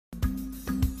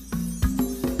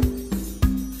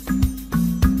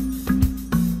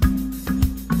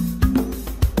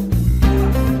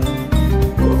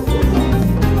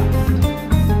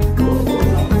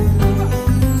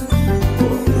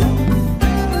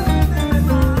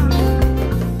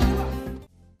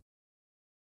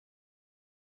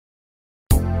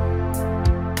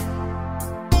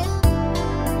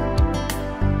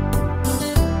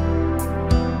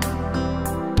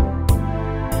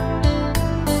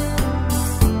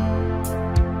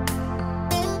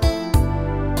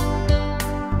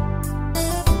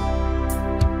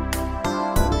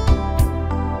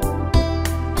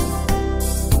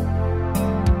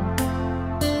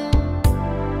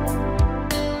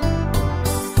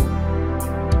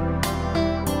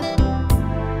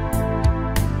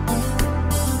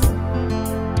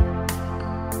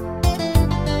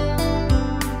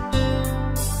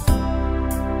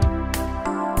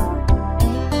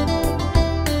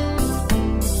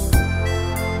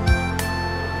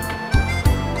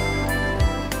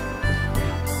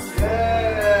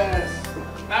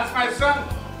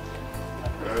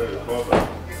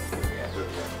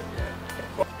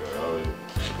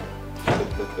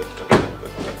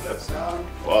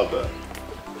Father.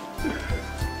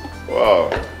 Wow.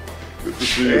 Good to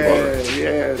see you, Father.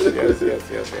 Yes.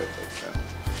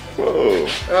 Whoa.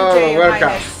 Oh,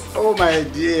 welcome. Oh, my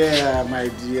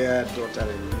dear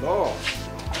daughter-in-law.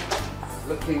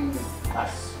 Looking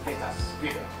as fit as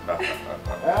fit.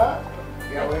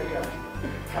 Yeah, where you are?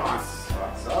 Come on,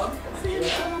 son.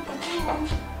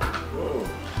 Whoa.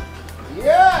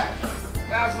 Yeah,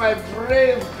 that's my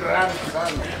brave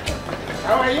grandson.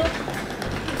 How are you?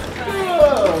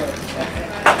 Good.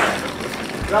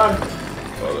 Son.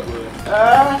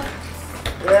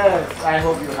 Yes, I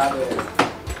hope you had a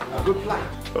good flight.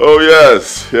 Oh,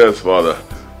 yes, Father.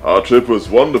 Our trip was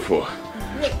wonderful.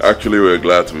 Actually, we're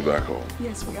glad to be back home.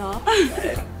 Yes, we are.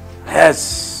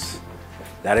 Yes,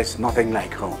 there is nothing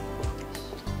like home.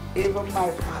 Even my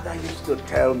father used to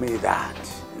tell me that.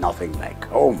 Nothing like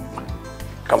home.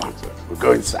 Come on, we'll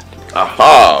go inside.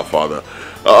 Aha, Father.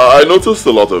 I noticed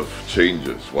a lot of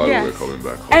changes while we were coming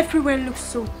back home. Everywhere looks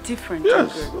so different.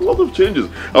 Yes, a lot of changes.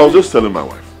 I was just telling my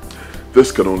wife,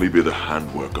 this can only be the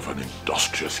handwork of an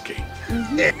industrious king.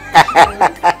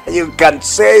 You can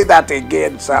say that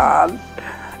again, son.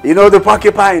 You know the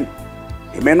porcupine?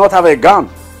 He may not have a gun,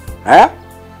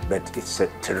 but it's a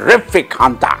terrific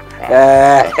hunter.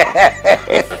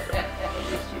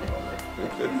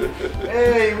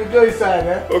 Hey, we go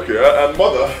inside, Okay, and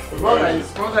mother? Mother is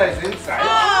inside.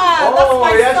 That's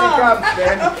my yes, son. she comes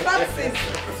then. That's it.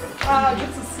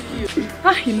 Good to see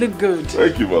you. You look good.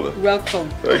 Thank you, mother. Welcome.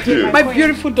 Thank you. My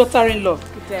beautiful daughter-in-law.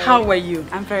 How are you?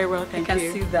 I'm very well, thank you. I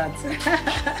can see that.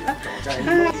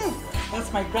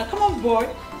 That's my brother. Come on, boy.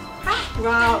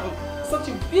 Wow, such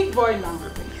a big boy now.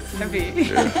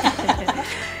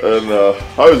 And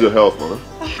how is your health, mother?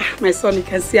 My son, you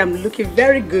can see I'm looking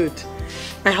very good.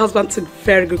 My husband took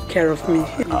very good care of me.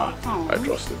 I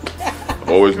trust him. I've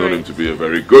always known him to be a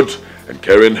very good and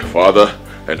caring father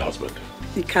and husband.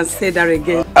 You can say that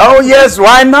again. Oh yes,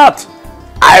 why not?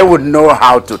 I would know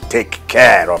how to take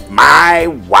care of my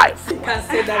wife. You can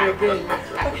say that again.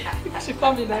 She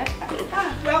come in there.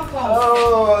 Welcome.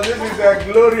 Oh, this is a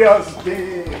glorious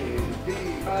day.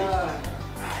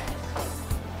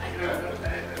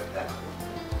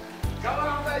 Come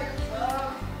on, baby.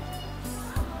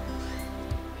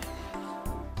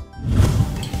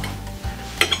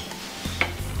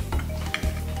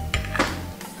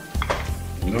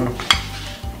 No.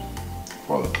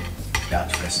 Father.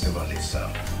 That festival is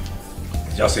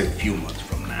just a few months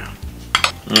from now.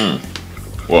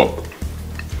 Well,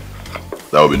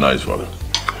 that would be nice, Father.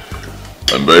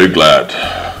 I'm very glad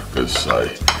because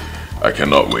I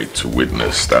cannot wait to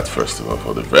witness that festival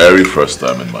for the very first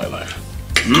time in my life.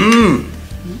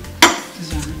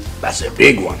 That's a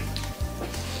big one.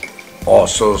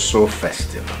 Also so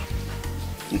festival.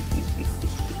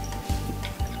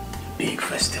 Big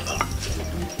festival.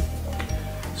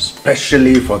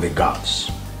 Especially for the gods.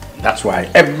 That's why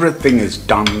everything is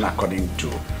done according to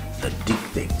the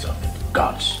dictates of the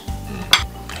gods.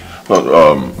 But,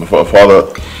 Father,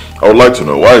 I would like to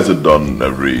know, why is it done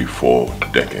every 4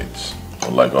 decades,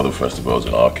 unlike other festivals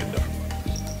in our kingdom?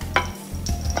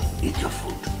 Eat your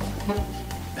food.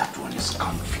 That one is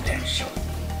confidential.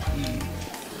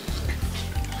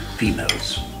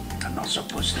 Females are not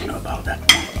supposed to know about that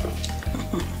one.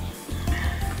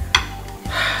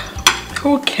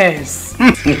 Who cares?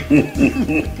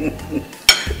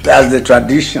 That's the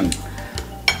tradition.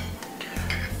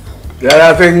 There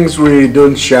are things we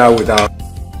don't share with our...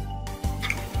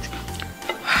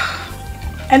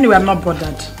 Anyway, I'm not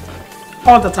bothered.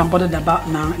 All that I'm bothered about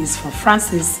now is for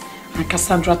Francis and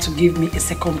Cassandra to give me a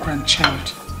second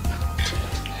grandchild.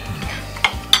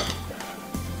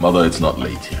 Mother, it's not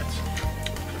late yet.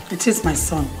 It is, my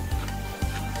son.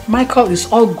 Michael is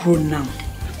all grown now.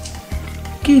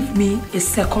 Give me a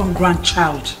second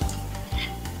grandchild.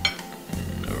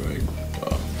 All right.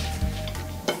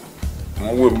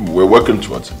 We're working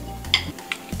towards it.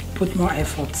 Put more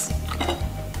efforts.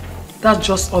 That's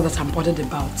just all that I'm bothered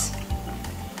about.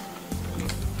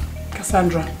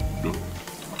 Cassandra, No.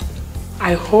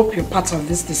 I hope you're part of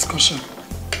this discussion.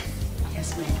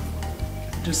 Yes, ma'am.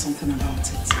 Do something about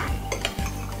it.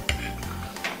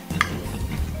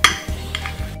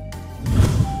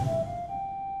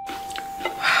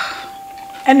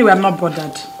 Anyway, I'm not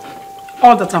bothered.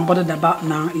 All that I'm bothered about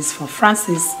now is for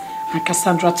Francis and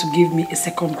Cassandra to give me a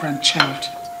second grandchild.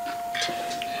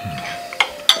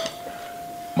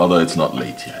 Mother, it's not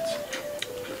late yet.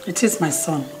 It is, my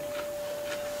son.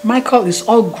 Michael is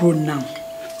all grown now.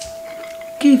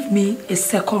 Give me a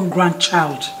second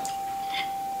grandchild.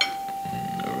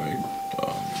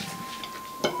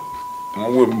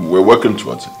 All right. We're working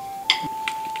towards it.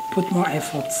 Put more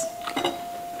efforts.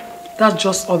 That's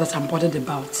just all that I'm bothered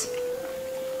about.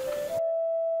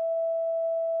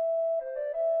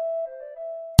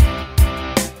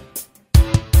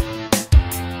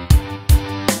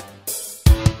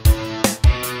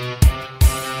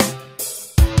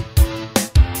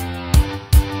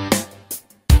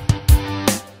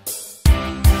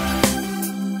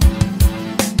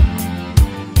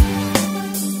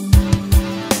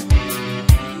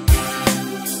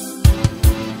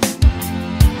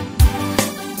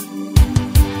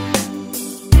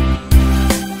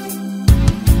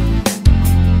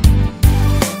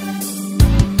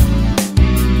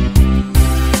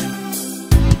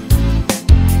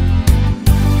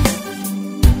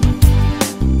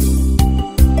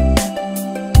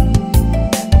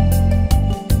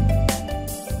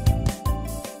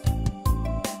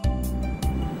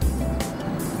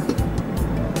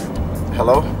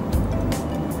 Hello?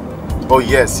 Oh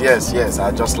yes,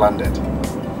 I just landed.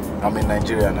 I'm in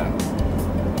Nigeria now.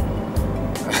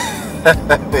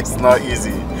 It's not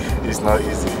easy.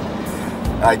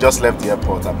 I just left the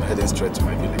airport. I'm heading straight to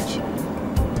my village.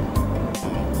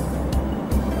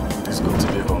 It's good to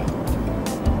be home.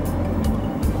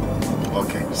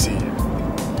 Okay, see you.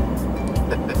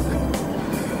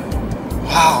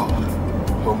 Wow!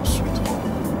 Home sweet home.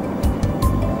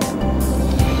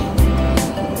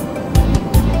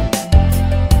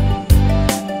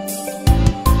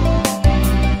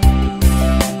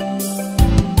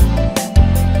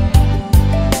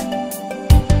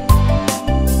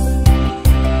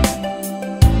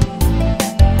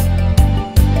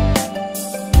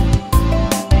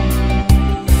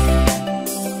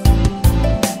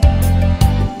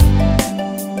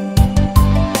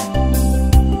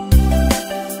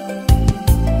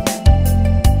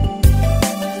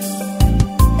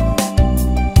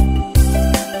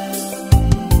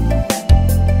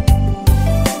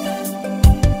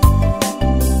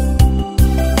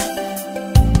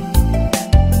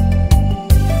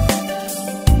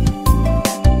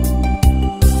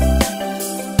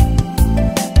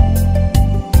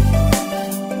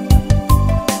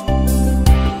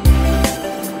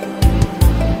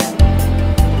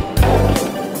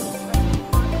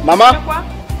 Mama?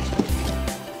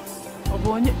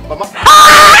 Mama?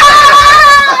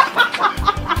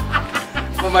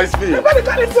 Mama, it's me. Everybody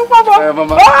call it Mama.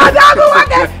 Mama.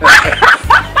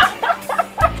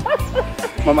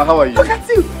 Mama, how are you? Look at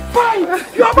you. Fine.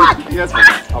 You're back. Yes,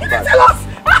 Mama. I'm back. Tell us.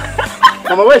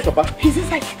 Mama, where's Papa? He's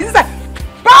inside.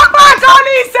 Papa,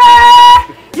 Colise!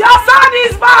 Your son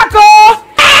is back, oh!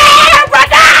 Hey,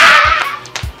 brother!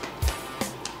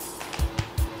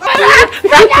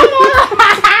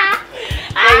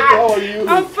 How are you?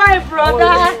 I'm fine,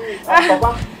 brother.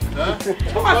 Papa?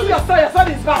 Come on, see your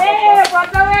son is back. Hey,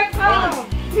 brother,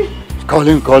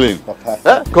 welcome. Colin.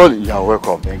 Papa. Colin, you are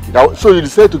welcome. Thank you. Now, so you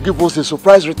decided to give us a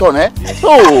surprise return, eh?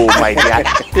 Oh, my dear.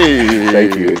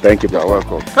 Hey. Thank you. You are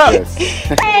welcome. Yes.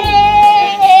 Hey,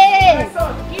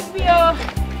 give me your...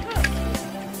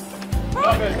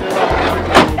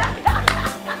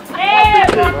 Hey,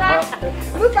 brother.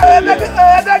 Look at that.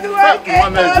 Look at you.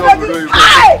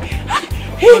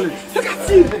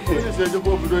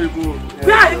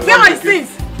 Where are his things?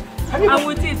 I'm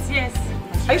with it, yes.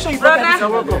 Are you sure you brought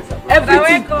Brother,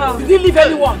 everything? welcome. You didn't leave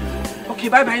anyone. Okay,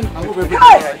 bye. Hey,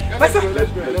 my son.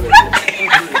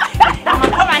 Mama,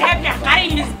 come and help me carry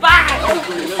his bag.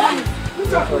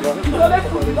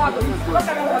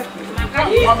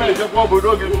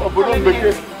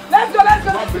 Let's go.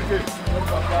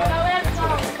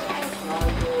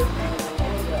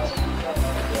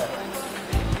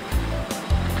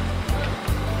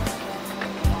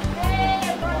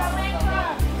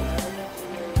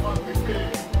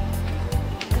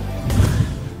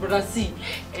 Brother, see,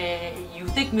 you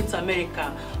take me to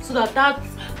America so that that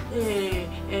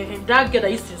girl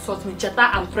that used to insult me,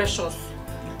 Cheta and Precious,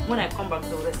 when I come back,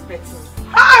 they'll respect me.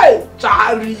 Hey,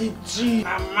 Charity.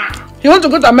 Mama. You want to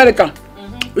go to America?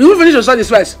 You will finish your studies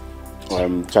first.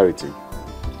 Charity,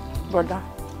 Brother.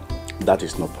 that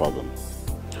is no problem.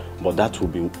 But that will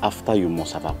be after you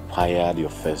must have acquired your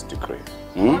first degree.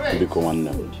 To become one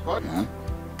known.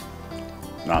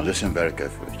 Now, listen very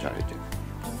carefully, Charity.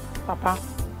 Papa.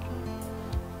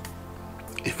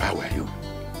 If I were you,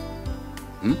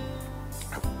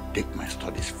 I would take my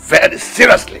studies very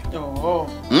seriously. Oh.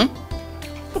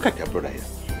 Look at your brother here.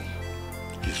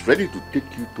 He's ready to take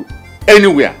you to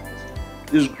anywhere.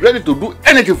 He's ready to do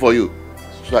anything for you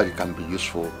so that you can be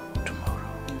useful tomorrow.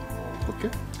 Okay?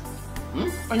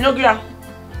 Onyogia.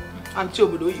 Auntie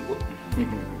Obodo Igbo.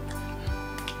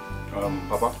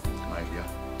 Papa? My dear.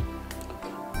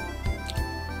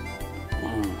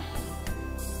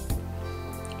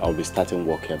 I'll be starting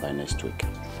work here by next week.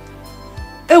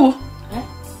 Ewo?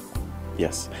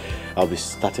 Yes, I'll be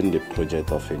starting the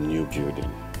project of a new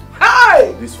building.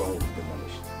 Hi! This one will be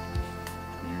demolished.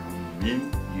 You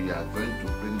mean you are going to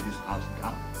bring this house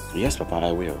down? Yes, Papa,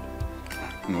 I will.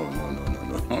 No.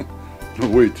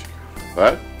 Wait.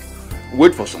 Right?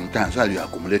 Wait for some time so you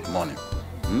accumulate money.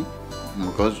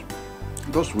 Because,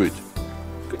 just wait.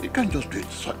 You can't just do it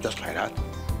just like that.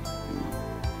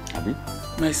 Abi?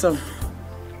 My son,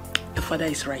 the father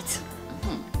is right.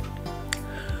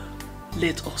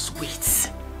 Let us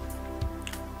wait.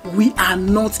 We are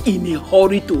not in a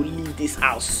hurry to leave this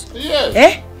house.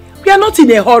 Yes. We are not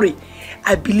in a hurry.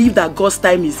 I believe that God's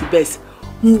time is the best.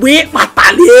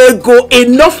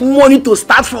 Enough money to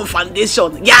start from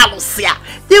foundation.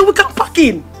 Then we can pack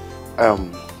in.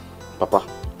 Papa,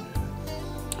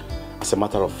 as a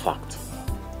matter of fact,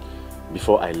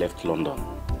 before I left London,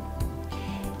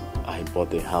 I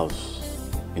bought a house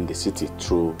in the city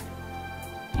through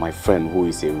my friend who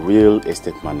is a real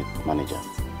estate manager.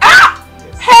 Yes.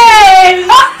 Hey!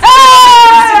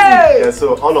 Yeah,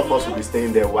 so all of us will be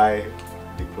staying there while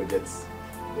the project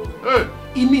goes on.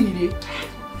 Immediately.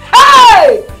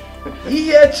 Hey!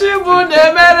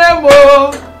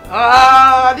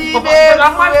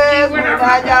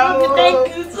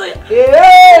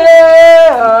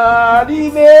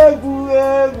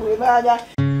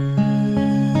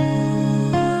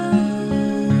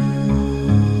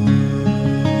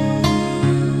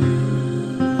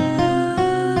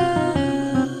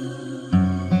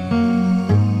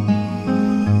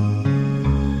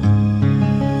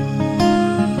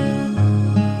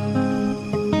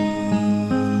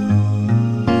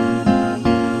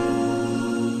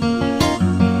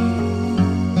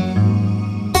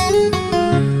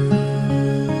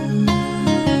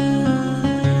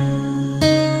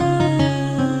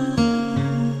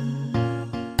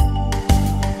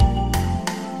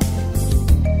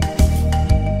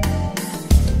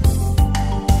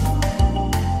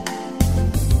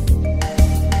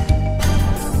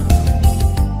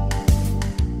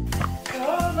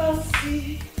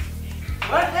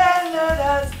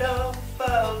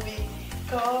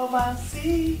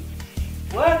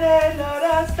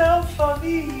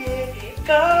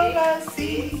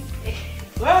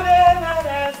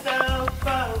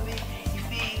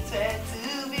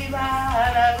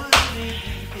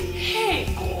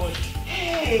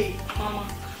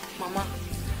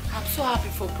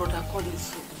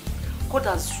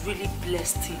 Really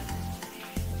blessed him.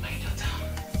 My daughter,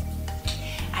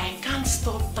 I can't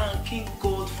stop thanking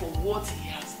God for what he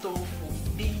has done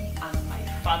for me and my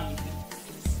family.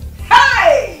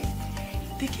 Hey!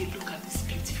 Take a look at this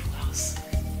beautiful house.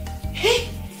 Hey!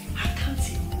 I can't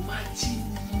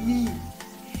imagine me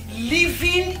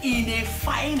living in a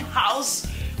fine house,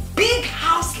 big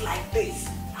house like this.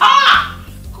 Ha!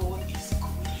 God is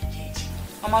good again.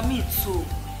 Mama, me too.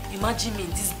 Imagine me in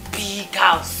this big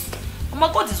house. Mama,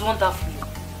 God is wonderful.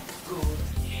 God,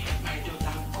 my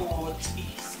daughter, God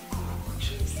is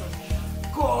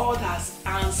good. God has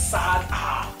answered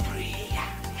our prayer.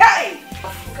 Hey!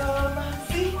 Come and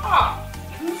see her.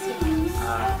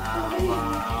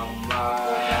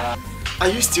 Are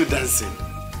you still dancing?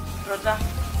 Brother?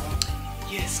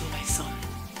 Yes, my son.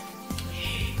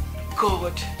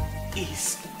 God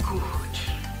is good.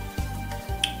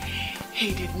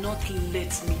 He did not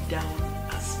let me down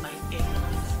as my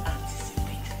enemies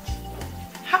anticipated.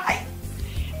 Hi!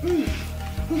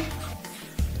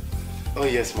 Oh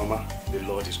yes, Mama, the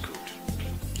Lord is good.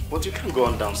 But you can't go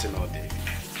on dancing all day.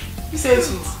 He says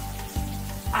it.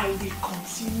 I will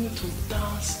continue to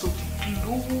dance to the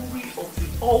glory of the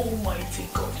Almighty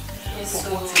God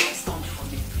for what He has done for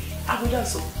me. I will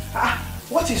dance.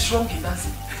 What is wrong in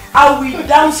dancing? I will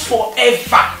dance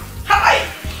forever. Hi!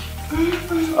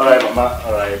 Alright, Mama.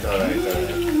 Alright.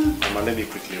 Mama, let me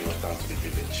quickly run down to the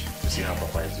village to see how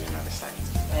Papa is doing at the site.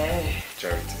 Hey.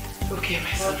 Charity. Okay,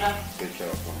 my son. Take care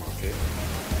of Mama, okay?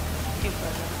 Okay,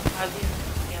 brother.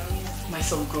 My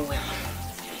son, grow well.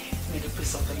 May the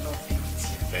peace of the Lord be with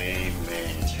you.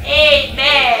 Amen.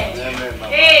 Amen. Amen,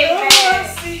 Mama.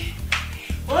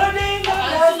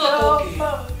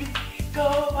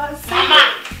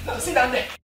 Mama! Sit down there.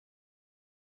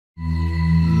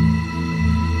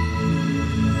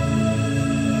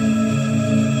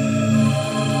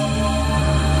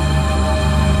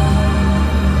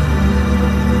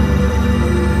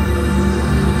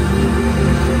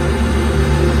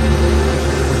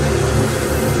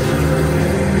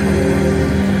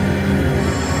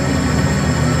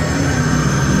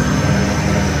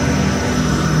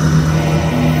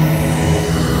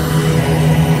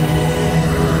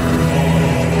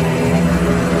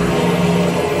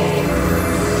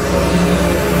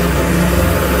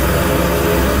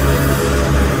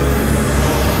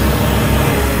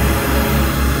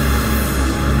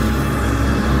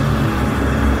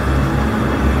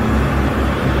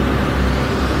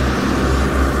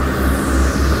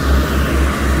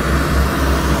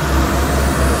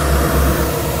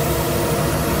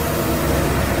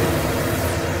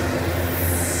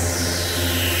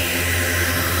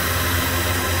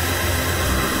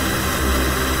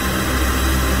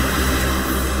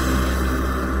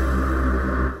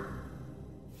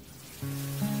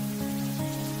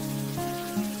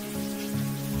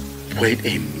 Wait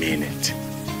a minute.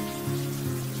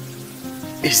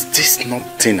 Is this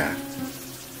not Tina?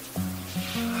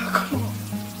 Come on.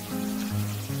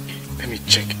 Let me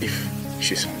check if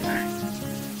she's online.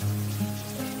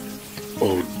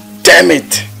 Oh, damn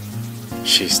it!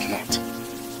 She's not.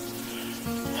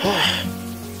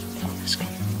 Let's go.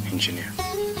 Engineer.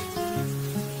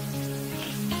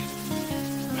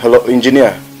 Hello,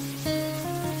 engineer.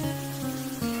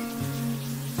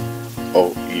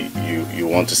 Oh, you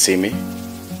want to see me?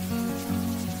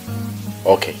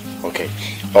 Okay.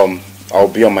 I'll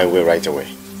be on my way right away.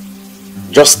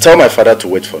 Just tell my father to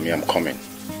wait for me. I'm coming.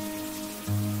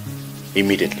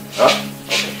 Immediately. Okay.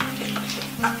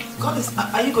 Goddess,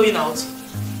 are you going out?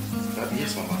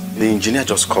 Yes, Mama. The engineer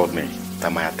just called me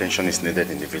that my attention is needed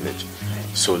in the village.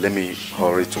 So let me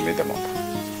hurry to meet them up.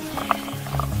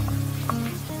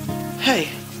 Hey,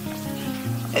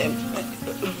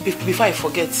 before I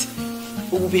forget,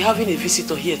 we will be having a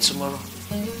visitor here tomorrow.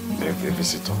 A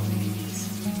visitor?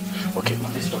 Okay,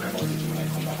 Mama, let's talk about it when I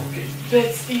come back, okay?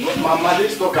 But Mama,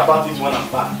 let's talk about it when I'm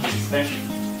back. Please, thank you.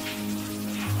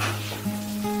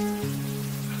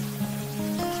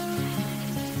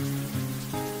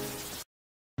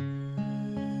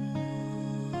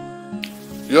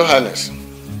 Your Highness,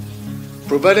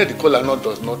 provided the kola nut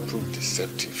does not prove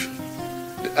deceptive,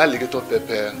 the alligator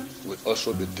pepper will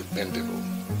also be dependable.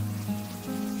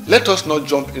 Let us not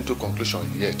jump into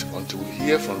conclusion yet until we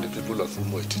hear from the people of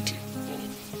Umoetiti.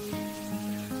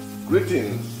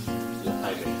 Greetings, Your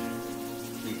Highness.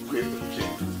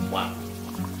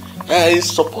 In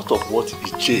support of what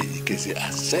Chacha Eke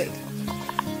has said,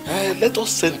 let us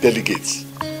send delegates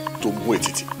to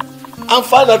Umoetiti and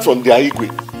find out from their Igwe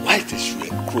why they should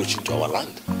encroach into our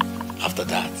land. After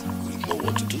that, we know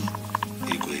what to do.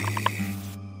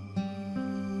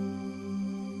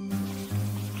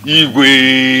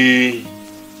 Igwe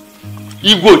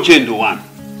change the one.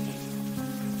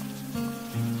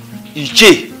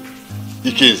 Chacha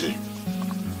Eke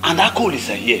and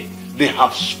Akolisa here, they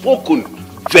have spoken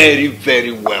very,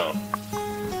 very well.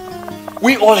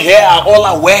 We all here are all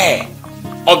aware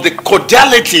of the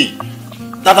cordiality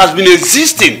that has been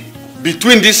existing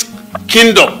between this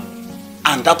kingdom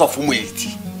and that of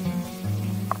Umoetiti.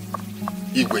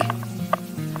 Igwe,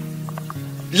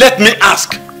 let me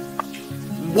ask,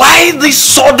 why this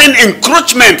sudden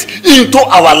encroachment into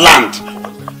our land?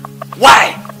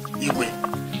 Why, Igwe?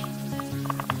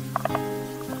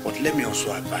 But let me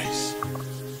also advise,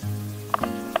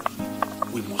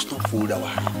 we must not fold our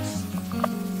hands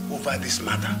over this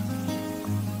matter.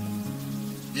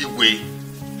 Igwe,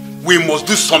 we must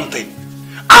do something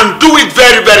and do it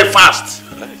very, very fast.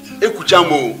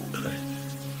 Ekuchamo.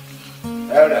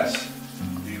 Elders,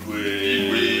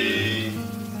 Igwe,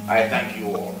 I thank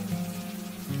you all.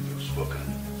 You've spoken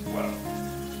well,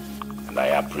 and I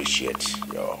appreciate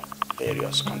your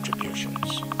various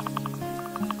contributions.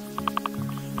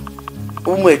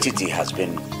 Umoetiti has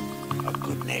been a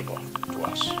good neighbor to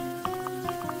us,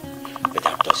 but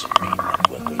that doesn't mean that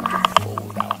we're going to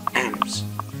fold our arms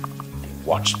and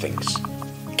watch things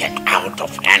get out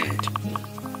of hand.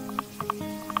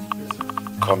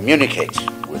 Communicate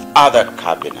with other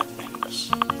cabinet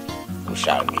members. We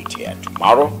shall meet here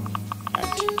tomorrow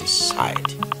and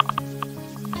decide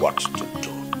what to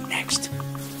do next.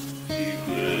 In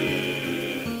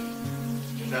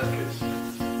that case,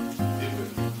 Igwe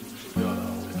should be on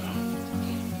our way now.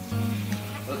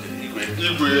 Okay,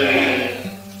 Igwe.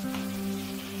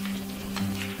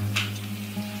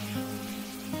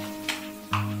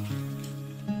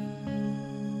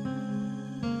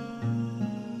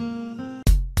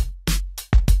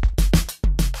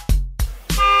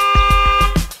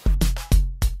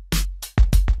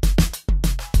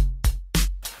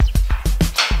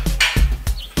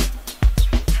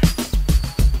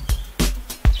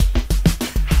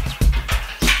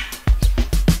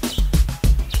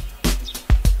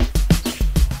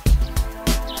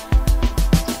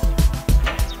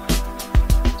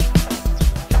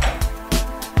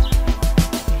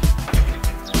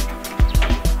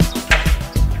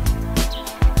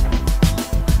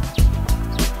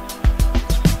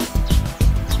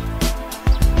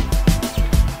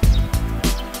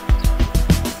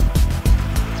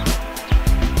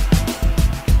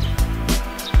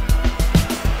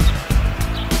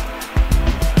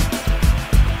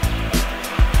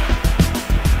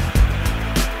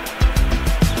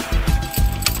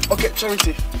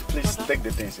 Charity, please take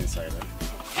the things inside.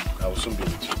 I will soon be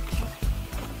with you.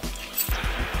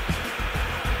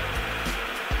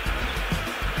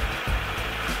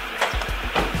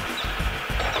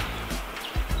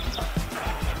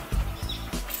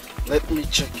 Let me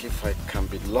check if I can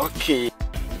be lucky.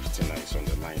 15 Tina is on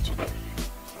the line today.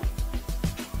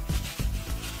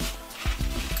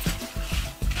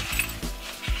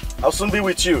 I'll soon be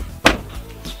with you.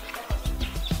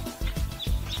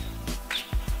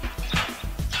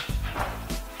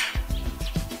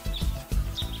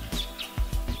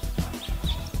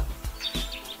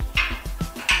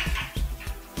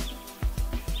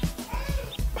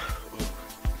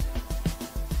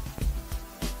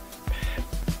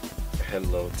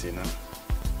 Hello, Tina.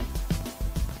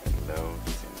 Hello,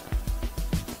 Tina.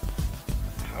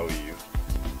 How are you?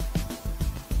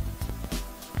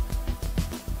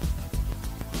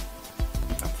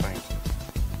 I'm fine.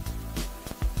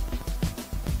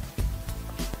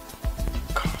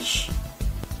 Gosh.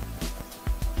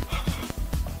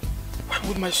 Why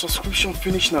would my subscription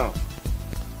finish now?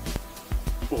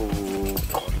 Oh,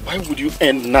 God. Why would you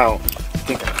end now? I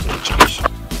think I have to recharge.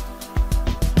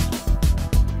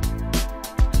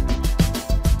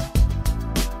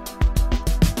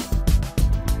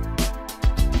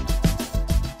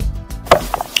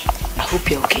 Hope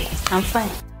you're okay. I'm fine.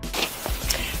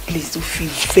 Please do feel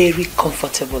very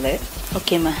comfortable, eh?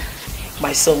 Okay, ma.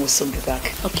 My son will soon be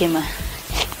back. Okay, ma.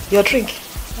 Your drink?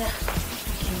 Yeah.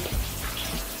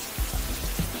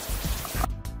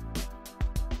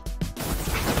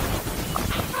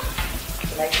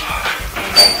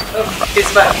 Oh,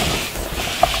 it's back.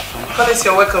 Collins,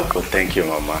 you're welcome. Well, thank you,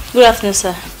 Mama. Good afternoon,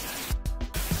 sir.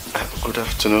 Good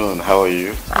afternoon. How are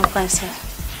you? I'm fine, sir.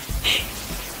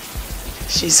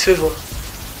 She's Favor.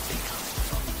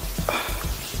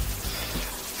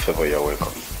 Favor, you're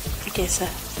welcome. Okay, sir.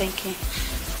 Thank you.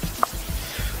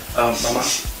 Mama,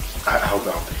 how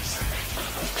about this?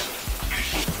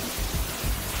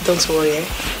 Don't worry, eh?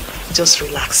 Just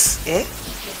relax, eh?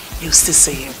 You'll still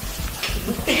see him.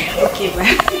 Okay, ma.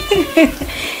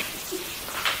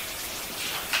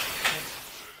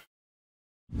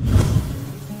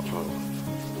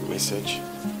 Message.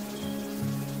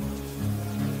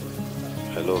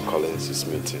 Hello, Collins, it's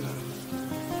me, Tina.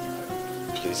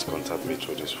 Please contact me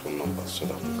through this phone number so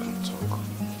that we can talk.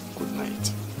 Good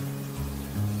night.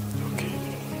 Okay.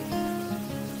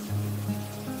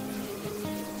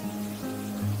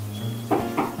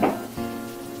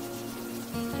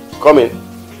 Come in.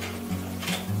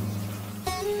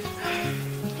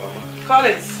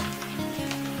 Collins.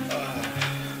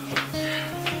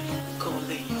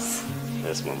 Collins.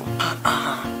 Yes, Mama.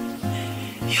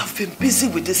 You have been busy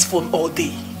with this phone all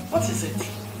day. What is it?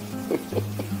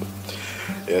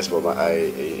 Yes, Mama,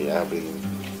 I have been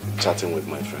chatting with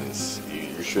my friends.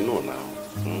 You should know now.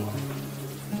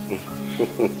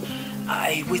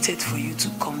 I waited for you to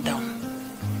come down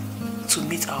to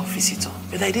meet our visitor,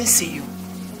 but I didn't see you.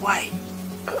 Why?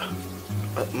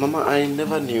 Mama, I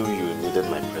never knew you needed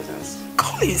my presence.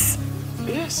 Collins.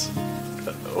 Yes.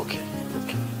 Okay.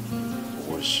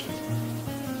 Was she?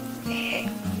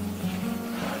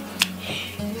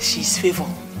 She's Favor.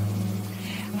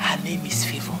 Her name is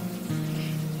Favor.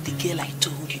 The girl I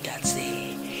told you that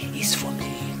is from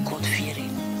a God-fearing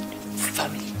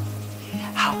family.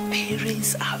 Her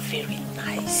parents are very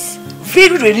nice,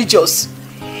 very religious,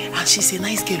 and she's a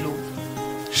nice girl.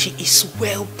 She is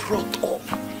well brought up.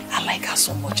 I like her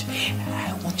so much.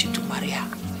 I want you to marry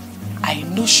her. I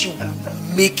know she will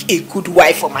make a good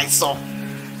wife for my son.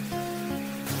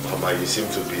 Mama, you seem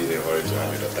to be in a hurry to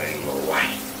have a daughter-in-law.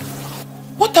 Why?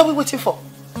 What are we waiting for?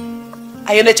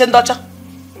 Are you a chendocha?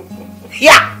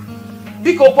 Yeah.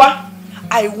 Big Opa,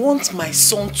 I want my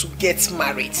son to get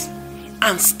married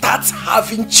and start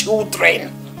having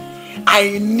children.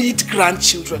 I need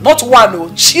grandchildren. Not one,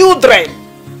 no, children.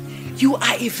 You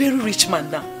are a very rich man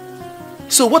now.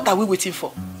 So what are we waiting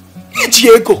for?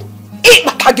 Diego.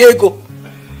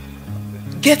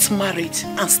 Get married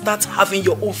and start having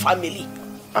your own family.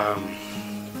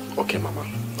 Okay, Mama.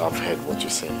 I've heard what you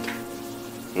said.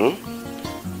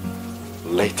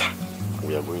 Later,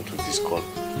 we are going to discuss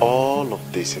all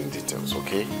of this in details,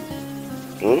 okay?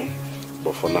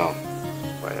 But for now,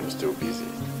 I am still busy.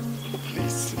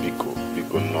 Please, be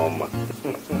normal.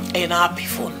 Ain't happy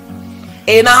phone.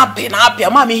 Ain't happy.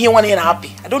 Mommy here one ain't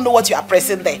happy. I don't know what you are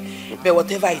pressing there, but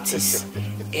whatever it is,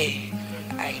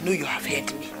 I know you have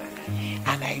heard me,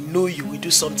 and I know you will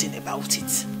do something about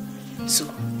it. So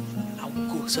I will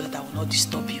go so that I will not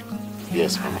disturb you.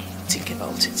 Yes, Mama. Think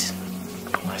about it.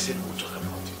 I said we'll talk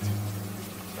about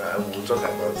it. We'll talk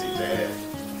about it.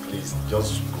 Please,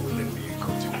 just go. Let me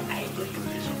continue. I don't do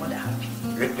this. Your mother happy.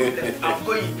 I'm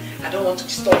going. I don't want to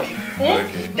disturb you.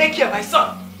 Okay. Take care, my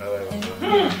son.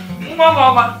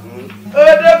 Mama.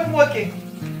 Okay.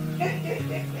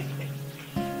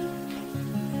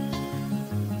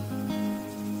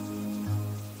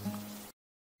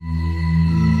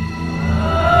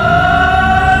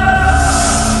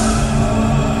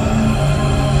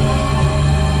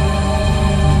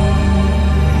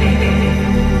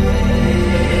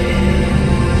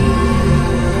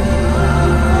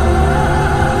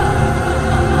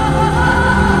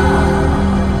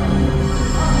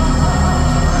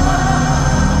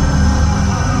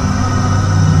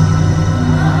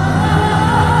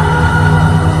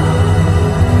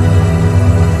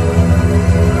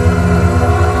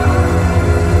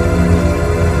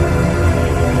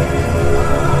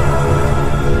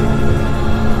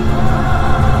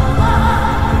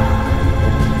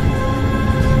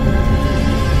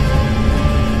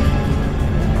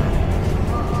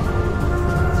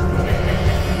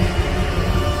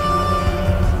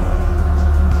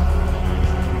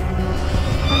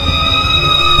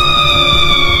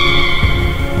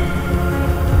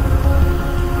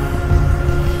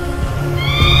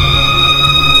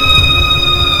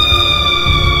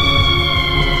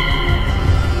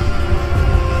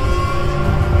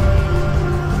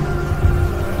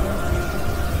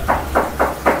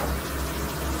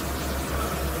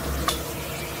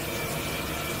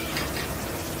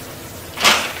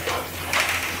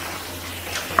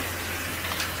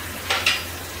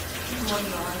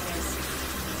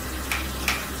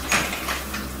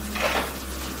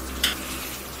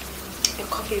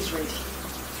 is ready.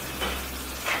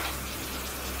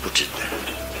 Put it there.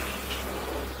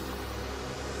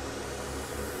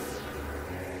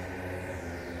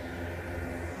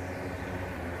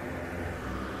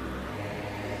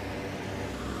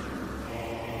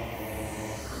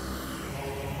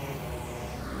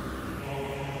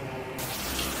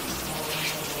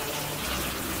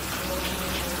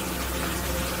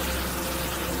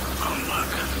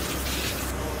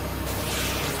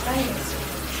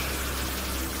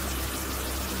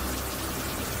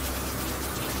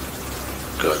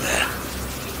 Go there.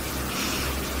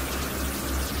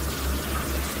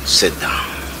 Sit down.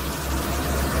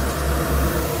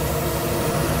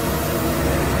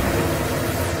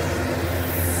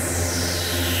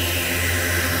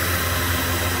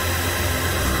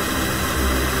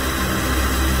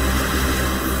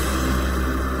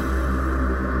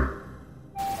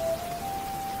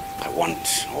 I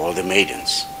want all the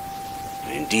maidens,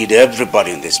 and indeed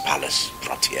everybody in this palace,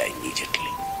 brought here immediately.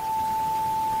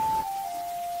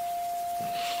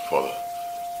 Father,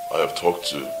 I have talked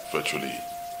to virtually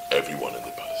everyone in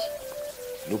the palace.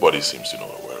 Nobody seems to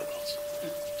know our whereabouts.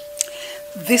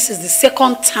 This is the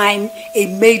second time a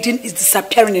maiden is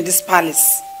disappearing in this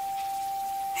palace.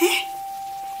 Eh?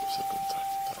 Second time.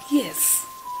 Yes.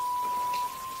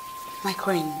 My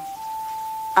queen,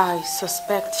 I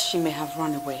suspect she may have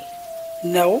run away.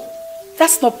 No,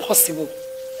 that's not possible.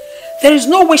 There is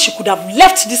no way she could have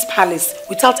left this palace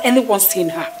without anyone seeing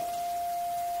her.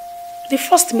 The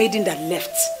first maiden that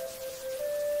left,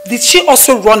 did she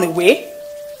also run away?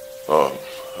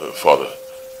 Father,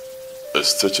 a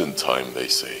stitch in time, they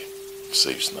say,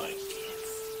 saves 9.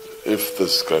 If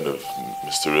this kind of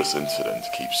mysterious incident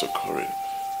keeps occurring,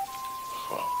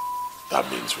 well, that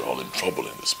means we're all in trouble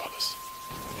in this palace.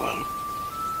 Well,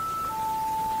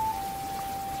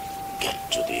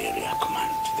 get to the area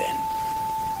command then.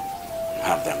 And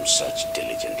have them search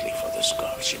diligently for this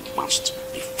girl. She must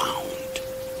be found.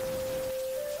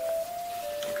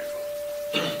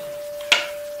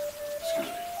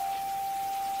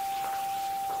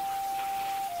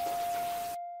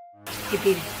 Hey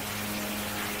baby,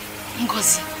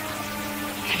 Ngozi,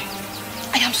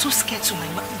 I am so scared to my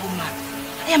woman.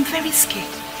 I am very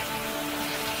scared.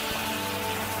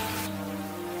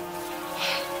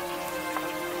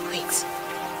 Wait,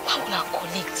 why will our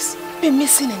colleagues be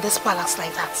missing in this palace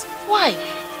like that? Why?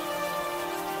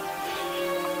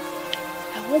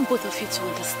 I want both of you to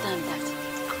understand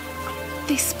that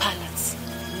this palace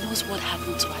knows what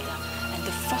happened to Ada and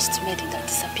the first maiden that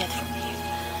disappeared from here.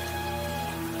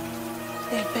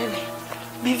 Baby,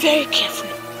 be very careful.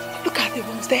 Look at the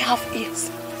ones, they have ears.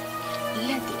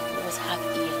 Let the ones have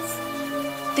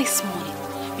ears. This morning,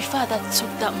 before Ada took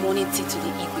that morning tea to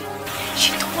the Igwe,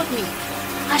 she told me,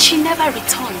 and she never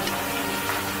returned.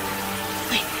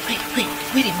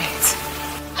 Wait a minute.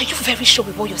 Are you very sure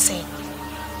with what you're saying?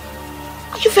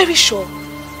 Are you very sure?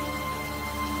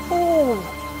 Oh,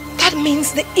 that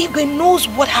means the Igwe knows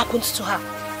what happens to her.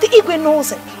 The Igwe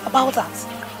knows it, about that.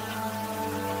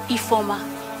 Ifoma,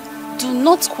 do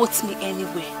not quote me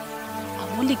anywhere.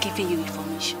 I'm only giving you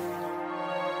information.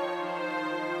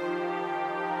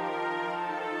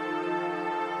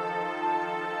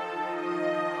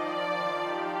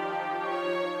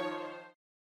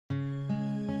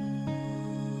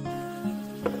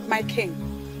 My king,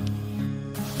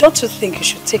 don't you think you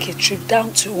should take a trip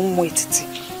down to Umuetiti?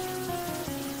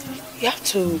 You have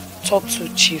to talk to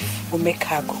Chief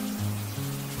Omekago.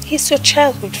 He's your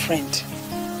childhood friend.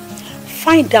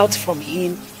 Find out from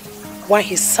him why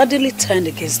he suddenly turned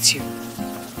against you.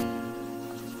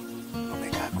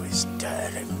 Omekago is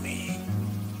daring me.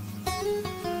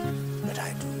 But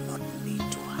I do not need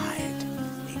to hide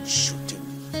in shooting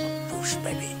a bush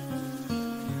baby.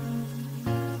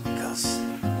 Because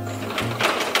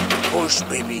bush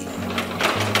baby.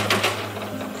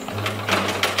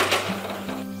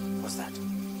 What's that?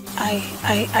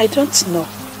 I don't know.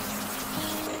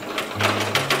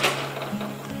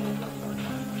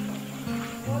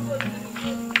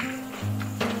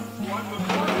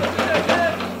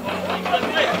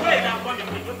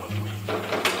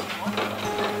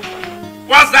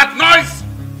 What's that noise?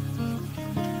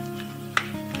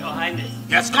 Your Highness.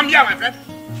 Yes, come here, my friend.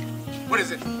 What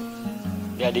is it?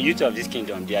 They are the youth of this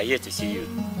kingdom. They are here to see you.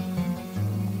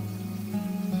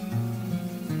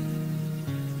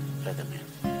 Let them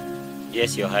in.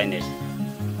 Yes, Your Highness.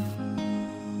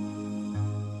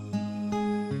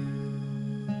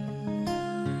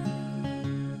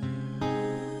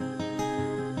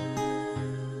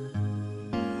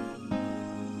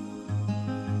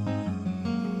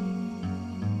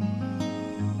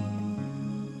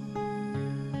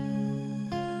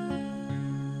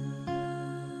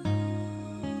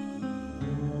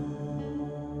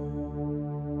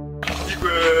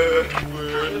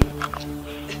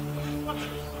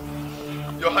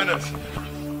 Highness,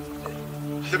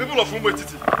 the people of Umwe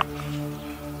Titi,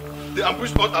 they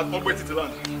ambushed us at Umwe Titi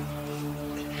land.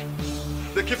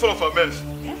 They killed 4 of our men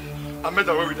and made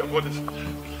away with their bodies.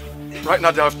 Right now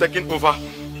they have taken over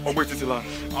Umwe Titi land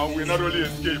and we not only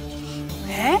escaped.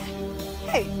 Eh?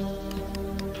 Hey.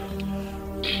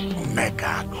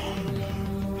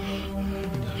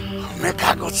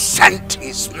 Omekago sent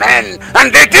his men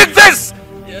and they did this!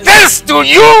 Yes. This to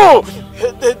you!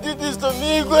 They did this to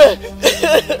me, Igwe.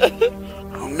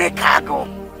 Omekago,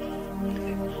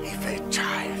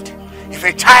 if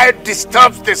a child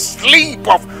disturbs the sleep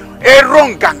of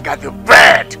Eronganga the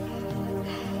bird,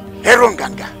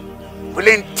 Eronganga will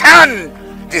in turn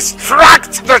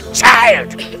distract the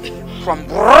child from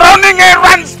running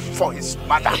errands for his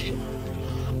mother.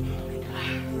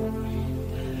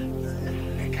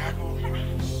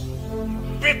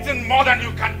 Bitten more than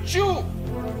you can chew.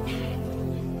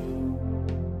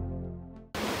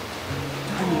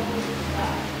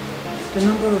 The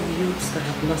number of youths that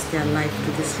have lost their life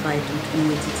to this fight with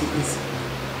Umwetiti is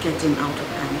getting out of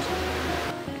hand.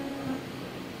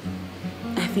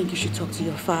 I think you should talk to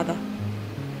your father.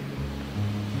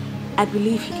 I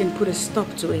believe he can put a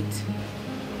stop to it.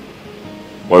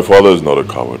 My father is not a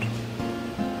coward.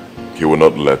 He will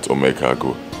not let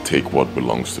Omekago take what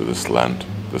belongs to this land,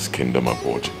 this kingdom of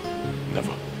Oji.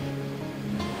 Never.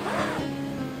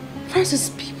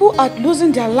 Francis, people are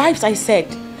losing their lives, I said.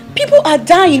 People are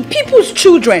dying, people's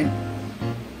children.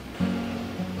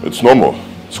 It's normal.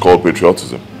 It's called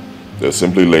patriotism. They're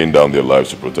simply laying down their lives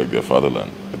to protect their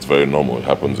fatherland. It's very normal. It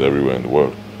happens everywhere in the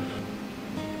world.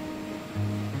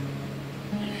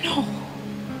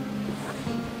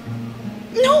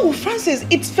 No, Francis,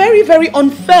 it's very, very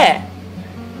unfair.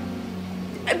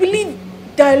 I believe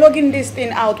dialoguing this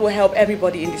thing out will help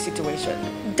everybody in the situation.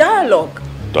 Dialogue.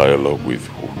 Dialogue with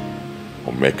who?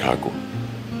 Omekago.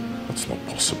 That's not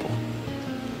possible.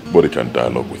 But they can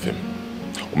dialogue with him.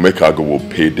 Omekago will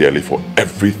pay dearly for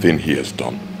everything he has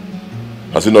done.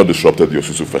 Has he not disrupted the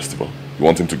Osusu festival? You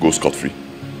want him to go scot-free?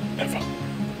 Never.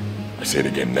 I say it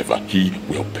again, never. He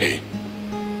will pay.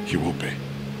 He will pay.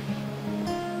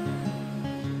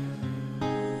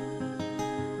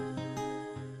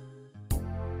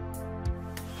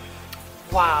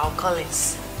 Wow,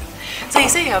 Collins. So you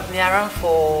say you have been around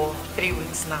for 3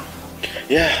 weeks now?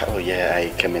 Yeah, oh yeah, I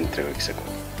came in 3 weeks ago.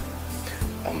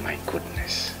 Oh my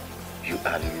goodness. You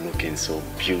are looking so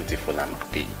beautiful and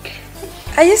big.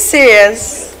 Are you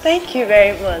serious? Thank you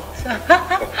very much.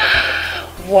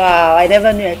 Wow, I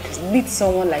never knew I could meet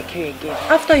someone like you again.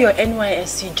 After your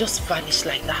NYS, you just vanished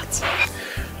like that.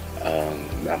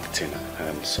 Tina,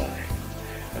 I'm sorry.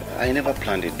 I never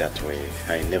planned it that way.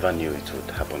 I never knew it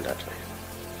would happen that way.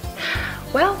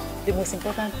 Well, the most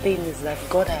important thing is that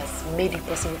God has made it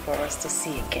possible for us to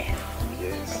see again.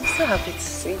 Yes. I'm so happy to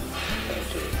see you.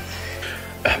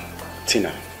 Thank you.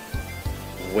 Tina,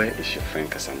 where is your friend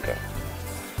Cassandra?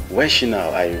 Where is she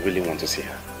now? I really want to see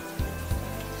her.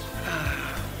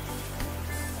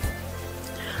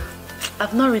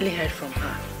 I've not really heard from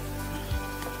her.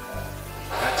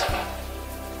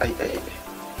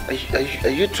 Are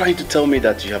you trying to tell me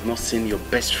that you have not seen your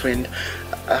best friend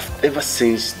ever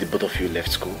since the both of you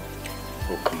left school?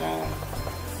 Oh, come on.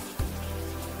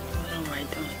 No, I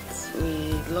don't.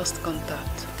 We lost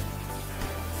contact.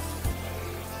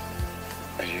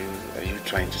 Are you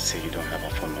trying to say you don't have a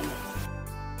phone number?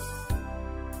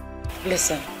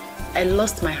 Listen, I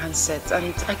lost my handset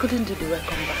and I couldn't do the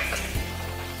welcome back.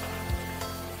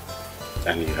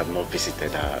 And you have not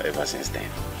visited her ever since then?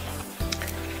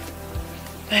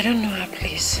 I don't know her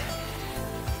place.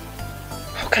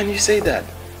 How can you say that?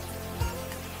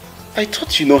 I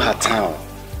thought you know her town.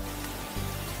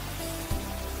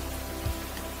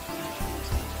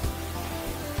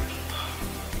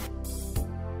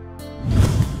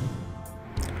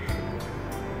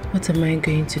 What am I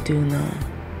going to do now?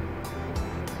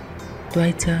 Do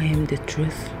I tell him the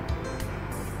truth?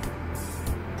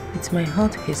 It might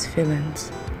hurt his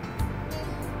feelings.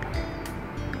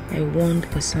 I warned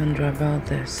Cassandra about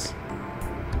this.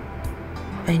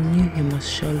 I knew he must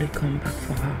surely come back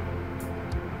for her.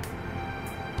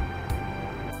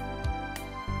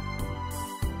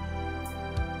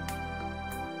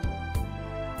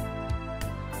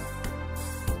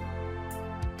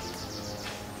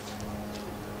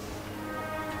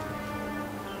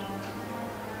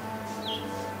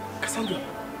 Cassandra,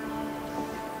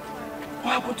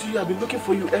 what happened to you? I've been looking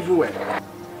for you everywhere.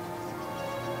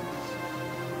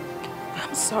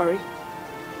 I'm sorry.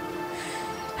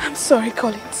 I'm sorry,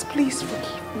 Collins. Please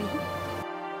forgive me.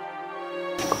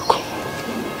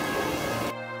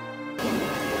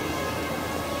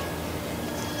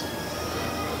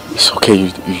 It's okay,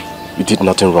 you did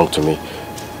nothing wrong to me.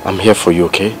 I'm here for you,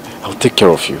 okay? I'll take care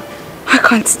of you. I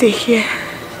can't stay here.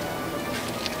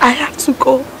 I have to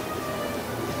go.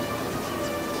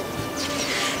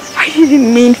 I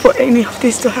didn't mean for any of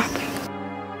this to happen.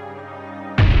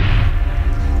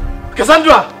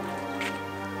 Cassandra!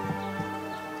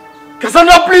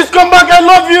 Cassandra, please come back, I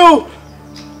love you!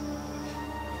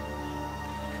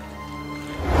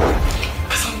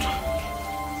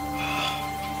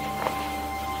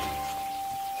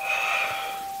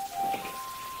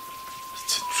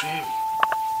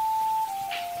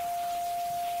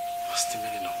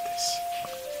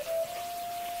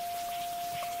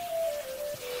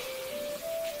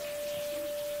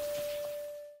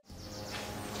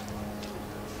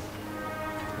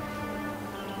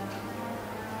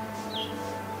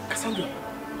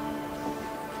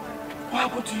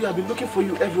 I've been looking for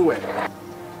you everywhere.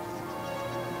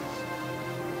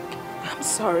 I'm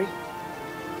sorry.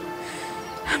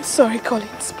 I'm sorry,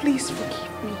 Collins. Please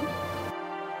forgive me.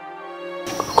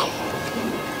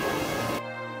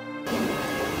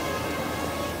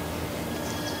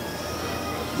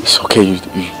 It's okay,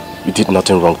 you did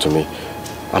nothing wrong to me.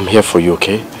 I'm here for you,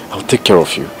 okay? I'll take care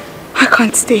of you. I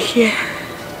can't stay here.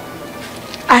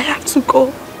 I have to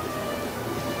go.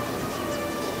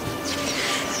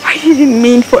 I didn't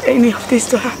mean for any of this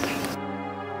to happen.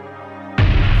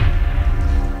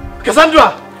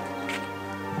 Cassandra!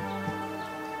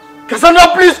 Cassandra,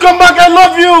 please come back, I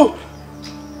love you!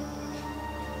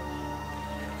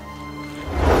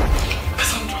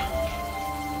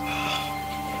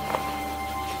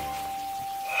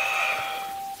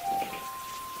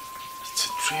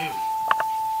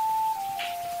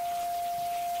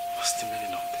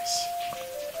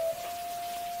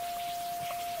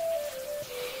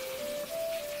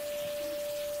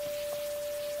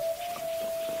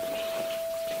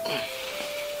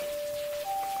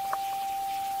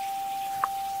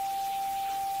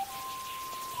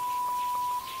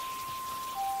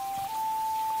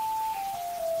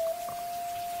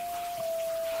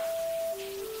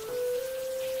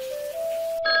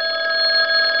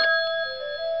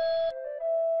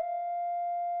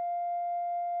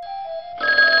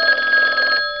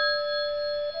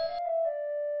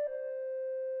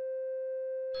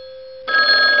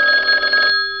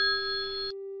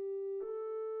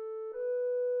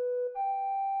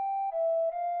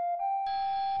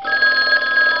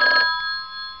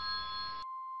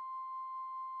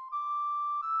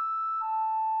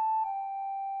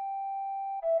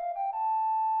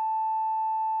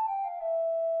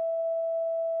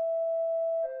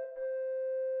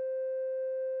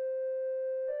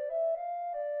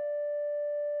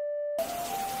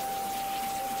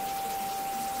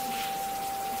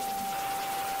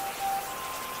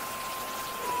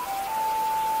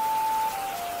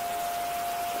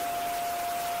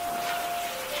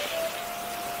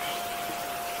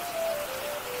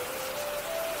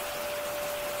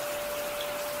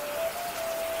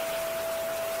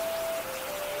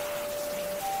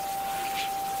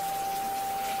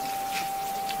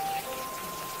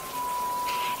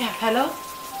 Yeah, hello?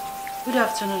 Good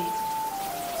afternoon.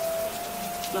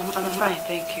 I'm fine,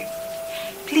 thank you.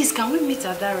 Please, can we meet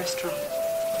at that restaurant?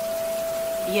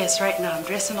 Yes, right now. I'm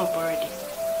dressing up already.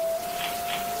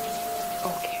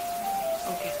 Okay.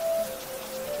 Okay.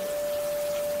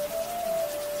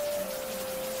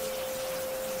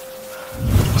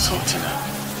 So, Tina,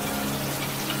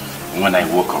 when I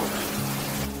woke up,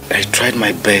 I tried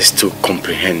my best to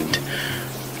comprehend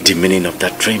the meaning of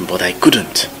that dream, but I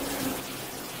couldn't.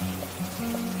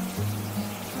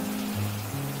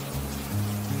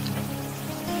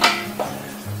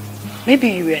 Maybe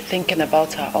you were thinking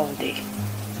about her all day.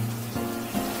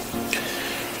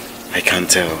 I can't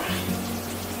tell.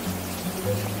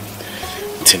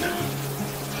 Tina,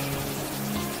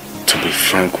 to be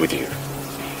frank with you,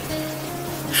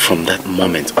 from that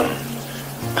moment on,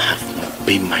 I have not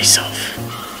been myself.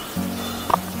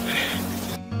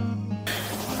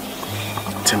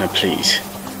 Tina, please,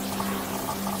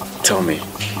 tell me,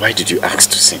 why did you ask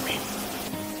to see me?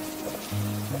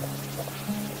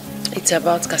 It's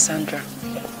about Cassandra.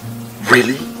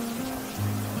 Really?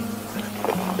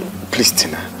 Please,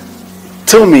 Tina,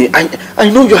 tell me. I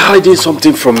know you're hiding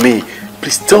something from me.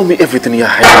 Please tell me everything you're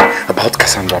hiding about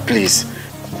Cassandra, please.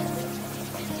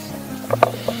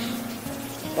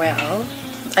 Well,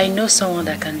 I know someone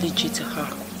that can lead you to her.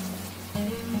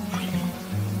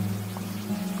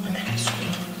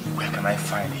 Where can I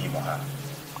find him or her?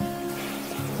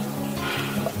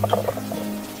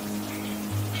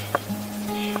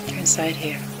 Inside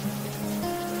here.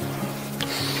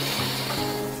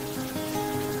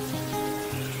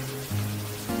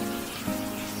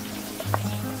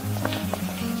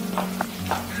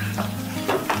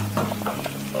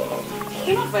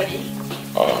 You're not ready?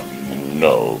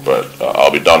 No, but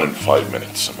I'll be done in 5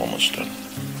 minutes. I'm almost done.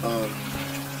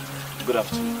 Good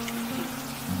afternoon.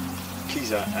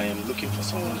 Please, I am looking for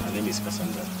someone. Her name is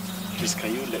Cassandra. Please,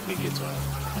 can you let me get to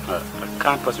her? I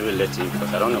can't possibly let you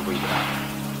because I don't know who you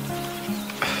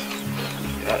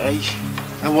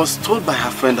are. I was told by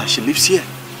her friend that she lives here.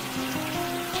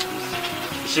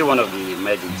 Is she one of the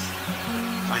maidens?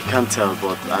 I can't tell,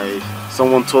 but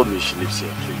someone told me she lives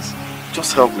here. Please,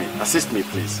 just help me. Assist me,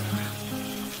 please.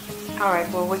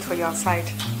 Alright, we'll wait for you outside.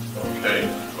 Okay,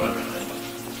 bye.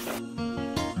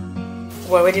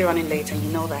 We're already running late and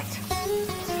you know that.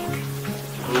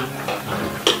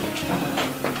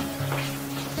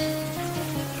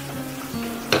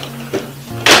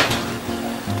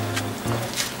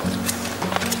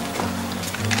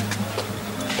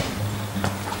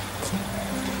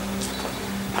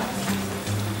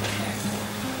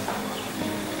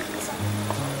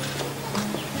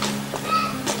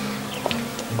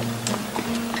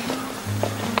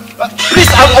 Please,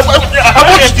 I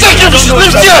want to take you to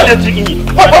sleep here!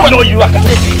 What? No, you are.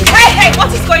 Hey,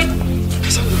 what is going on?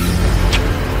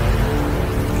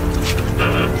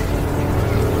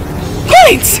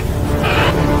 Wait!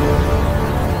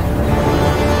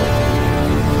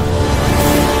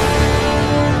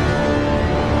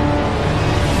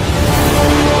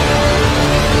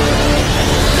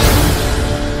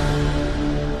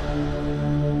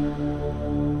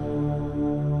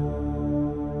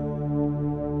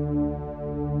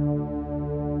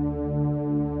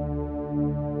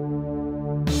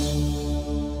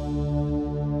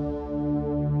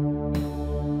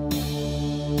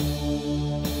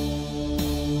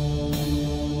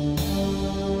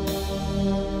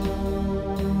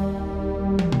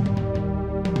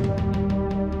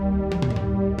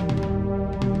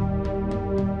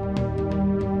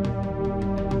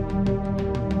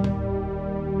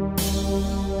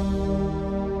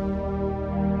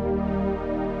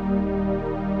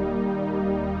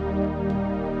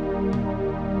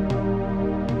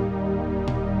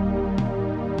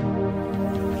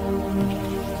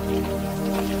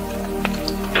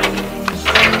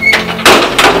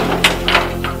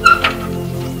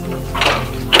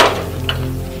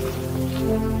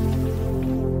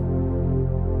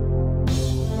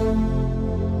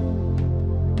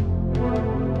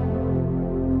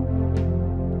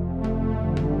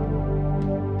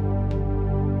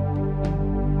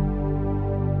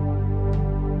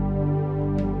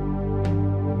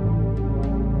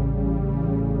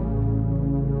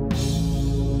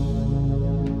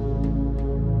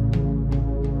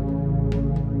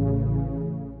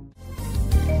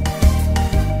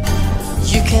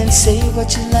 Say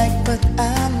what you like, but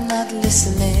I'm not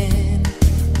listening.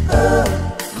 Oh,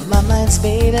 my mind's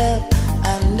made up,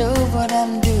 I know what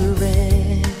I'm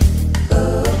doing.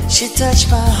 Oh, she touched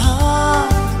my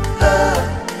heart,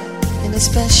 in a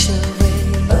special way.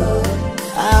 Oh,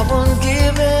 I won't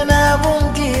give in, I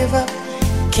won't give up,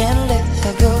 can't let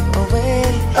her go away.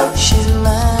 Oh, she's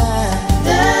mine,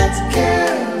 that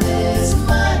girl is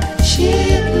mine.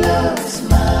 She blows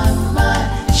my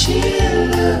mind, she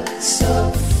looks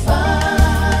so fine.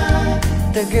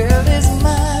 The girl is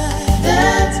mine,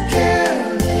 that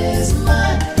girl is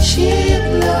mine. She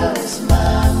blows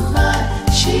my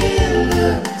mind, she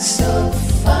looks so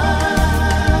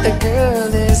fine. The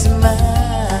girl is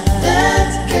mine,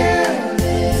 that girl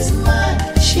is mine.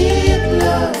 She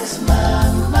blows my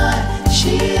mind,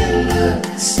 she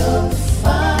looks so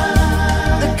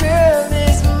fine. The girl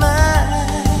is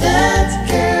mine, that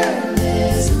girl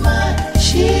is mine.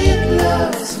 She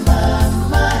blows my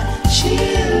mind, she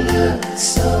looks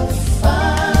so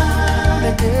fine.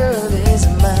 The girl is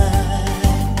mine.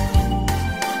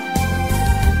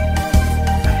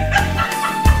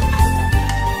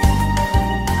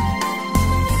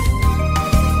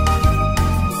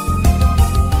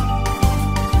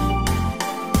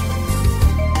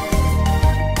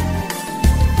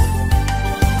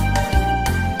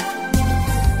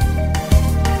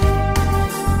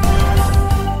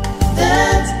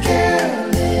 That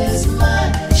girl is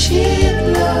mine. She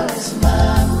blows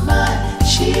my mind.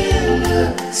 She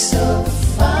looks so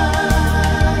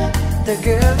fine. The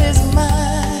girl is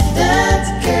mine. That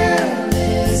girl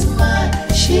is mine.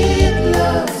 She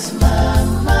blows my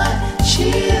mind.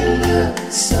 She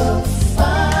looks so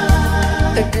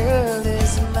fine. The girl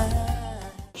is mine.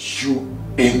 You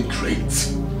ingrate.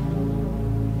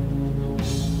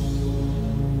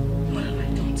 What have I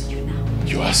done to you now?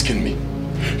 You asking me?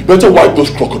 You better wipe those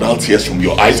crocodile tears from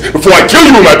your eyes before I kill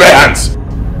you with my bare hands!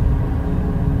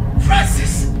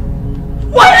 Francis!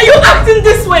 Why are you acting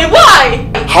this way? Why?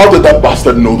 How did that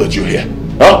bastard know that you're here?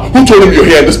 Huh? Who told him you're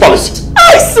here in this palace?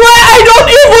 I swear I don't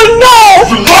even know!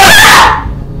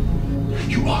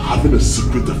 You are having a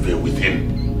secret affair with him.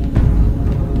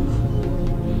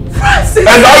 Francis!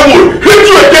 And I will hit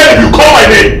you again if you call my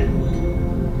name!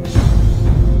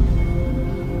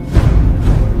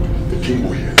 The king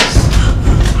will hear this.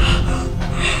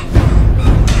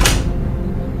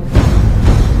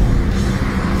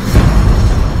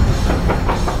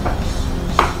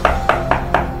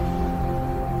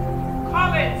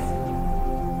 Collins!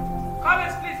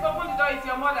 Collins, please open the door. It's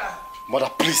your mother. Mother,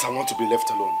 please, I want to be left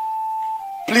alone.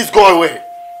 Please go away.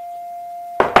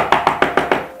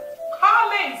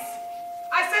 Collins!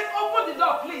 I said open the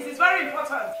door, please. It's very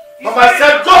important. Mama, I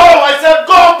said go! I said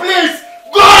go, please!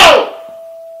 Go!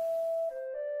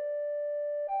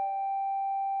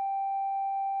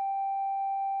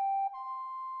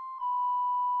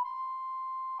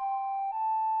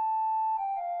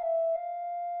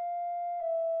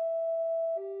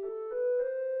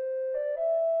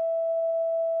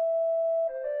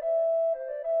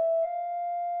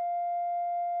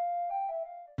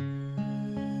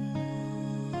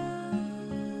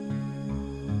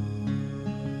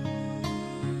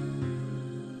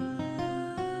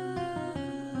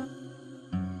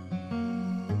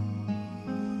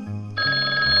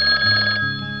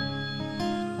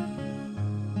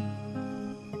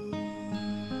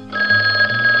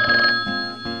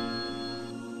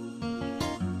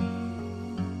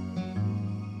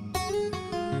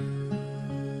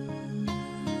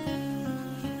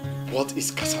 What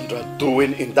is Cassandra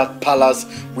doing in that palace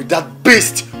with that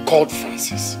beast called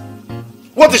Francis?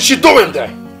 What is she doing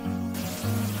there?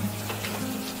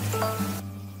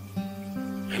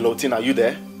 Hello, Tina, are you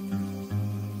there?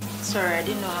 Sorry, I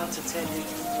didn't know how to tell you.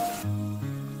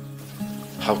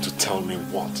 How to tell me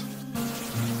what?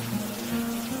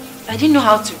 I didn't know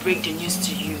how to break the news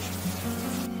to you.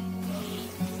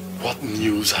 What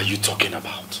news are you talking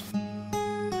about?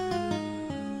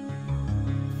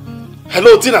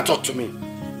 Hello, Tina, talk to me.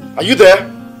 Are you there?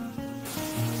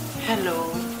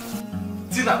 Hello.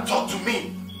 Tina, talk to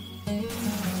me.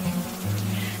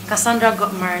 Cassandra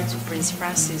got married to Prince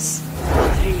Francis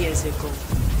 3 years ago.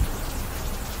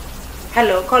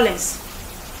 Hello, Collins.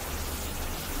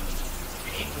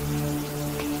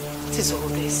 What is all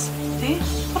this? Eh?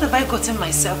 What have I gotten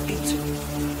myself into?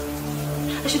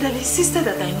 I should have insisted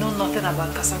that I know nothing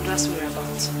about Cassandra's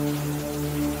whereabouts.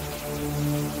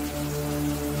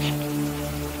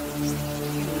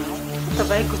 What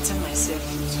have I gotten myself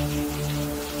into?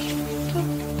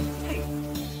 Hey.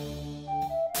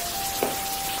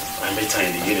 I met her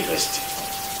in the university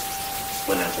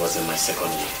when I was in my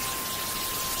second year.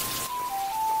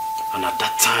 And at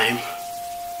that time,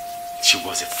 she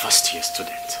was a first-year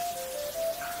student.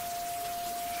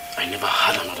 I never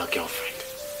had another girlfriend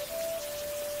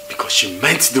because she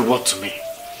meant the world to me.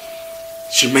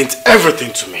 She meant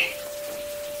everything to me.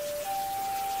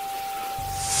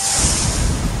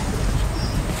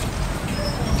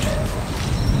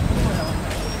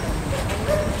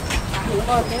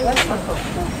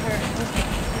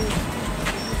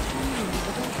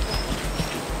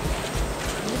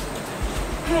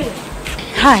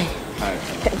 Hi. Hi.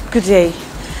 Good day.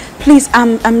 Please,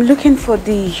 I'm looking for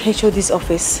the HOD's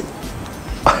office.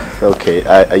 Okay,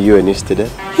 are you a new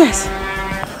student? Yes.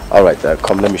 All right,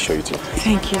 come, let me show you to.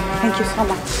 Thank you. Thank you so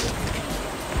much.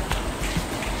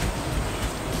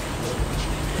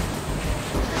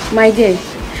 My dear,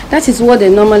 that is what they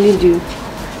normally do.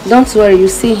 Don't worry, you'll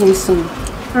see him soon.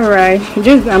 Alright,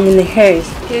 just I'm in the hair.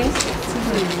 Yes.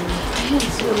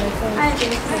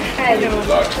 Hey.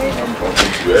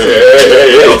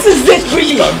 What is this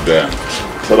really? Stand there. I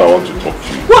said I want to talk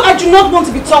to you. Well, I do not want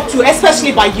to be talked to,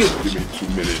 especially by you. Give me 2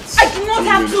 minutes. I do not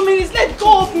have 2 minutes. Let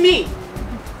go of me.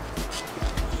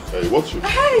 Hey, what's your...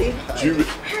 Hey.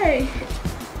 Hey.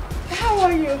 How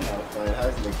are you? Fine,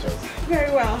 how's lectures?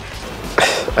 Very well.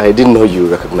 I didn't know you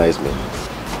recognized me.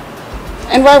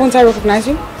 And why won't I recognize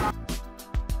you?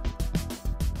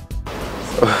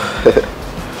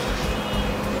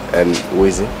 And who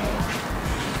is he?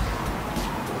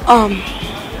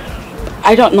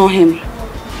 I don't know him.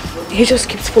 He just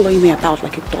keeps following me about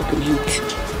like a dog in heat.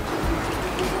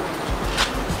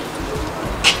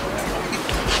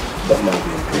 That might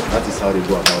be okay. That is how they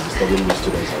go about disturbing new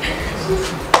students.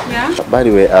 Yeah? By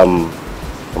the way, I'm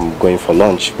going for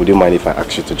lunch. Would you mind if I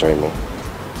ask you to join me?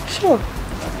 Sure.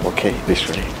 Okay, this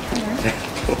way.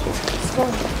 Let's go.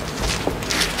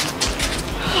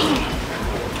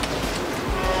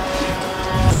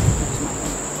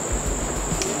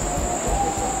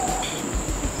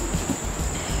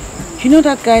 You know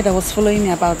that guy that was following me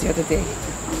about the other day?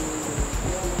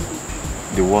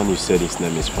 The one you said his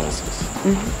name is Francis.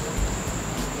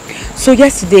 So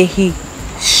yesterday he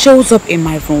shows up in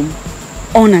my room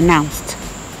unannounced.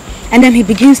 And then he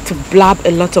begins to blab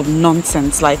a lot of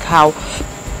nonsense, like how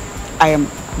I am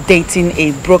dating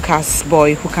a broke-ass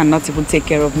boy who cannot even take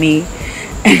care of me,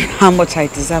 and how much I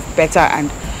deserve better,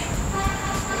 and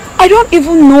I don't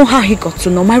even know how he got to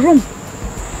know my room.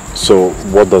 So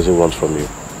what does he want from you?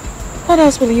 What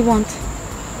else will he want?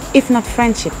 If not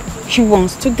friendship, he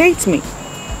wants to date me.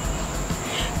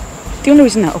 The only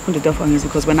reason I opened the door for him is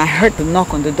because when I heard the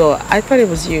knock on the door, I thought it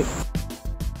was you.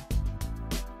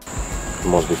 You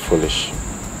must be foolish.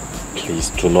 Please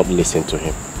do not listen to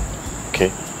him,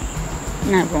 okay?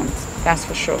 No, I won't. That's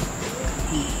for sure.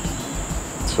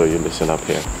 So you listen up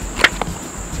here.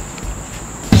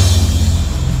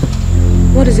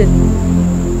 What is it?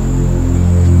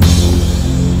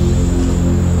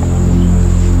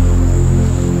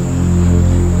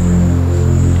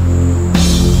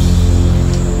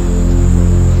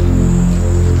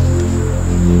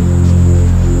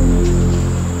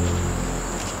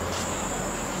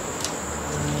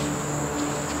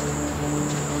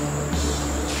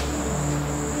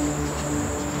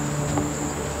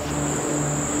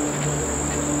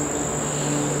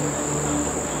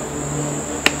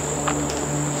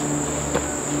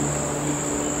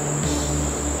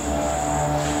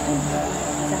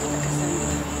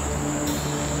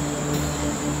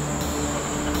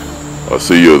 I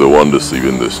see you're the one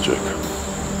deceiving this chick.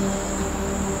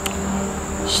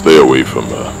 Stay away from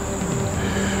her.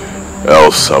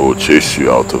 Else I will chase you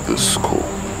out of this school.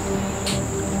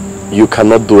 You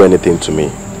cannot do anything to me.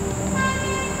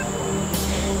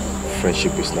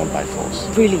 Friendship is not by force.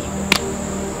 Really?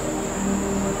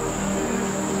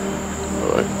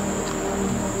 Alright.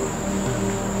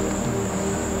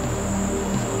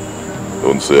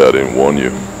 Don't say I didn't warn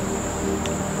you.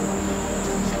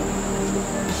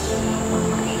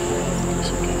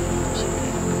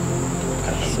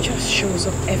 He just shows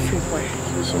up everywhere.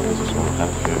 So this is what I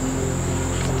have here.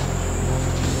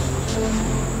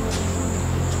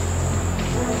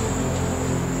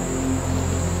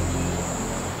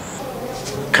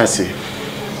 Cassie,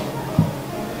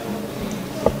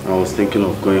 I was thinking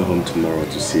of going home tomorrow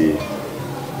to see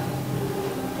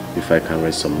if I can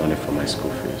raise some money for my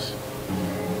school fees.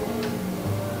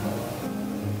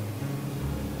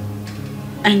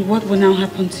 And what will now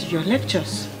happen to your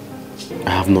lectures?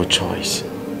 I have no choice.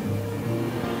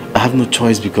 I have no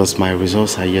choice because my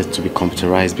results are yet to be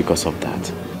computerized because of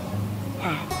that.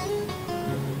 Wow.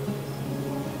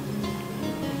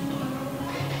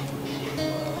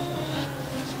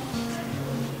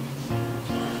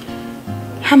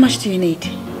 How much do you need?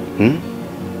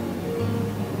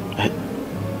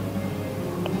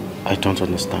 I don't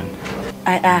understand.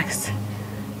 I asked,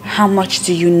 how much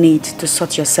do you need to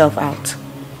sort yourself out?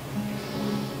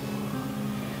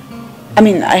 I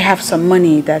mean, I have some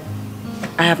money that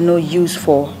I have no use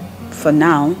for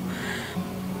now.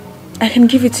 I can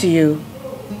give it to you,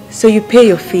 so you pay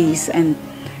your fees and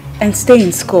stay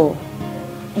in school.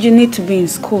 You need to be in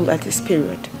school at this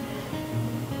period.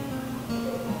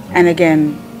 And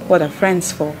again, what are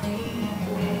friends for?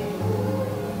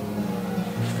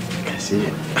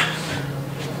 Cassie,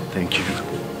 thank you.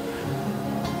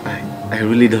 I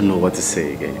really don't know what to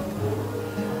say again.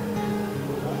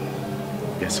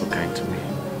 You're so kind to me.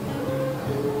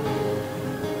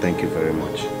 Thank you very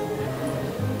much.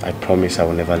 I promise I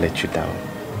will never let you down.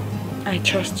 I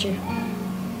trust you.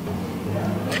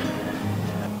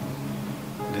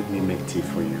 Let me make tea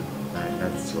for you.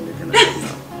 That's the only thing I have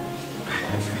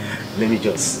now. Let me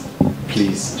just,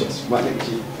 please, just manage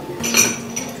it.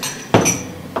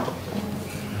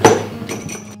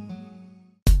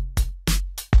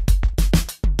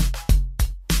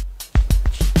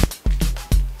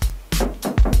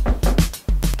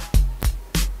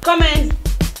 Come in.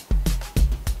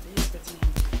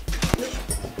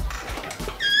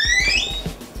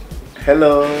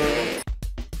 Hello.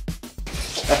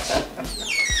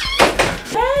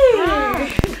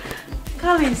 Hey.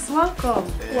 Collins,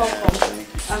 welcome. Welcome.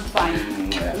 I'm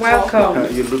fine.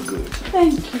 Welcome. You look good.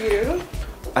 Thank you.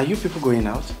 Are you people going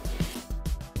out?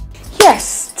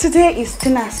 Yes, today is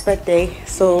Tina's birthday,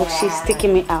 so she's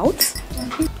taking me out.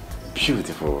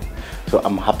 Beautiful. So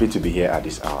I'm happy to be here at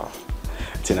this hour.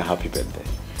 Tina, happy birthday.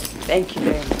 Thank you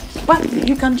very much. But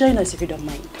you can join us if you don't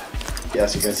mind. Yeah,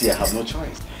 as you can see, I have no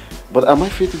choice. But am I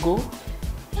free to go?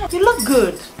 Yeah, you look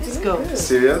good. Let's go.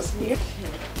 Serious? Yeah.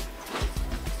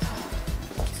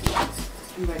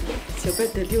 It's your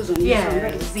birthday, deals on you.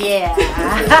 Yes, yeah.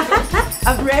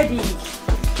 I'm ready.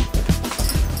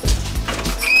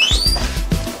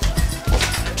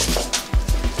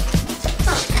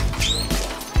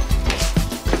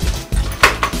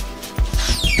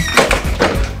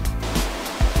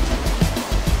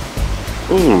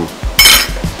 You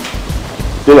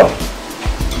know,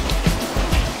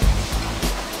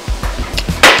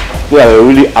 they are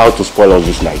really out to spoil us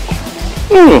this night.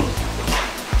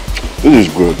 This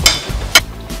is good.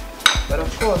 But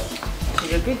of course,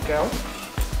 she's a good girl.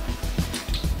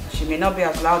 She may not be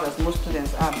as loud as most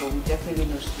students are, but we definitely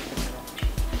know she's a good girl.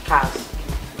 Cars.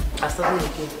 I started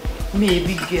again. Me a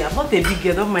big girl. I'm not a big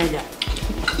girl, don't mind that.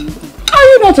 Are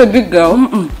you not a big girl?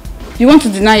 You want to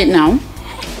deny it now?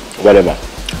 Whatever.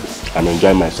 I'm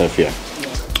enjoying myself here.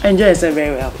 Enjoy yourself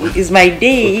very well. It's my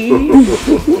day.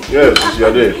 Yes, it's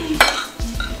your day.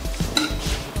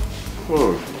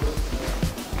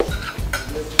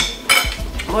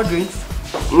 More drinks?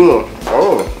 Oh.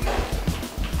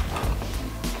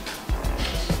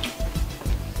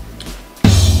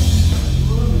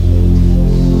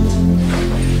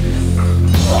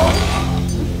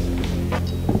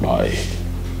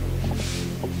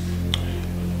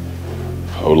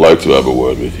 I would like to have a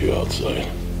word with you outside.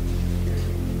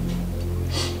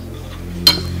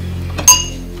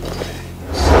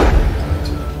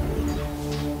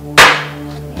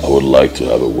 I would like to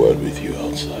have a word with you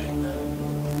outside.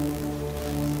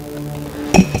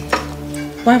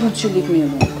 Why won't you leave me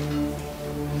alone?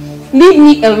 Leave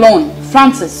me alone,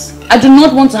 Francis. I do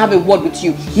not want to have a word with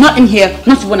you. Not in here,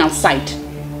 not even outside.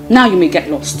 Now you may get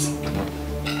lost.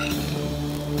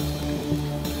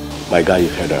 My guy, you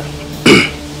heard her.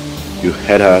 You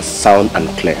heard her sound and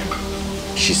clear.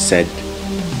 She said,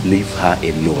 leave her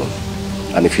alone.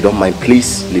 And if you don't mind,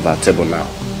 please leave our table now.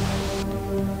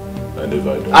 And if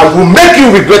I don't? I will make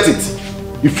you regret it.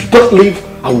 If you don't leave,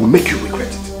 I will make you regret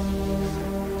it.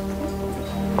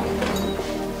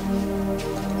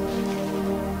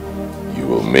 You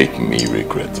will make me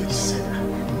regret it.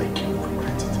 Make you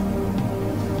regret it.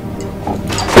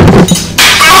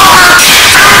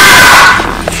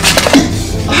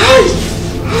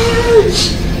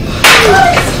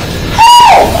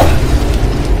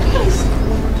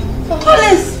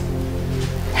 Collins!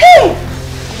 Hey!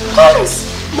 Collins!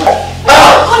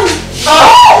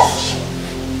 Collins!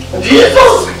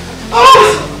 Jesus!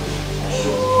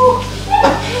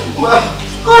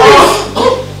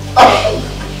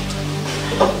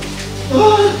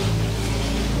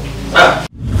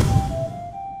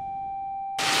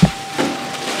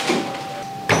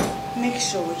 Make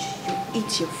sure you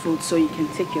eat your food so you can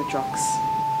take your drugs.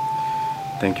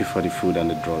 Thank you for the food and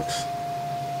the drugs.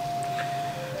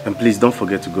 And please don't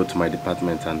forget to go to my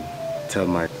department and tell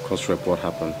my course rep what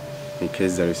happened in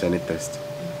case there is any test.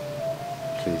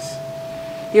 Please.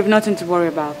 You have nothing to worry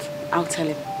about. I'll tell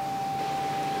him.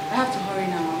 I have to hurry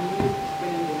now. I'm really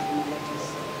bringing them from the letters.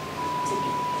 Take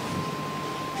it.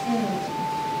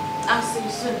 I'll see you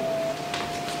soon.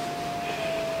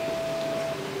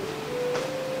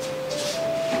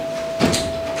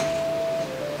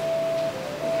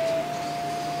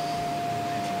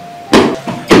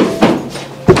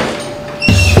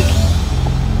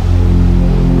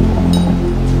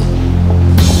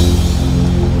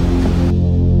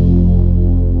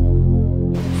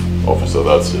 Officer,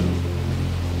 that's it.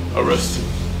 Arrest him.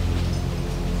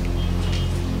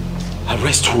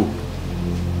 Arrest who?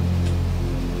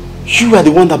 You are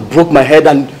the one that broke my head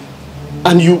and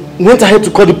you went ahead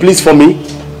to call the police for me?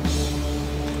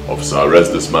 Officer,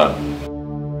 arrest this man.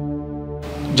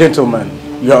 Gentlemen,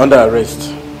 you are under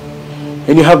arrest.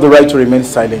 And you have the right to remain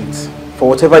silent. For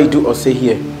whatever you do or say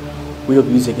here will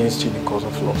be used against you in the court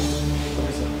of law.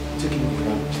 Officer, take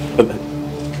him over.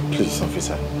 Please,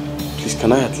 officer. Please,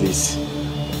 can I at least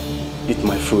eat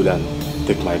my food and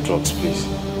take my drugs, please?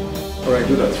 Alright,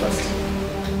 do that fast.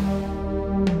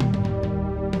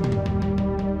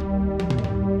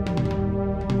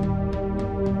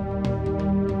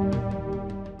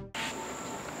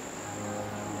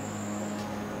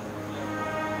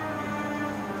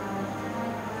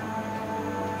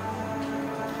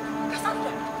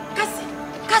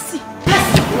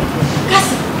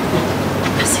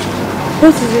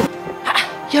 What is it?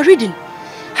 You're reading.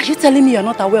 Are you telling me you're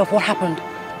not aware of what happened?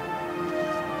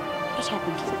 What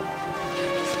happened?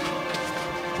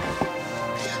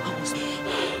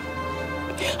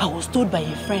 I was told by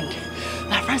a friend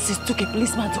that Francis took a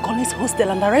policeman to Collins'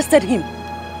 hostel and arrested him.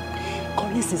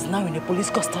 Collins is now in the police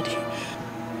custody.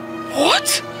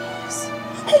 What?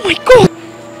 Oh my God!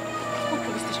 What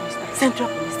police station is that? Central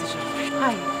Police Station.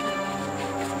 Hi.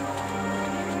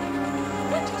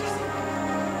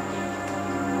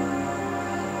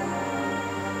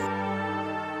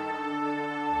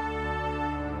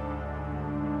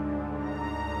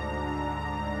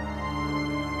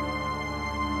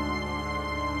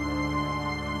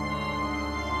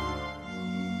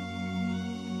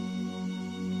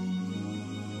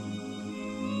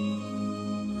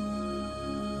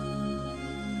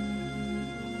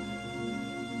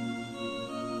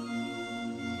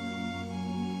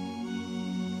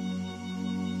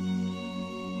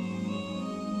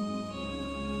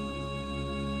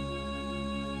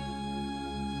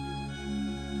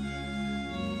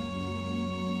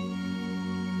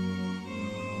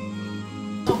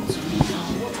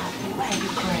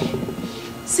 cry.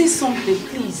 Say something,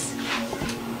 please.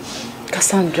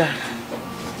 Cassandra.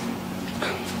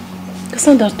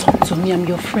 Cassandra, talk to me. I'm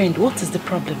your friend. What is the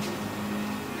problem?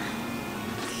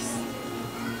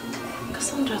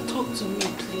 Cassandra, talk to me,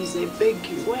 please. I beg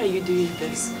you. Why are you doing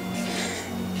this?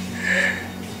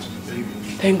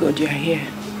 Thank God you are here.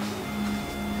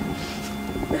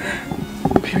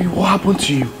 Baby, what happened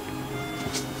to you?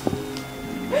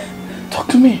 Talk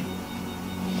to me.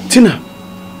 Tina,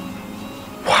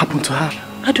 what happened to her?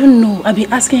 I don't know. I've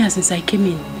been asking her since I came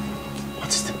in. What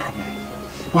is the problem?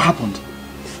 What happened?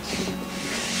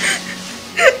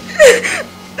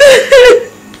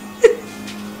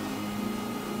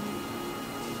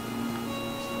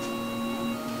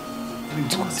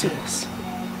 Talk to us.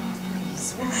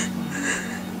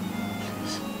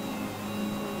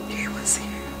 He was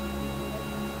here.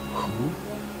 Who?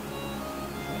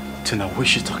 Tina, what is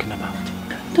she talking about?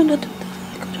 No. I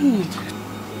don't know.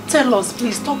 Tell us,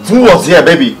 please. Talk to us. Who was here,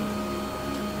 baby?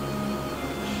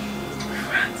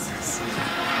 Francis.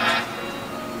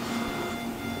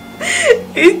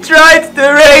 He tried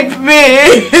to rape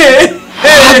me.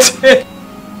 What?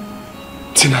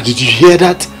 Tina, did you hear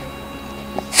that?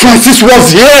 Francis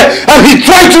was here and he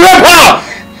tried to rape her!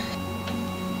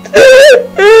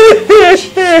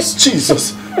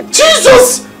 Jesus!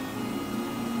 Jesus!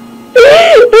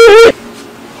 Oh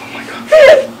my God.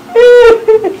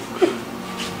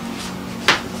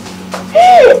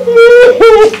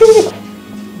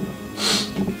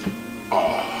 Oh,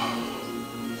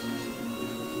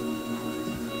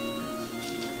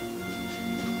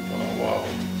 wow.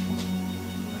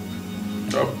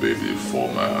 That baby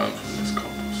forced my hand from this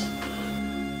campus.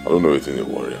 I don't know anything to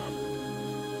worry about.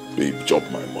 Babe, chop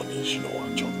my money, she don't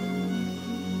want chop.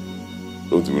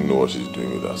 Don't even know what she's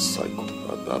doing with that psycho,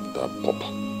 that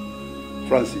pauper.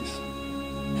 Francis,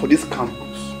 for this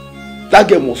campus, that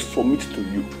girl must submit to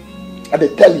you. And they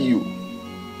tell you.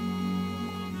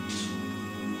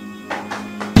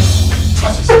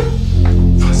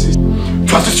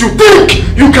 Francis, you think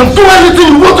you can do anything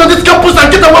you want on this campus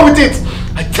and get away with it?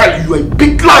 I tell you, you're a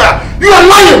big liar. You are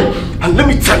lying. And let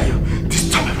me tell you, this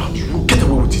time around, you won't get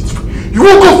away with it. You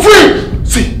won't go free.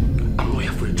 See, I'm not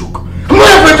here for a joke. I'm not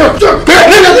here for a joke.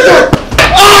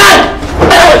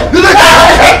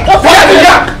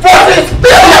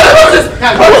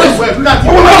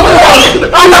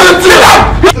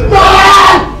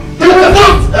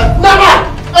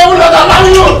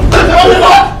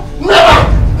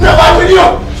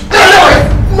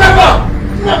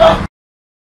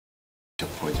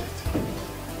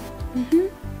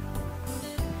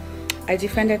 I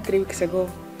defended 3 weeks ago.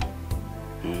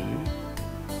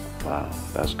 Wow,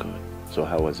 that's good. So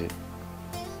how was it?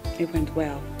 It went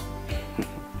well.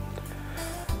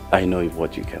 I know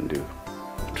what you can do.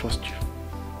 I trust you.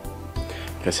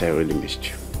 Because I really missed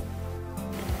you.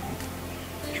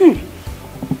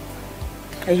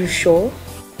 Are you sure?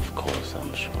 Of course,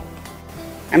 I'm sure.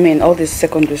 I mean, all these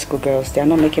secondary school girls, they are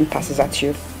not making passes at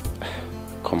you.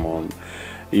 Come on.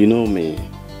 You know me.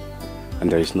 And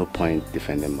there is no point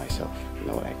defending myself. You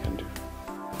know what I can do.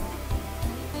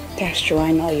 That's true,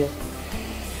 I know you.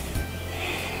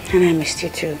 And I missed you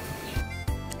too.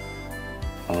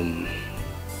 I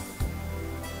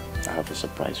have a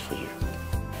surprise for you.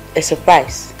 A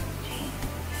surprise?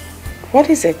 What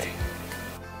is it?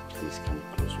 Please, can you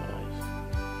close your eyes?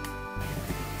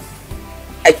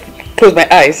 I close my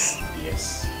eyes?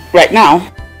 Yes. Right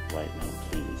now? Right now,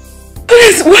 please.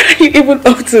 Please, what are you even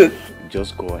up to?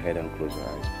 Just go ahead and close your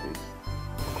eyes, please.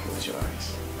 Close your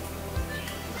eyes.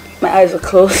 My eyes are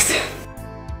closed.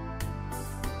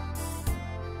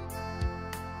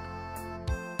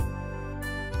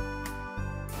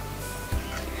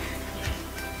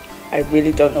 I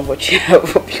really don't know what you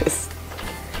have up your sleeve.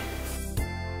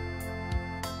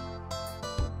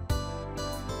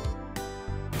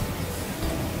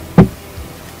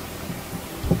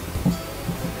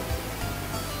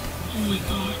 Oh my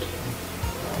God.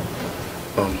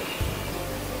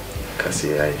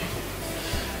 Cassie,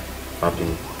 I've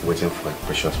been waiting for a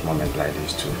precious moment like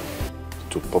this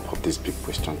to pop up this big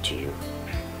question to you.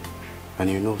 And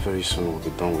you know very soon we'll be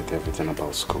done with everything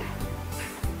about school.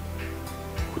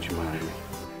 Would you marry me?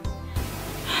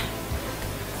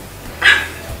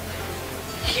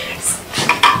 Yes.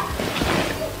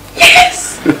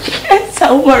 Yes. Yes,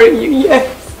 I'll marry you, yes.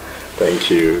 Thank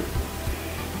you.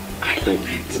 Thank you.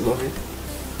 You love it?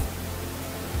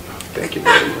 Thank you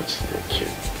very much. Thank you.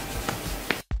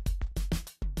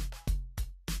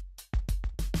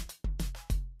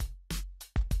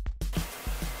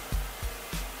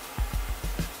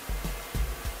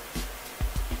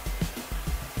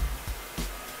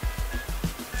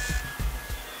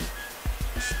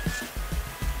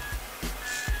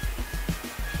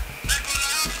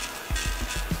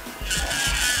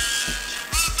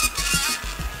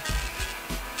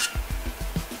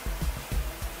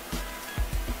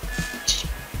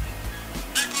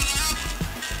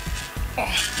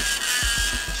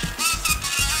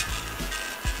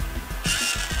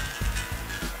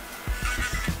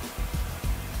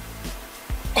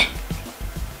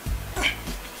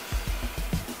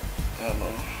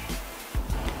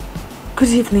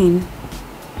 Good evening.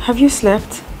 Have you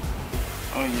slept?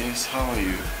 Oh yes, how are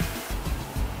you?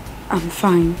 I'm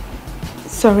fine.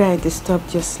 Sorry I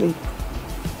disturbed your sleep.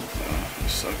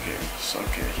 It's okay, it's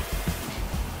okay.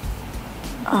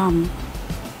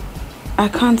 I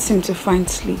can't seem to find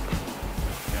sleep.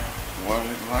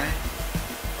 Worried? Why?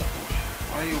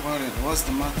 Why are you worried? What's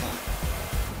the matter?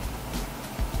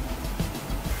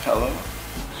 Hello?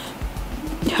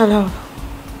 Hello,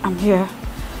 I'm here.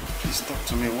 Please talk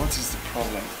to me. What is the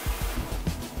problem?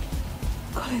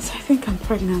 Collins, I think I'm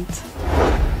pregnant.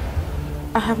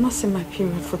 I have not seen my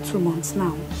period for 2 months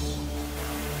now.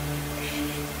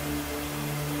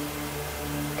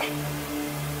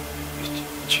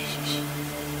 Jesus.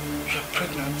 You're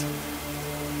pregnant?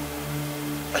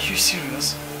 Are you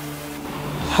serious?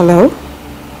 Hello?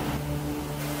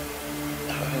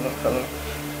 Hello?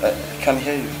 I can't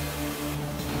hear you.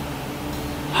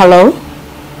 Hello?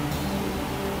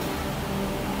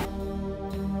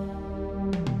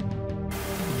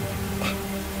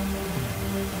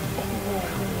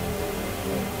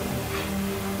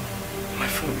 My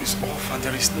phone is off and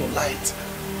there is no light.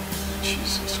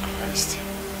 Jesus Christ.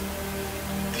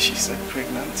 Did she say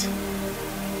pregnant?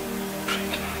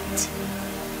 Pregnant.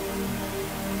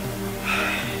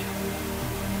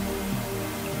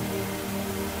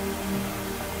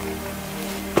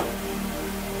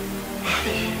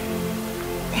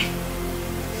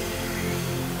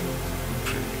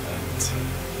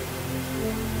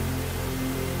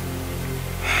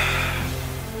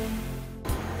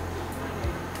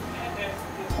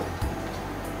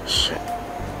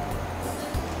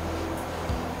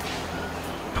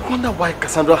 I wonder why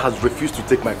Cassandra has refused to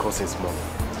take my cousin's money.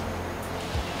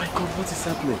 My God, what is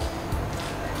happening?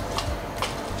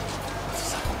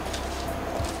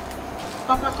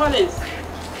 Papa Collins.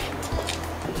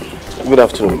 Good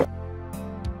afternoon.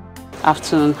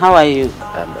 Afternoon. How are you?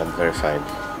 I'm very fine.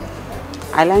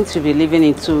 I like to be leaving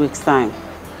in 2 weeks' time.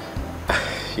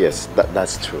 Yes,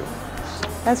 that's true.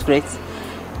 That's great.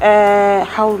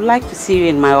 I would like to see you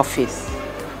in my office.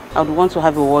 I would want to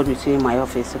have a word with you in my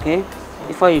office, okay?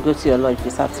 Before you go to your lodge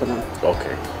this afternoon.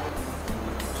 Okay.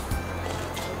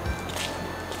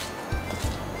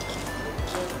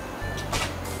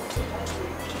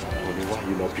 Why are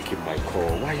you not picking my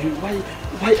call?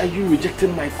 Why are you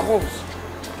rejecting my calls?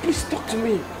 Please talk to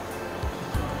me.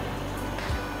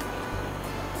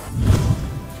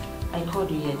 I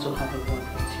called you here to have a word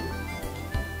with you.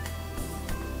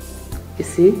 You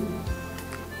see,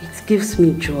 it gives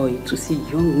me joy to see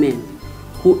young men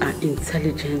who are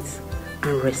intelligent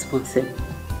and responsible.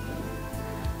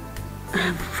 I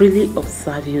have really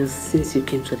observed you since you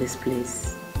came to this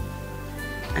place.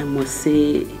 I must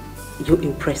say, you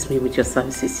impressed me with your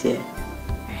services here.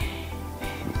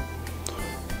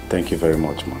 Thank you very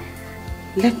much, Ma.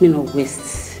 Let me not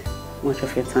waste much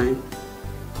of your time.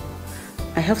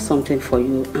 I have something for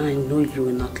you and I know you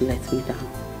will not let me down.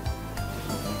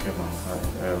 Okay, Ma.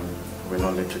 I will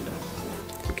not let you down.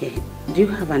 Okay. Do you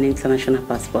have an international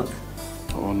passport?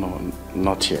 Oh, no,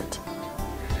 not yet.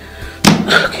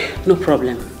 Okay, no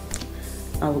problem.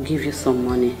 I will give you some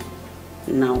money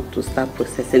now to start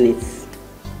processing it.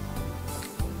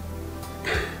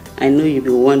 I know you'll be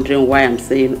wondering why I'm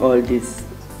saying all this.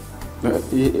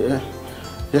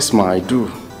 Yes, Ma, I do.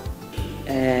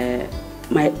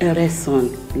 My eldest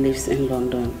son lives in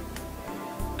London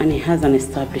and he has an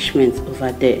establishment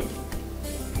over there.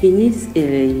 He needs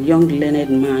a young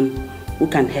learned man who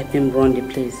can help him run the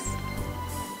place.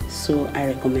 So I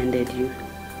recommended you.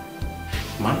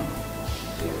 Ma? I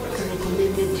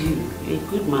recommended you. You're a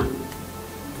good man.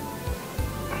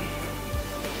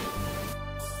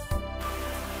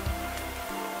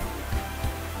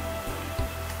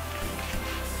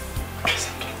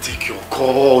 Take your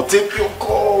call. Take your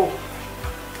call.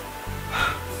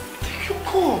 Take your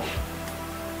call.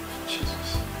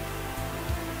 Jesus.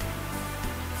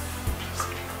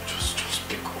 Just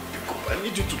pick up. I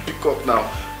need you to pick up now.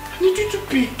 I need you to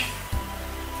pick.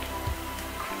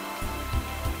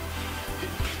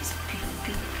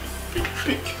 Please,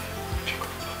 pick. Pick up.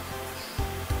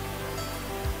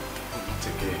 No, not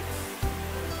again.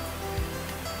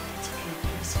 Not again,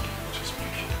 please. Just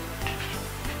pick.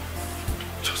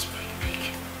 Just pick.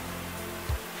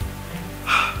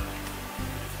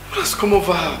 What has come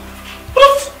over her?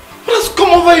 What has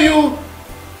come over you?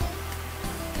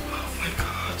 Oh my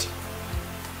God.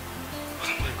 What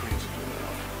am I going to do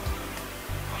now?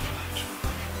 What do I do?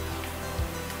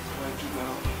 What do I do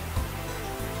now?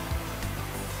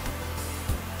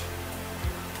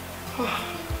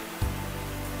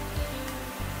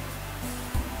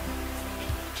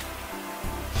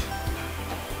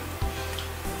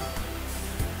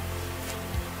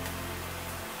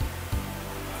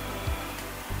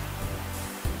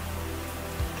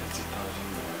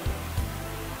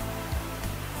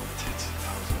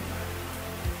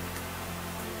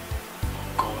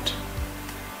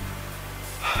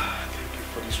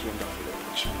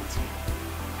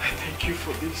 thank you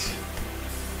for this.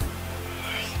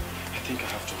 I think I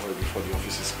have to hurry before the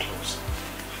office is closed. I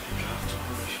think I have to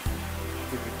hurry.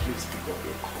 Baby, please pick up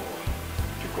your call.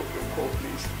 Pick up your call,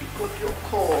 please. Pick up your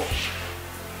call.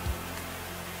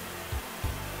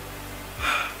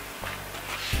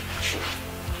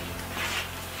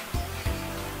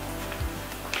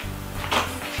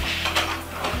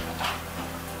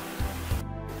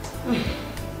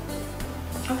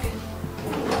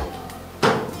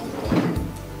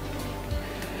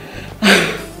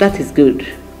 That is good.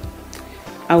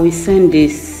 I will send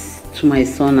this to my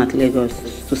son at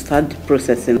Lagos to start the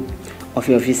processing of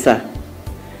your visa.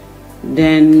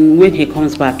 Then when he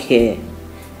comes back here,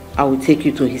 I will take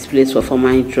you to his place for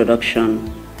formal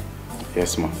introduction.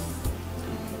 Yes, ma'am.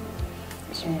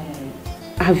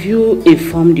 Have you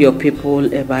informed your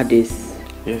people about this?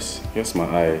 Yes, ma'am.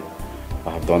 I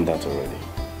have done that already.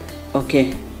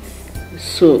 Okay.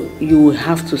 So you will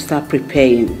have to start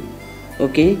preparing,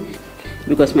 okay?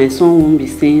 Because my son won't be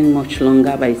staying much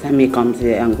longer by the time he comes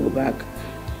here and go back.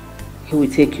 He will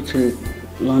take you to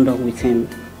London with him.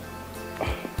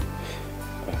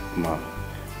 Ma,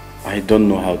 I don't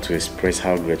know how to express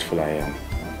how grateful I am.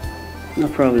 No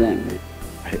problem.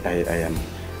 I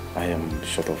am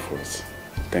short of words.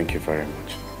 Thank you very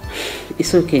much.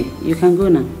 It's okay. You can go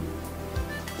now.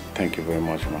 Thank you very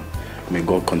much, ma. May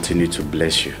God continue to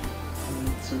bless you.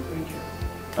 Thank you.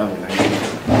 Have a nice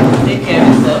day. Take care of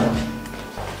yourself.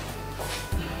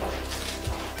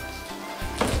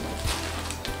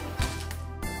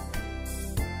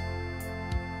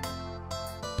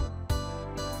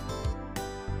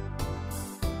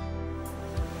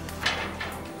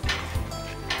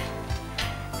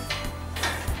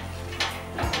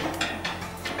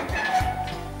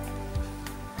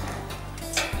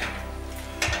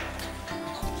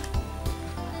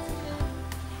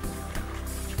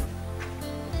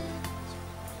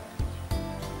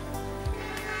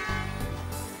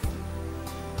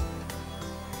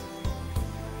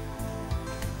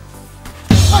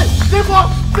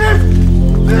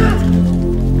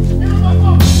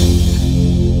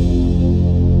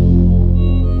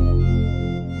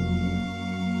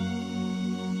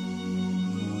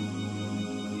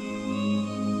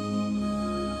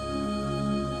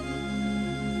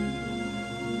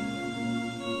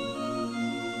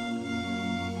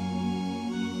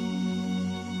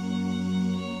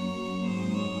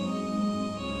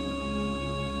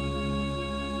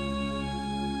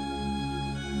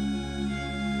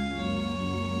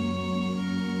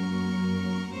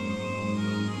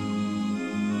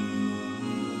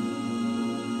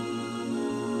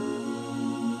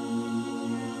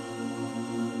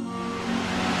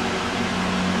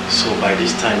 So by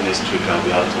this time next week, I'll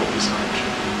be out of this country.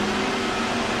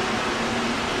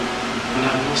 And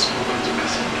I've not spoken to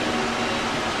Cassandra.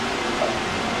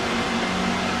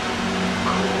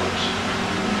 God.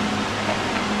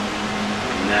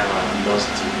 Now I've lost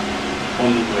the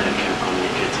only way I can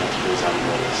communicate at those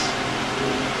brothers.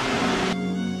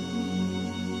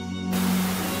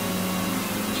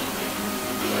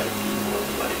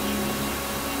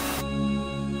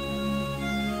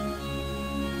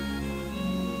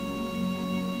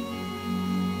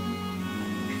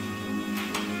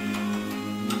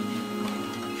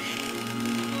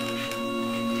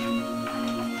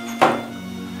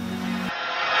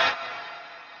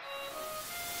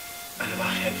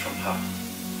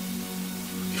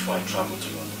 Travel to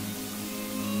London.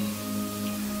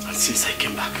 And since I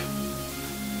came back,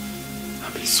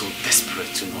 I've been so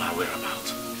desperate to know her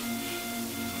whereabouts.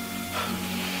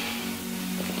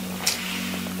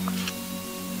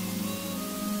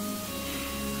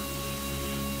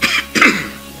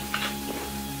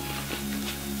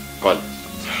 Colin.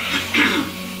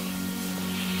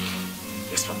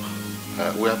 Yes, Papa.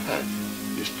 We have had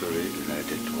this story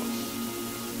related to us.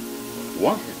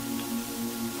 One thing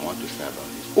I want to say about this.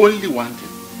 Only one thing.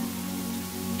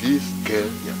 This girl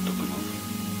you are talking of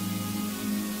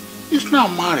is now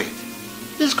married.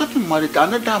 He's gotten married to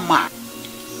another man.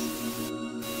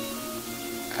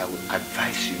 I would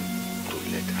advise you to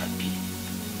let her be.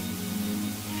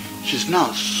 She's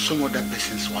now some other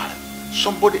person's wife,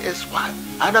 somebody else's wife,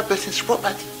 another person's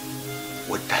property.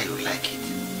 Whether you like it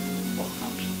or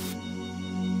not.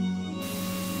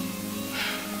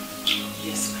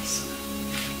 Yes, my son.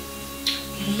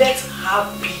 Let her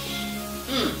be.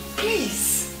 Please,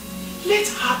 let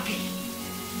her be.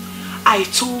 I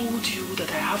told you that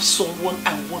I have someone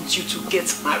I want you to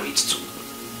get married to.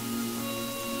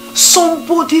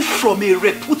 Somebody from a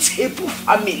reputable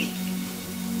family.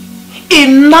 A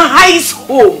nice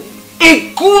home.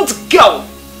 A good girl.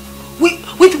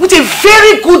 With a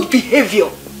very good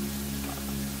behavior.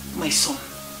 My son,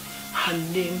 Her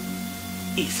name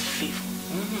is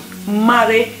Favor.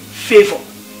 Marry Favor.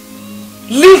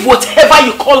 Leave whatever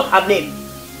you call her name.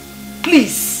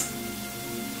 Please.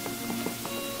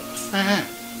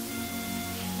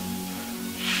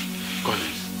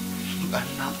 Collins, you are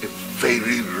now a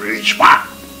very rich man.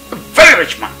 A very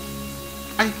rich man.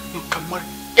 And you can marry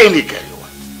any girl you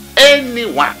want.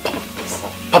 Anyone.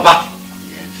 Papa.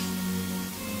 Yes.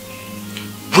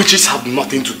 Witches have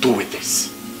nothing to do with this.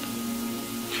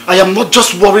 I am not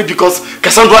just worried because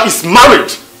Cassandra is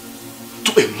married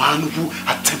to a man who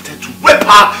attempted to rape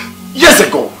her years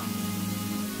ago.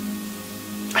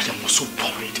 I am also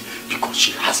worried because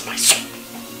she has my son.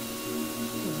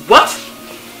 What?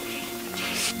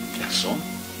 Your son?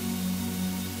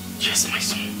 Yes, my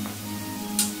son.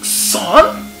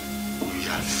 Son?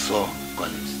 Your son,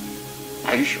 Collins.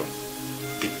 Are you sure?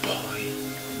 The boy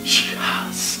she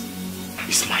has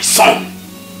is my son.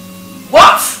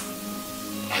 What?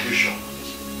 Are you sure?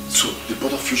 So the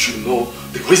both of you should know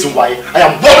the reason why I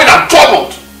am worried and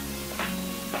troubled.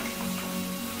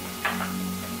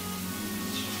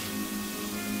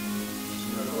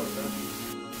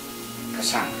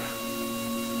 Cassandra,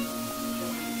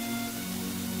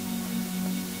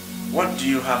 what do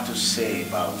you have to say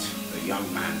about the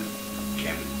young man who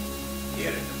came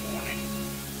here in the morning?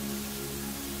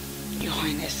 Your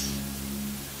Highness,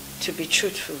 to be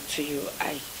truthful to you,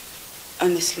 I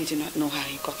honestly do not know how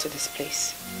he got to this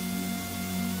place.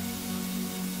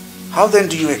 How then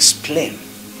do you explain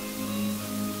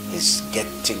his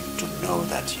getting to know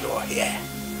that you're here?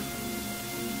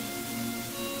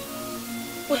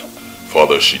 Well,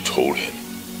 Father, she told him.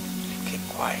 Keep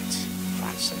quiet,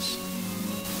 Francis.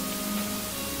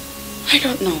 I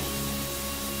don't know.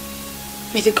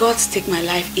 May the gods take my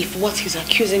life if what he's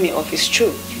accusing me of is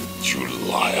true. You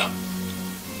liar.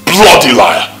 Bloody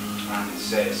liar!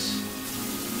 Francis.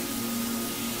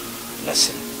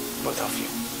 Listen, both of you.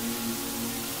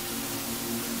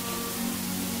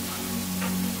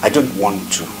 I don't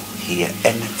want to hear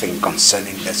anything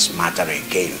concerning this matter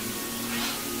again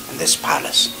in this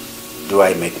palace. Do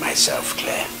I make myself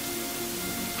clear?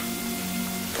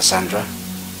 Cassandra,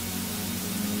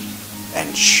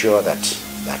 ensure that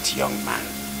that young man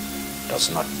does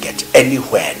not get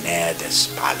anywhere near this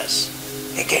palace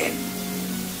again.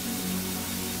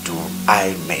 Do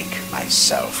I make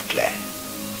myself clear?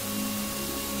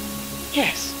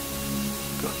 Yes.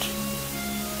 Good.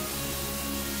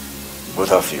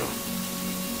 Both of you,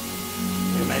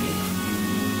 you may leave.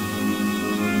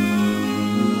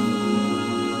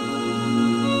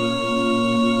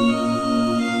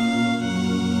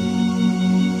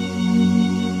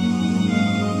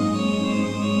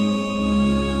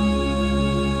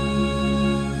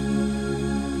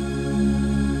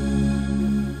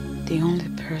 The only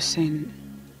person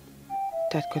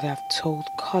that could have told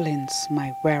Collins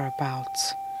my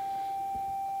whereabouts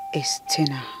is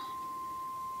Tina.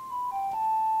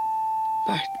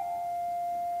 But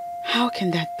how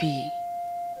can that be?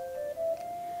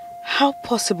 How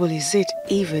possible is it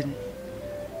even,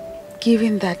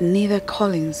 given that neither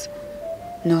Collins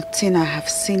nor Tina have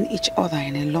seen each other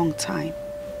in a long time?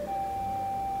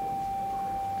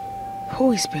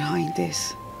 Who is behind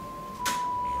this?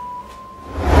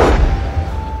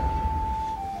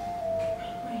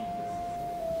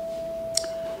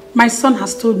 My son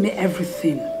has told me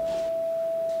everything.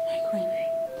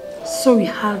 So we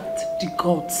had the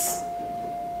gods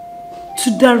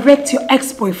to direct your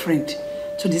ex-boyfriend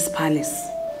to this palace.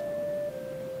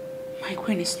 My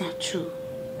queen, it's not true.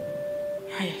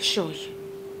 I assure you.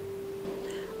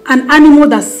 An animal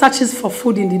that searches for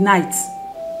food in the night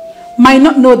might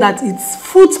not know that its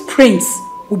footprints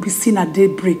will be seen at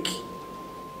daybreak.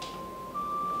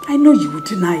 I know you would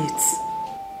deny it.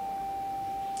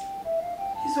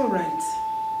 It's all right.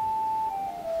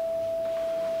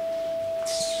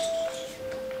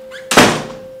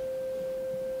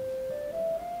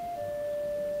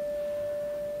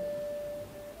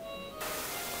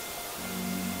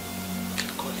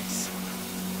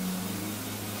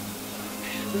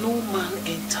 No man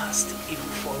enters the evil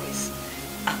forest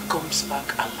and comes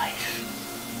back alive.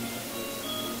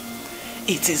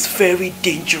 It is very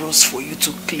dangerous for you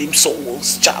to claim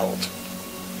someone's child.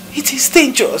 It is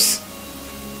dangerous.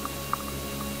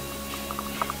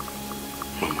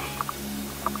 Mama,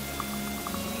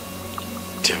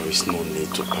 there is no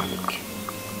need to panic.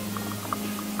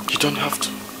 You don't have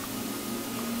to.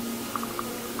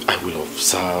 I will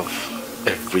observe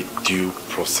every due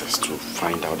process to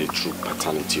find out the true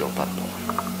paternity of that boy.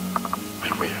 I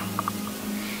will.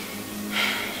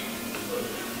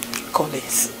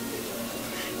 Collins,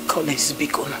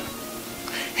 Bikon.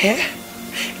 Eh?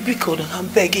 Bikon, I'm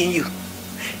begging you.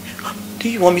 Do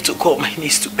you want me to call my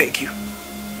niece to beg you?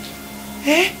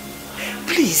 Eh?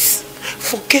 Please,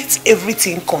 forget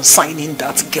everything concerning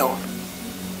that girl.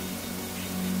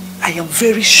 I am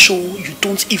very sure you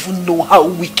don't even know how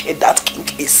wicked that king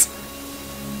is.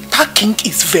 That king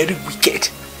is very wicked.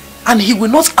 And he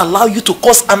will not allow you to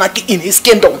cause anarchy in his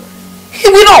kingdom. He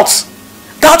will not.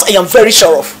 That I am very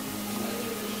sure of.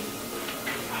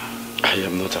 I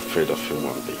am not afraid of him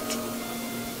one bit.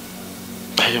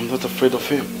 I am not afraid of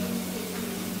him.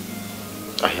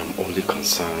 I am only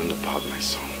concerned about my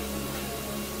son.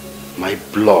 My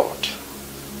blood.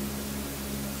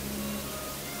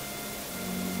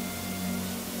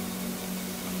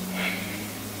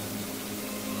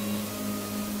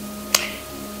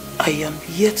 I am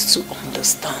yet to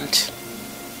understand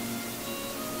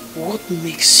what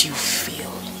makes you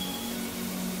feel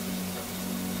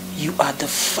you are the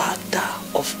father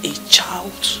of a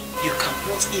child you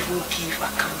cannot even give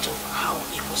account of how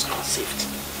it was conceived.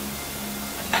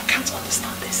 I can't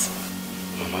understand this.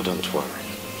 Mama, don't worry.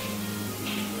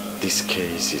 This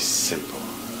case is simple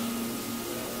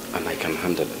and I can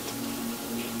handle it.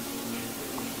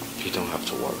 You don't have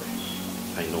to worry.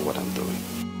 I know what I'm doing.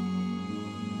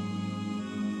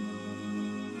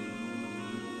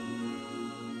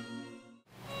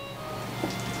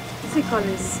 See,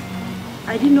 Collins,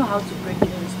 I didn't know how to break the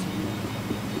news to you.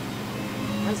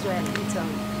 That's why I didn't tell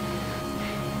you.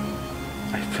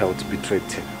 I felt betrayed,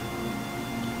 Tina.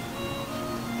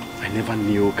 I never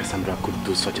knew Cassandra could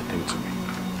do such a thing to me.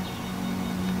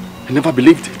 I never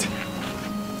believed it.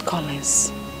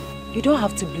 Collins, you don't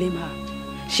have to blame her.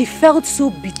 She felt so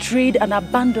betrayed and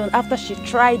abandoned after she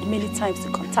tried many times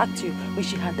to contact you when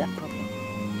she had that problem.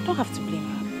 You don't have to blame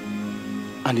her.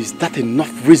 And is that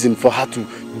enough reason for her to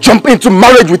jump into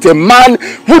marriage with a man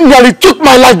who nearly took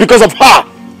my life because of her?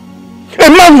 A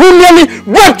man who nearly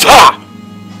raped her!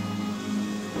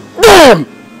 Damn!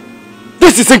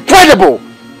 This is incredible!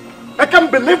 I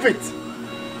can't believe it!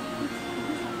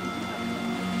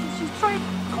 She tried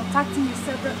contacting you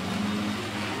several times.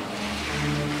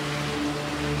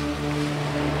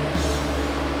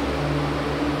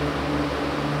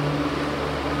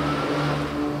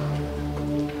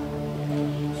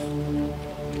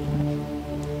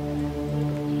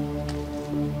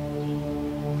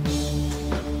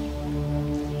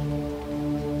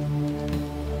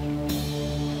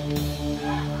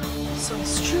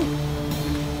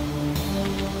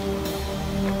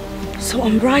 So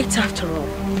I'm right after all.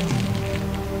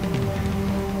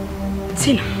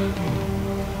 Tina,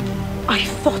 I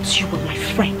thought you were my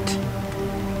friend.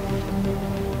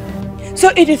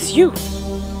 So it is you.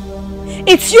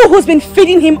 It's you who's been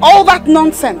feeding him all that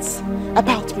nonsense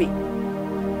about me.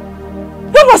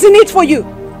 What was in it for you?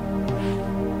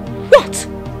 What?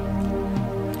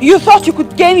 You thought you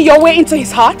could gain your way into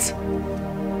his heart?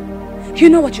 You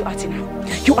know what you are, Tina?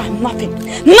 You are nothing.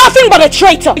 Nothing but a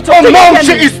traitor. Oh no,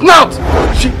 she is not!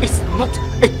 She is not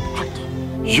a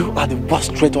traitor. You are the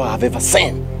worst traitor I have ever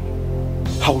seen.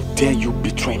 How dare you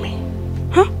betray me?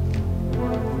 Huh?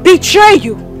 Betray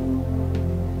you?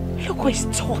 Look who is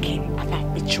talking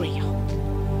about betrayal.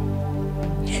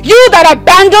 You that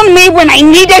abandoned me when I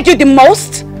needed you the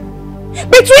most?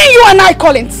 Between you and I,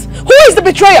 Collins, who is the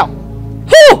betrayer?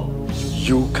 Who?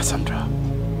 You, Cassandra.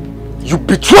 You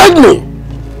betrayed me!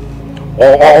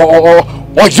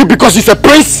 Or is it because he's a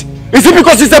prince? Is it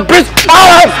because he's a prince?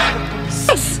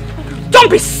 Don't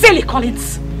be silly,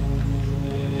 Collins.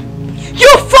 You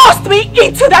forced me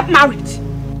into that marriage.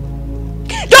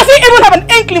 Does he even have an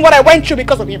inkling what I went through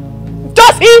because of him?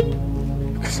 Does he?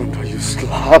 Cassandra, you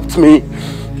slapped me.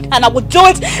 And I would do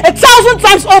it 1,000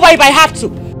 times over if I have to.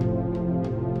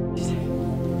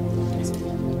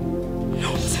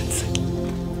 Nonsense.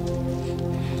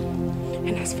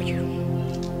 And as for you,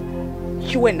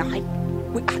 you and I,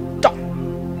 we are done.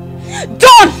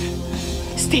 Done!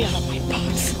 Stay out of my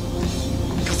path.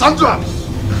 Cassandra! I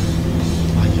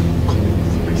am coming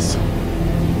for my son.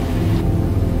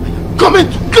 I am coming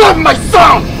to grab my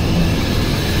son!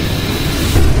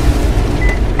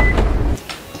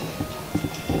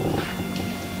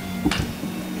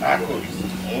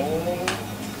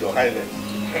 Your Highness.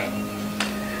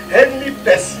 Any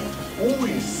person who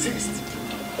insists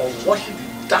on watching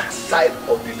the dark side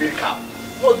of the day camp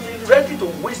must be ready to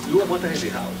waste no water in the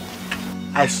house.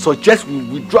 I suggest we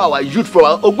withdraw our youth from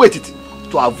our Ogwetiti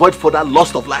to avoid further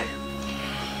loss of life.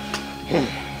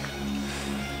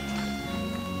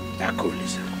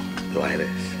 Your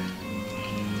Highness.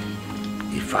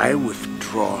 If I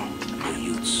withdraw the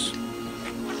youths,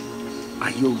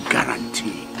 are you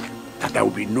guaranteeing that there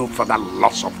will be no further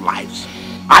loss of lives?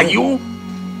 Are you?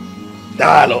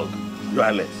 Dialogue, Your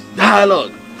Highness.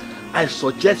 Dialogue. I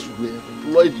suggest we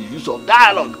employ the use of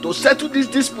dialogue to settle this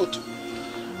dispute.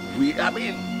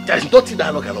 There's nothing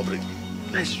dialogue cannot bring.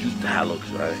 Let's use dialogue,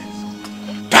 right?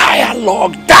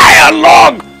 Dialogue!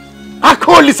 Dialogue! I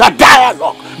call this a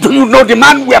dialogue. Do you know the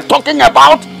man we are talking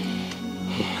about?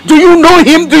 Do you know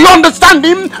him? Do you understand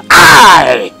him?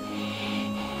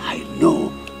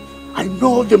 I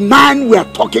know the man we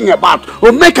are talking about.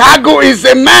 Omekago is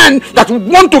a man that would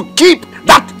want to keep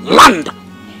that land.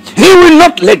 He will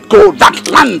not let go of that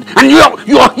land. And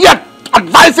you are here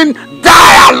advising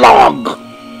dialogue.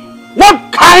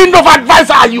 What kind of advice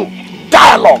are you?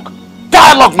 Dialogue.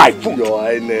 Dialogue, my fool. Your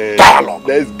Highness. Dialogue.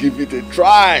 Let's give it a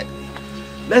try.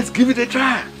 Let's give it a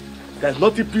try. There's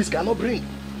nothing peace cannot bring.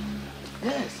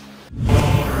 Yes.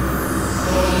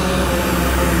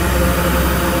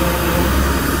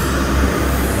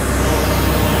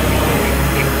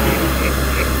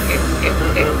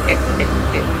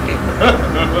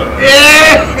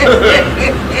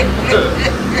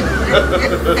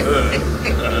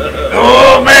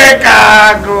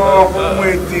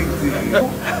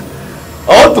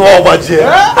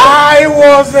 I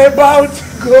was about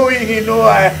going, you know,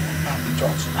 I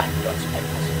just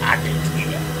had it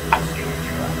here as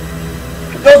usual.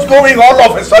 Just going, all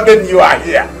of a sudden you are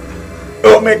here.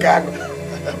 Omekago.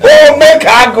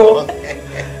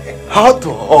 How to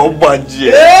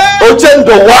Obaje?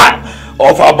 Ochendo one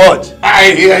of a budge.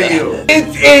 I hear you.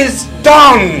 It is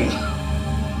done.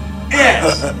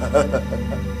 Yes.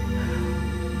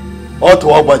 How to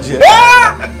Obaje?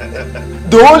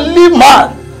 The only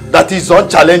man that is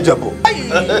unchallengeable.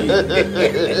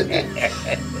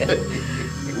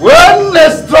 When a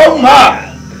strong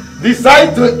man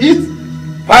decides to eat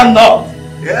panel,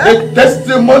 the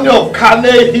testimony of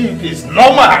Kane heat is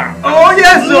normal. Oh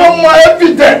yes, normal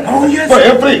evidence for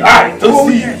every eye to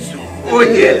see. Yes. Oh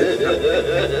yes.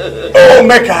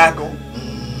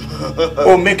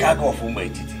 Omekago of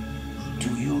Umetiti. Do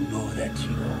you know that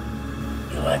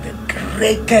you are the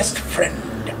greatest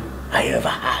friend I ever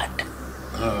had?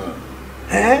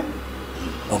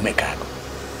 Omekago.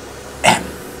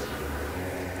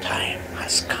 Time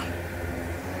has come.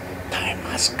 Time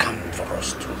has come for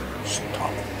us to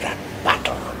stop that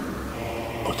battle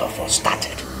both of us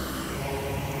started.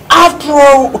 After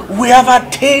all, we have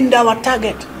attained our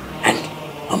target. And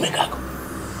Omekago,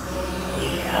 we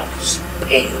have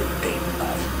spilled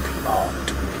enough blood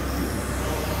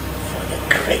for the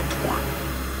great one.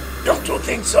 Don't you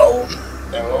think so?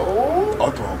 No.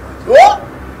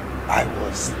 I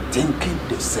was thinking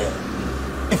the same.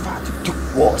 In fact, it took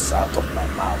words out of my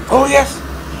mouth. Oh yes.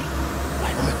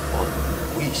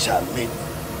 We shall meet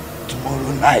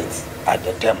tomorrow night at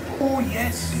the temple. Oh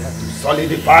yes. We have to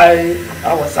solidify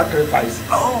our sacrifice.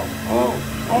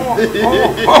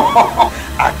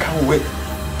 I can't wait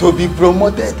to be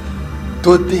promoted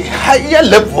to the higher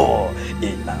level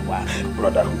in our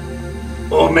brotherhood.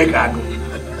 Omekago.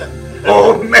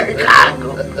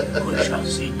 We shall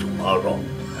see tomorrow.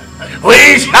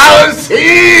 We shall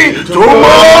see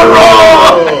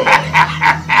tomorrow.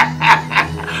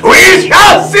 We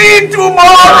shall see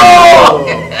tomorrow.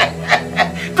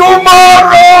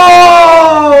 Tomorrow.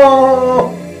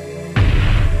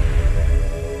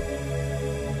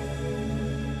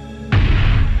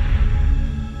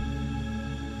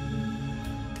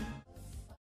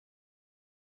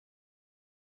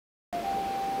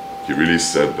 He really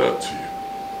said that to you?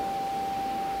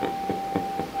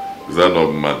 Is that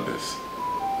not madness?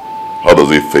 How does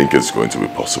he think it's going to be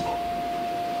possible?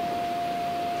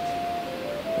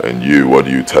 And you, what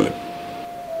do you tell him?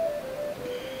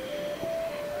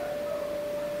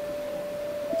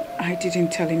 I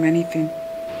didn't tell him anything.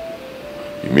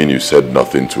 You mean you said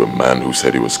nothing to a man who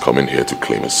said he was coming here to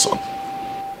claim his son?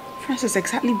 Francis,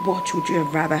 exactly what would you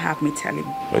have rather have me tell him?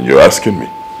 And you're asking me?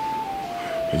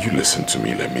 And you listen to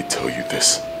me, let me tell you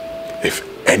this. If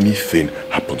anything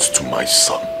happens to my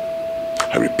son,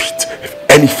 I repeat, if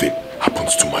anything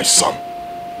happens to my son,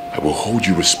 I will hold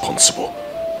you responsible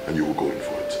and you will go in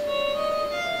for it.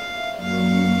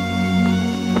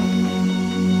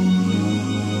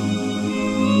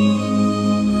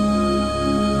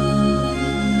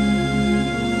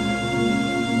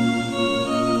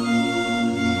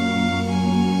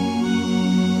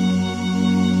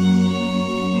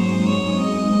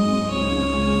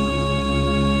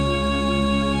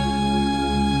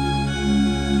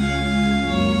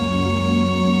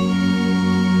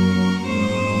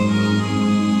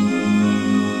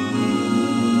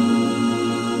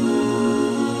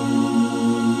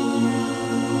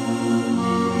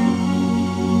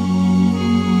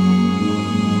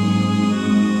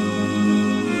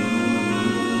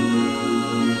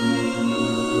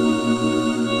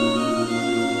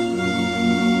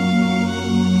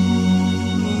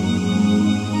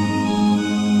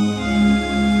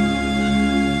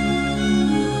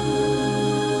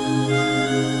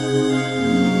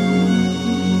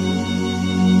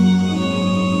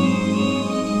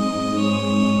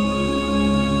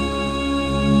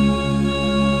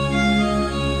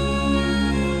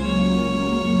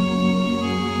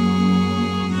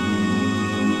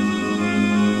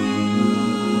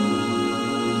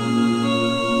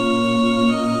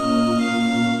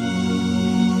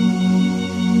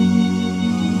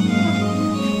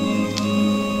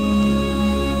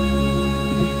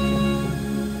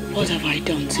 What have I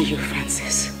done to you,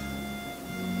 Francis?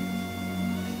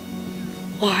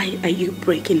 Why are you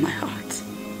breaking my heart?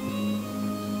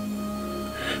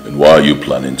 And why are you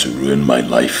planning to ruin my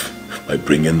life by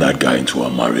bringing that guy into our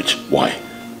marriage? Why?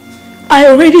 I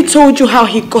already told you how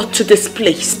he got to this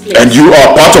place. And you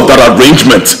are part of that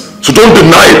arrangement, so don't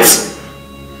deny it.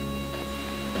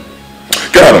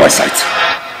 Get out of my sight.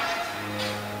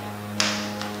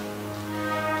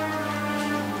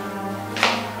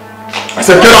 I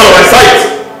said get out of my sight!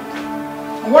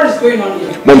 What is going on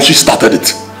here? Mom, she started it.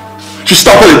 She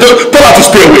started it. Tell her to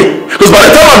stay away. Because by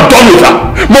the time I'm done with her,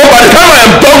 Mom, by the time I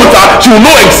am done with her, she will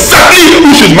know exactly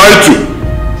who she's married to.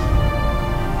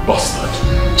 Bastard.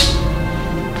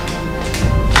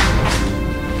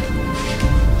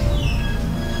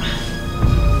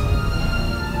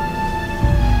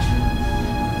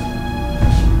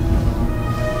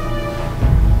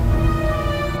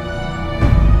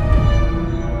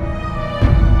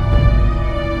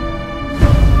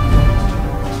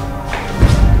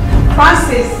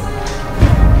 Francis!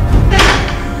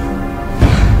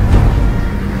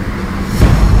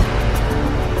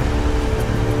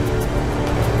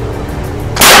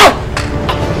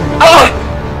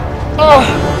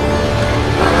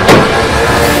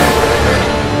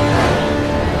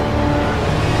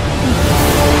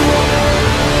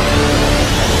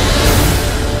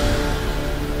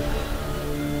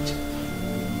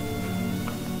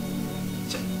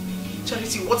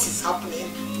 Charity, what is happening?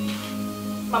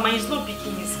 Mama, he's not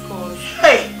picking his calls.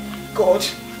 Hey, God.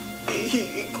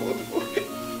 Hey, God.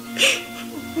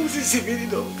 What is the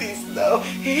meaning of this now? I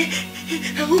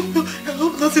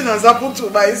hope nothing has happened to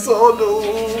my son.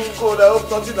 Oh, God, I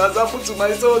hope nothing has happened to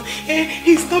my son.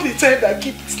 He's not the type that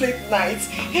keeps late nights.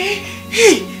 Hey,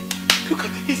 look,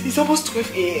 it's almost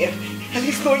 12 a.m. and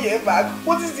he's not yet back.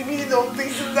 What is the meaning of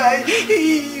this tonight?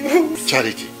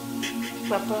 Charity.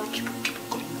 Papa, keep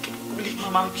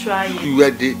Mama, I'm trying. You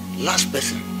were the last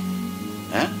person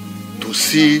to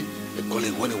see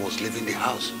Colin when he was leaving the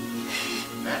house.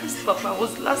 Yes, Papa, I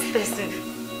was the last person.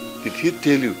 Did he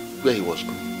tell you where he was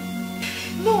going?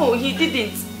 No, he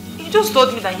didn't. He just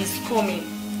told me that he's coming.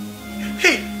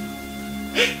 Hey,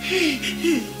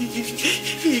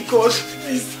 God,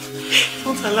 please,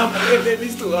 don't allow my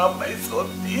enemies to harm my son,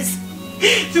 please.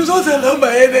 Do not allow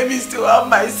my enemies to harm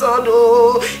my son,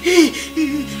 oh.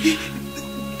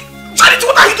 Charity,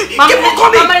 what are you doing? Mama, Keep on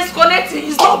calling. Mama is connecting.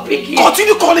 He's not picking.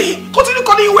 Continue calling. Continue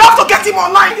calling. We have to get him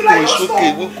online. No, it's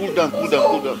okay. We'll cool down, cool down,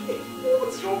 cool down.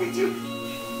 What's wrong with you?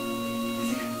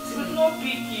 He's not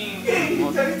picking. Hey,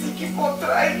 Charity, keep on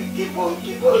trying. Keep on.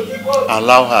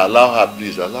 Allow her,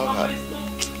 please. Allow her.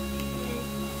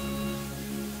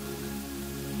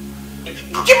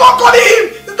 Keep on calling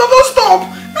him. Don't stop.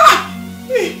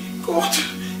 Hey, God.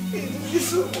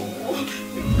 This is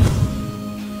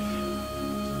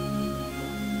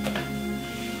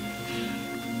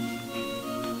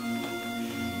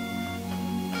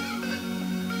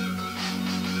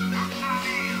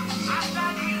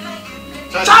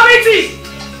Charity!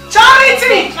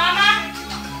 Charity! Mama!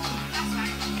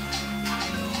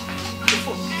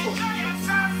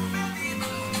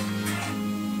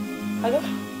 Hello?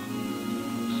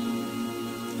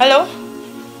 Hello?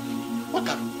 What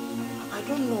happened? I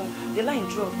don't know. The line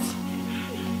dropped.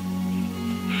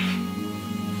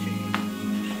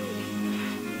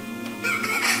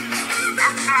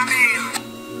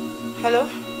 Hello?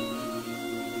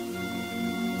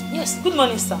 Yes, good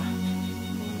morning, sir.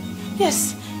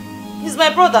 Yes, he's my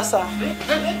brother, sir.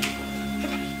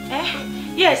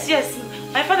 Yes,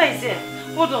 my father is here.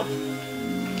 Hold on.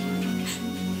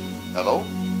 Hello?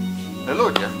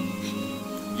 Hello, dear.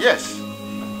 Yes,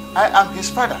 I am his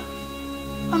father.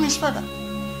 I'm his father.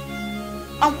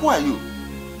 And who are you?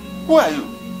 Who are you?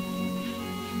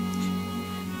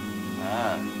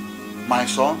 My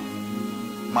son?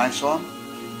 My son?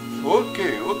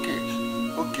 Okay.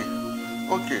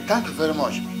 Thank you very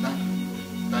much.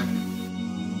 Thank you.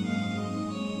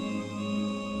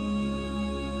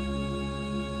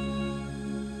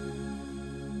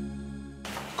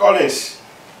 Collins,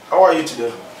 how are you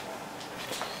today?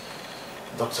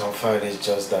 Doctor, I'm fine. It's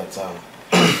just that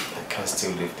I can't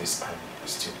still leave this and it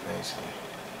still pains me.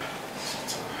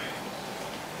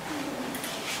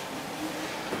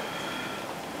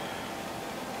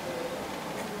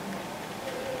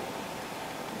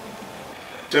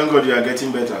 Thank God you are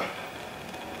getting better.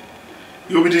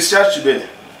 You'll be discharged today.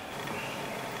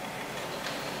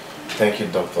 Thank you,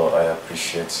 doctor. I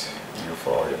appreciate you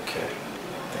for all your care.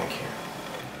 Thank you.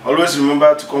 Always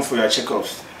remember to come for your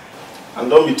checkups.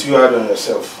 And don't be too hard on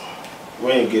yourself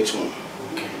when you get home.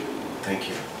 Okay. Thank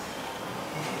you.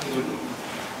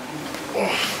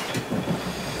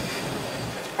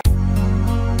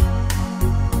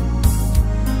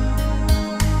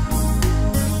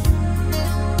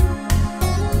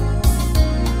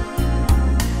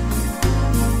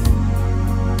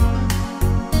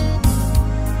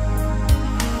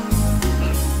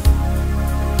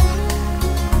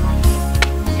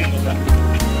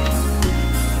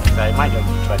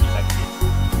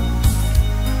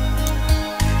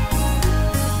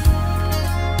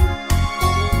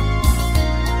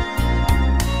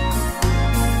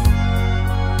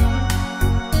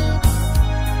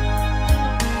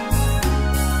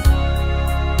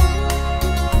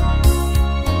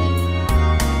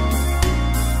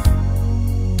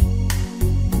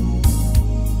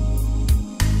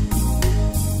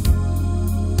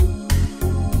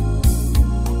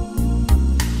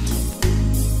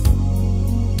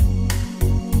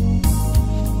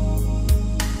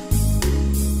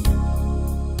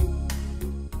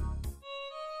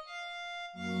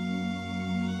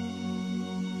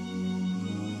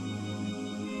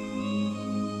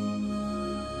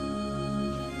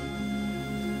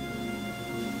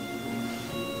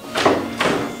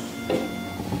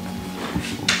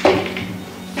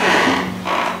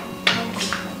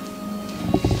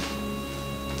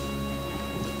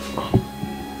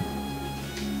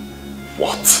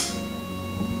 What?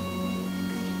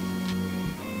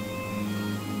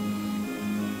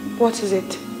 What is it?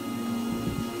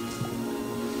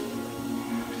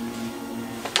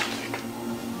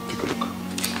 Take a look.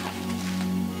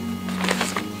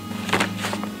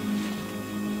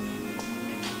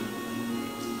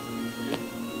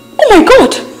 Oh my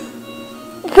God!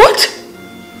 What?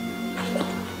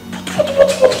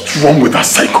 What's wrong with that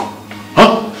psycho?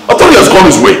 Huh? I thought he has gone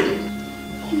his way.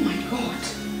 Oh my God.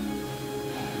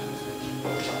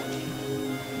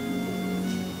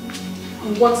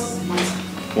 And what is the matter?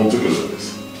 Come take a look at this.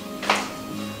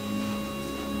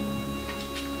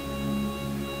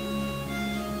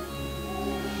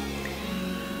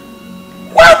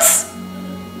 What?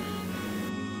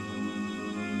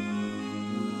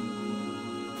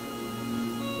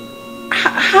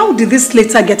 How did this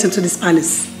letter get into this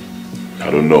palace?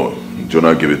 I don't know.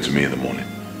 Jonah gave it to me in the morning.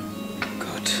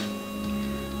 God.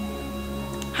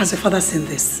 Has your father seen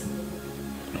this?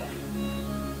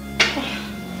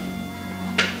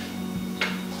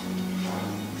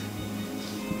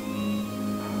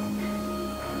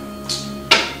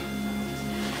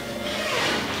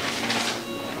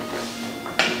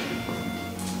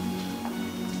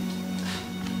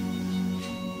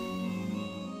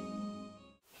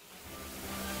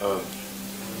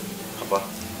 Papa,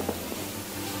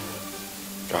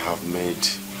 I have made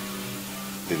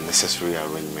the necessary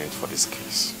arrangement for this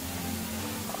case.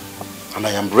 And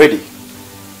I am ready.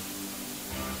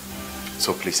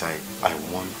 So please, I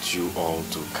want you all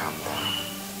to calm down.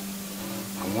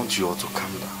 I want you all to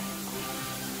calm down.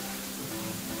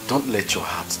 Don't let your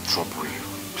heart trouble you,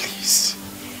 please.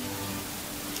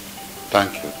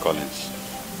 Thank you, Collins.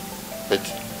 But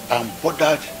I'm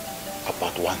bothered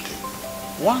about one thing.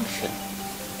 One thing.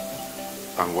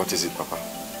 And what is it, Papa?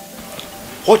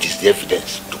 What is the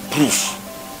evidence to prove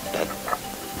that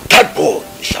that boy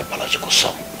is a biological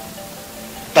son?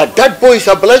 That boy is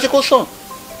a biological son?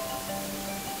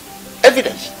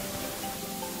 Evidence.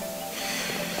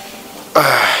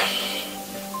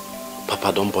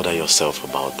 Papa, don't bother yourself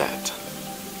about that.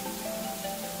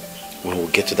 When we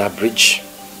get to that bridge,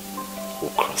 we'll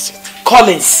cross it.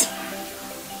 Collins,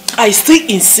 I still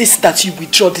insist that you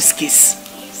withdraw this case.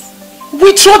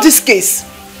 Withdraw this case.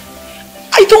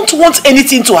 I don't want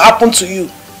anything to happen to you.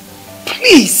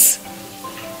 Please.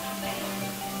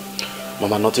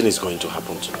 Mama, nothing is going to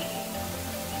happen to me.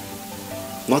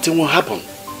 Nothing will happen.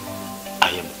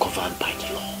 I am covered by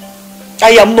the law.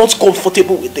 I am not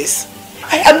comfortable with this.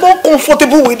 I am not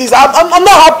comfortable with this. I'm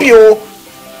not happy. Oh.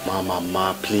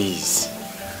 Mama, please.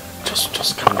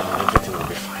 Just calm down. Everything will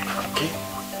be fine, okay?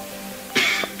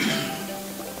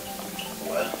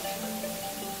 Well,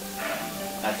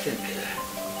 I think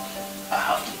I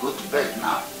have to go to bed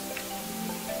now.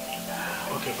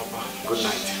 Okay, Papa. Good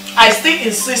night. I still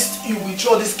insist you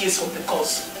withdraw this case from the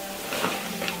cause.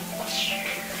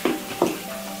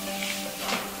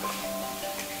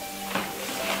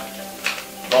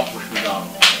 Don't push me down.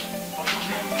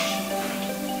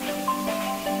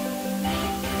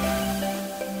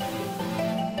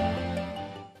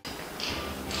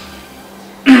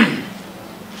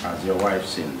 Has your wife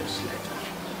seen this letter?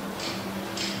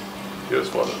 Yes,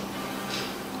 Father.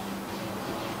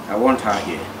 I want her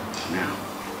here now.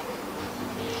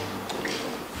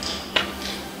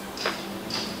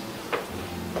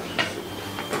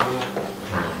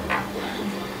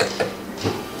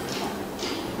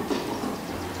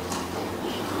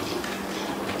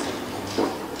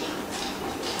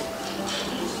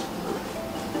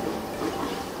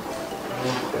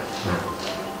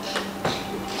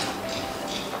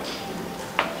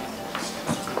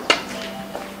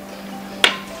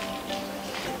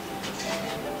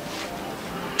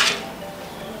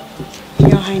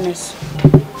 Your Highness.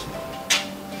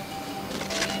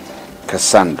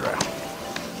 Cassandra,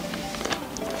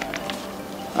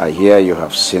 I hear you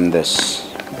have seen this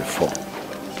before.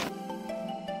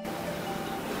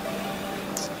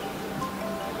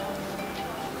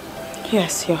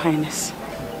 Yes, Your Highness.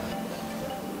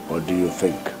 What do you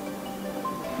think?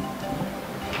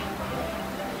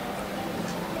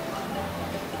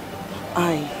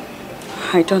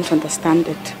 I don't understand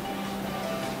it.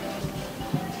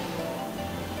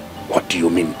 What do you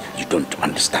mean you don't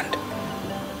understand?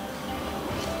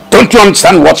 Don't you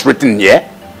understand what's written here?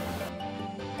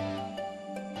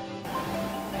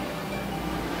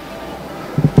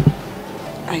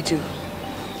 I do.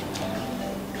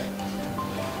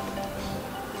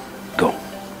 Go.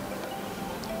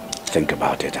 Think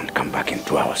about it and come back in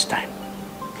 2 hours' time.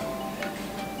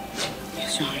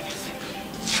 Yes, Your Highness.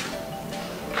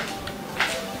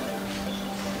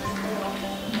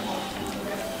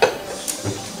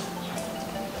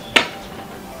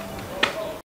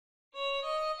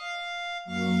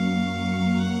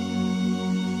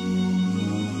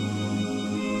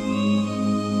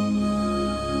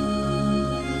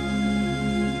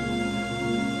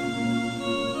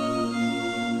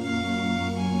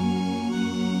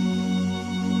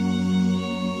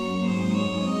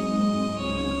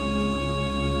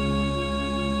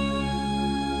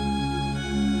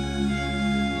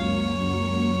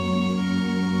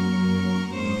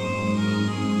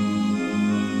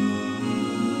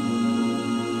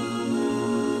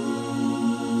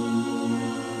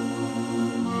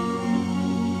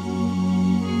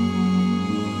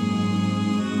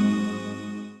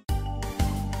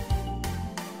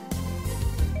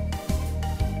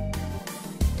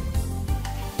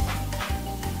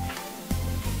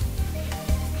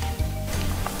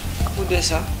 day,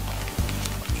 sir.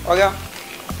 Oh yeah.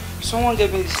 Someone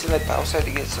gave me this letter outside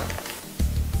the gate, sir.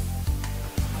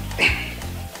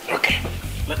 Okay,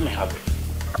 let me have it.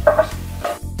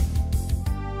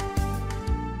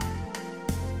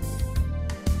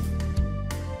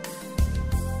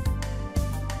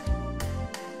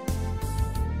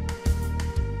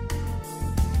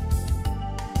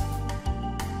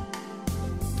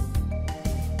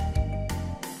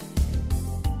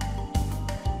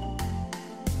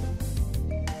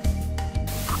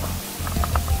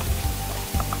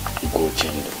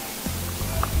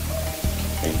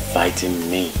 Inviting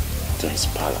me to his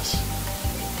palace.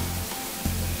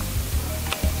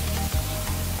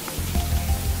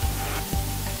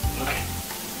 Okay.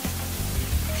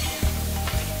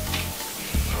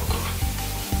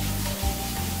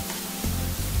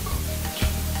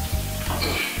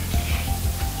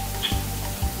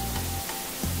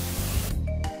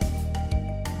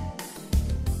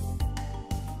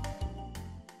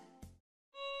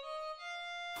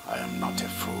 I am not a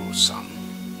fool, son.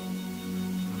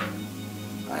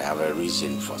 I have a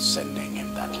reason for sending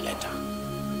him that letter.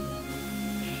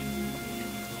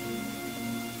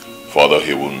 Father,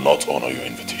 he will not honor your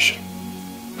invitation.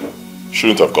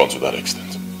 Shouldn't have gone to that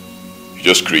extent. You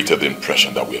just created the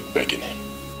impression that we're begging him.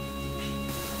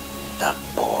 That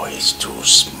boy is too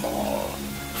small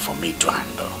for me to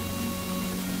handle.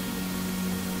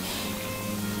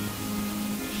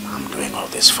 I'm doing all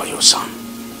this for you, son.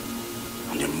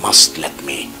 And you must let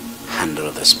me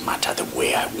handle this matter the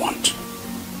way I want.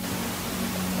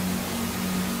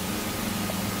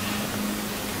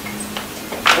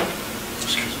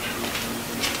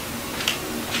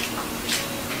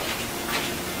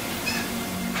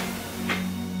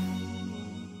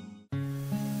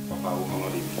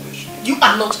 You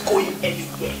are not going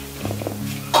anywhere.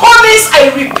 Collins,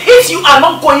 I repeat, you are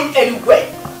not going anywhere.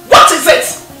 What is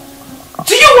it?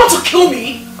 Do you want to kill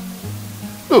me?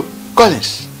 Look,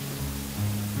 Collins,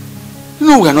 you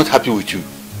know we are not happy with you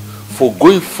for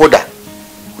going further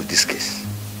with this case.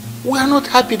 We are not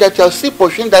happy that you are still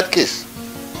pursuing that case,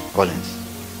 Collins.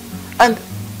 And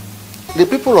the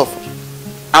people of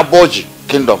Aboji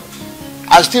Kingdom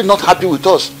are still not happy with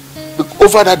us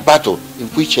over that battle in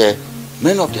which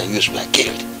many of their youths were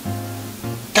killed.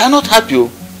 They are not happy.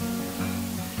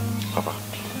 Papa,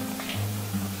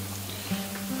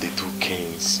 the two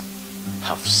kings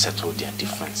have settled their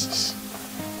differences.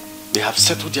 They have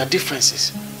settled their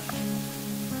differences.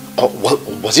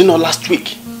 Was it not last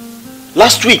week?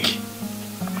 Last week,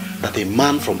 that a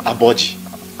man from Aboji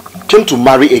came to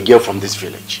marry a girl from this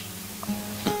village.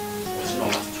 Was it not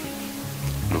last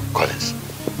week? Look, Collins,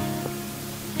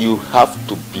 you have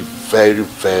to be very,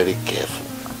 very careful.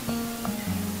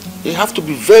 You have to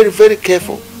be very, very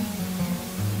careful.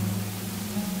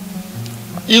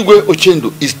 Igwe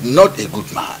Ochendo is not a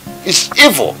good man. He's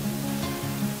evil.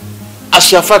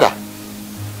 As your father,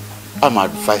 I'm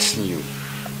advising you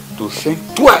to think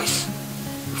twice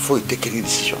before you take any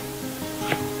decision.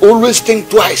 Always think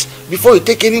twice before you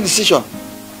take any decision.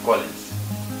 Collins,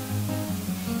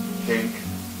 think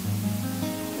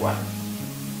twice.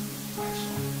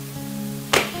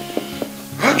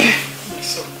 Okay. My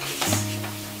son, please.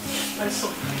 My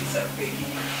son, please, I'm begging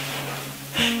you.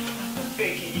 I'm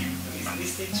begging you.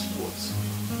 Please listen to us.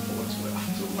 What we have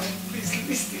to do. Please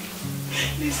listen.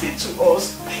 Listen to us.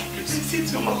 Listen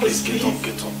to Mama, us. please get up,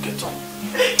 get up, get up.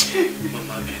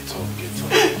 Mama, get up, get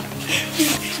up.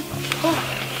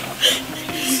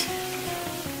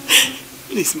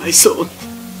 Please, my son.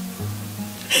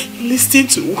 Listen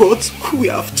to what we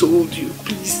have told you,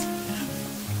 please.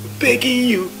 Begging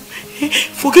you.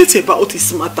 Forget about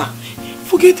this matter.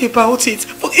 Forget about it.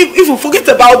 Even forget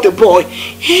about the boy.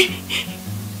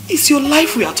 It's your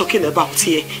life we are talking about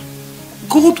here.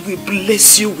 God will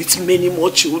bless you with many more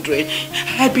children.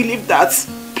 I believe that.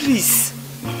 Please.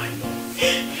 Mama, I know.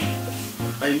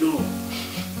 I know.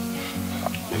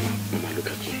 Mama, look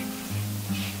at me.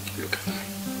 Look at me.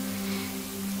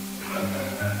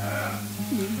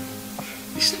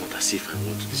 It's not as if I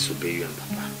want to disobey you and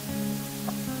Papa.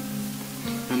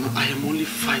 Mama, I am only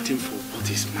fighting for what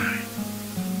is mine.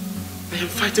 I am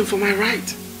fighting for my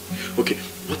right. Okay,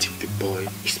 what if the boy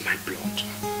is my blood?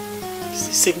 It's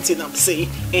the same thing I'm saying.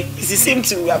 It's the same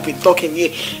thing we have been talking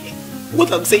here.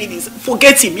 What I'm saying is,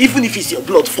 forget him. Even if it's your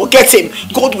blood, forget him.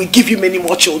 God will give you many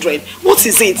more children. What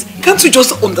is it? Can't you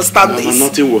just understand Mama, this?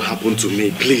 nothing will happen to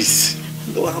me, please.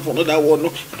 I don't have another one.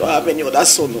 I don't have any other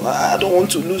son. I don't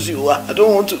want to lose you. I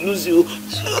don't want to lose you.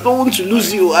 I don't want to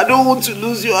lose you. I don't want to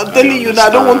lose you. I'm telling you now, I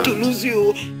don't want to lose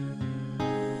you.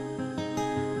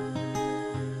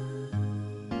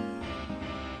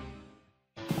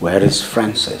 Where is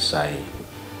Francis? I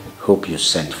Hope you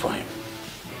sent for him.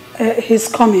 He's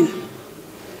coming.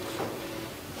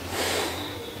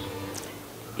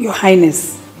 Your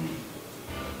Highness,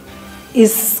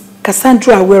 is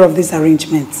Cassandra aware of this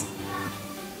arrangement?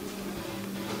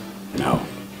 No.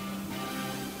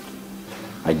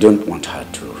 I don't want her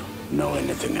to know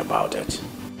anything about it.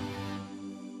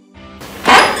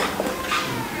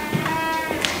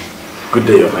 Good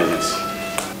day, Your Highness.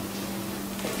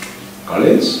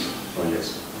 Collins? Oh,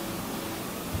 yes.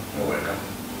 You're welcome.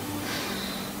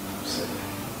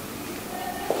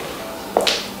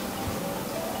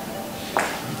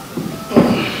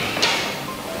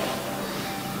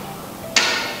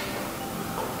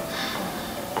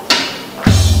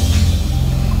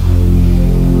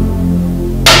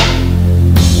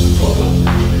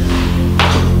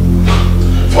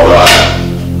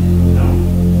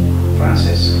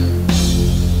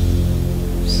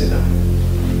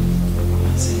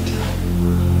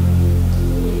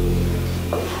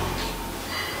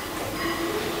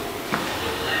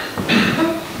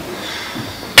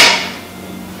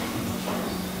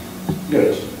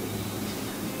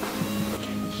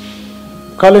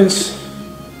 Collins,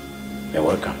 you're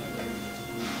welcome.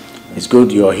 It's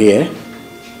good you're here.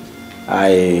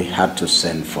 I had to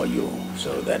send for you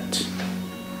so that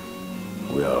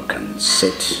we all can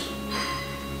sit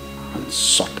and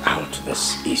sort out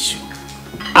this issue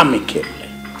amicably.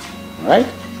 Right?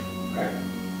 Right.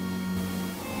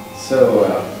 So,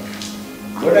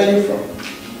 where are you from?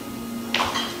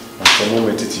 I'm from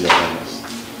Nollywood, Your Highness.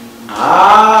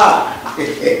 Ah!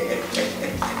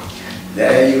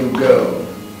 There you go.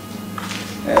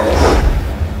 Yes.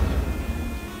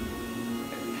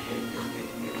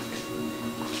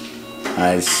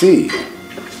 I see.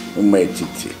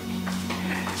 Umetiti.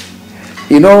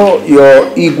 You know, your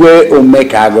Igwe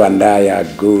Omekago and I are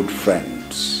good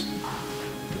friends.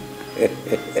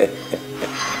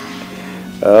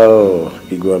 Oh,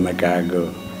 Igwe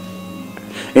Omekago.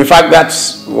 In fact,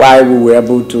 that's why we were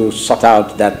able to sort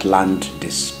out that land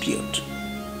dispute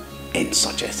in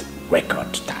such a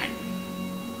record time.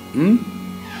 Hmm?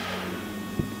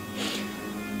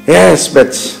 Yes,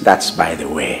 but that's by the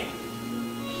way.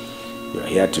 You're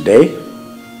here today,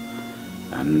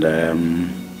 and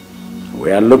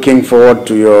we are looking forward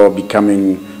to your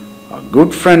becoming a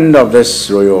good friend of this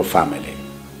royal family.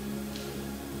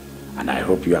 And I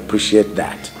hope you appreciate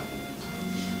that.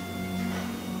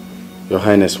 Your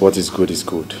Highness, what is good is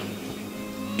good.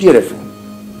 Beautiful.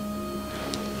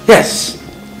 Yes.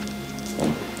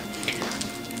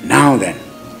 Now then,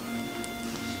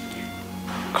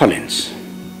 Collins,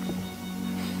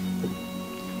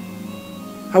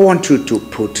 I want you to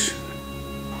put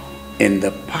in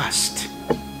the past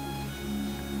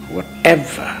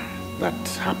whatever that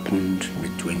happened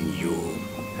between you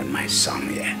and my son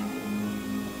here.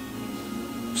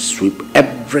 Sweep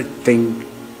everything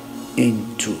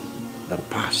into the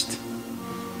past.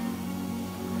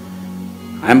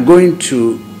 I'm going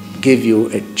to give you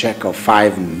a check of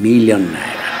 5 million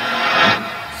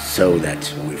naira so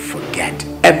that we forget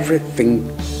everything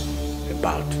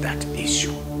about that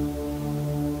issue.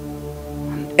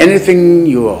 And anything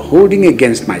you are holding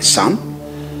against my son,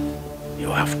 you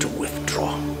have to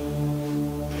withdraw.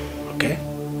 Okay?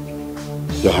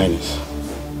 Your Highness,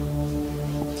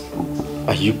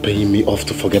 are you paying me off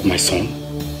to forget my son?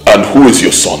 And who is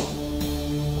your son?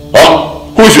 Huh?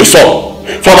 Who is your son?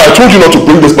 Father, I told you not to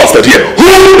bring this bastard here.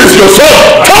 Who is your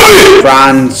son? Tell me!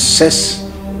 Francis.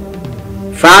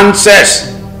 Francis!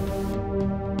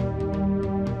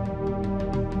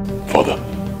 Father.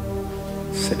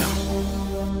 Sit down.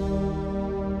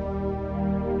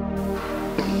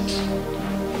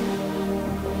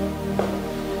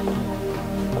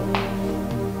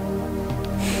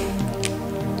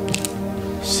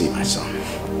 See, my son.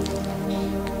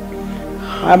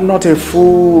 I'm not a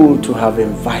fool to have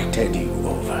invited you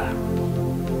over.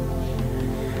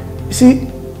 You see,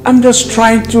 I'm just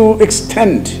trying to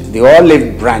extend the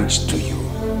olive branch to you.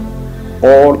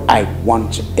 All I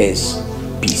want is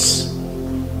peace.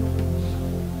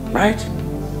 Right?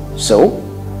 So,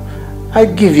 I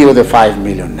give you the 5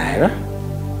 million naira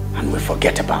and we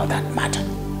forget about that matter.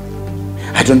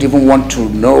 I don't even want to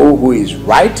know who is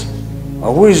right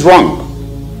or who is wrong.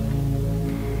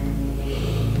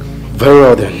 Very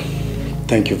well then.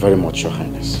 Thank you very much, Your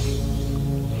Highness.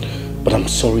 But I'm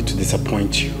sorry to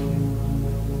disappoint you.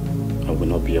 I will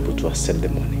not be able to accept the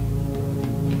money.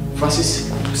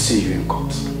 Francis, see you in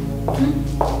court.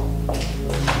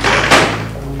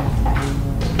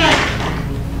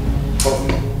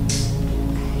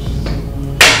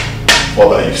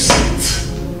 Father, you see it.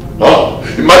 Huh?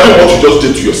 Imagine what you just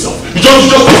did to yourself. You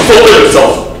just assaulted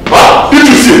yourself. Huh? Did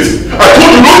you see it? I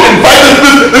told you not invited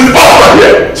this bastard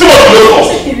here? See what you look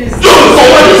for? You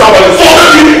insulted yourself and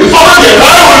insulted the entire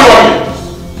family.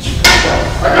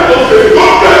 I cannot say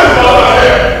good guys bastard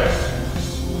here.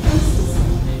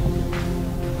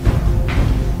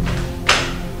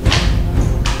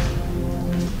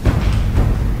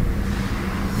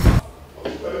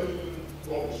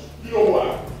 You know what?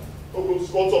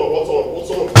 What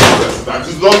sort of process is that?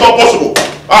 It's not possible.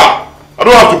 I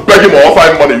don't have to beg him or offer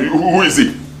him money. Who is he?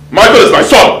 Michael is my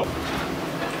son.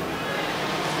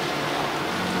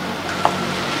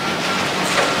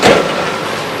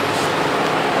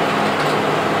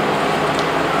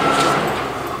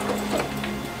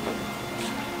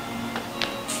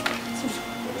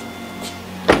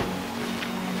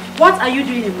 What are you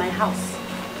doing in my house?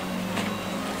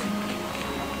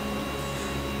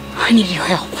 I need your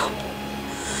help.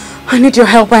 I need your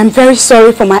help. I'm very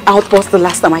sorry for my outburst the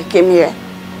last time I came here.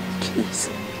 Please.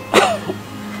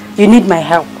 You need my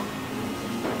help.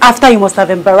 After you must have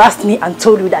embarrassed me and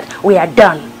told you that we are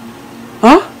done.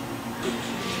 Huh?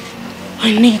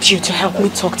 I need you to help me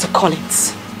talk to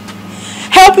Collins.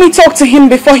 Help me talk to him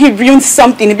before he ruins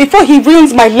something, before he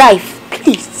ruins my life.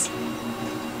 Please.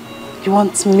 You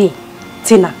want me,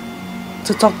 Tina,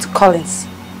 to talk to Collins?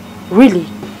 Really?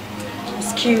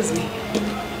 Excuse me.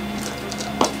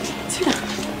 Tina.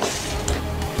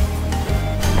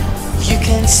 You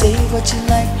can say what you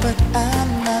like, but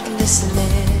I'm not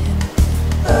listening.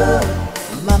 Oh,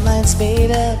 my mind's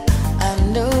made up, I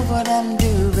know what I'm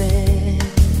doing.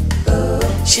 Oh,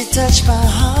 she touched my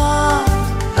heart,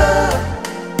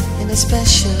 oh, in a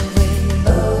special way.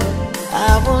 Oh,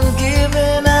 I won't give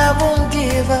in, I won't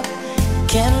give up,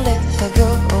 can't let her go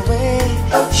away.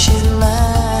 Oh, she's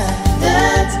mine,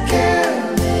 that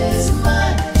girl is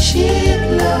mine. She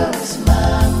blows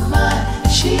my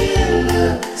mind, she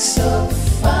looks so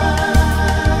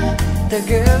fine. The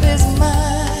girl is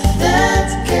mine, that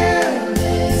girl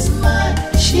is mine.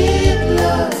 She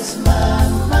blows my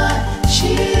mind,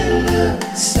 she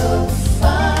looks so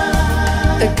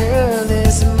fine. The girl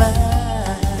is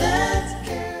mine, that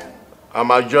girl.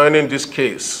 I'm adjourning this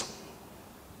case.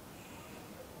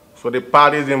 So the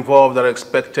parties involved are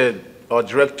expected or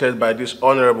directed by this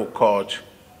honorable court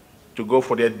to go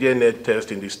for their DNA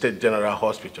test in the State General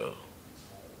Hospital.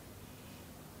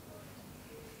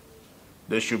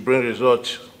 They should bring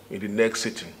results in the next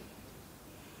sitting.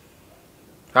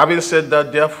 Having said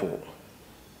that, therefore,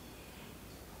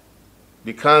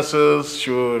 the councils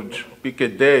should pick a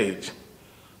date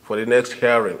for the next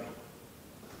hearing.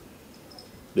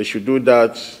 They should do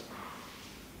that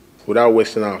without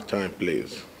wasting our time,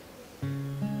 please.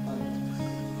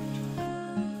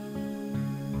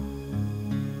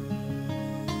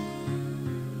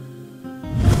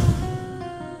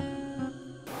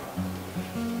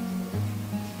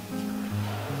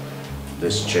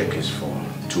 This check is for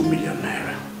 2 million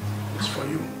naira. It's for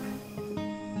you.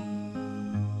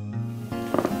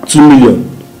 2 million?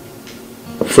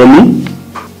 From me?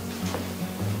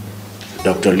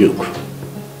 Dr. Luke,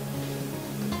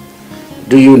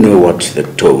 do you know what the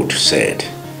toad said?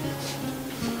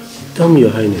 Tell me, Your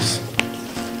Highness.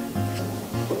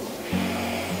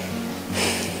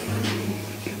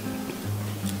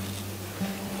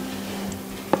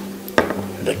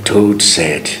 The toad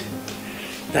said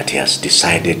that he has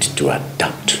decided to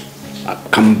adopt a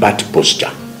combat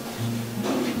posture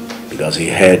because he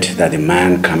heard that the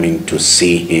man coming to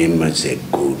see him is a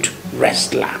good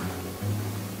wrestler.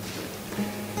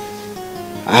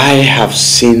 I have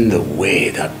seen the way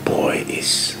that boy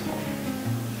is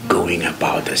going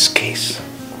about this case.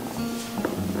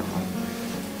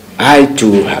 I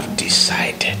too have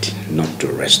decided not to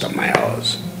rest on my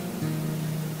horse.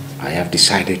 I have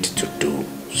decided to do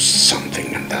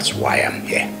something, and that's why I'm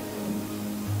here.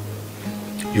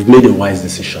 You've made a wise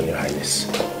decision, Your Highness.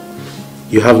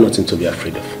 You have nothing to be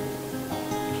afraid of.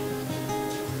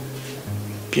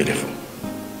 Beautiful.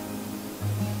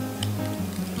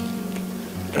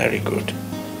 Very good.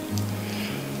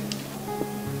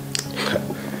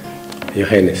 Your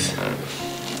Highness.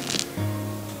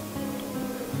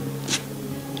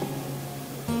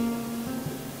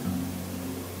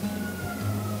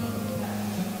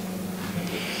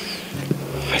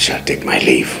 I shall take my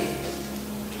leave.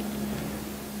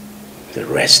 The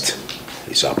rest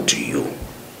is up to you.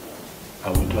 I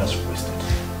will do as requested.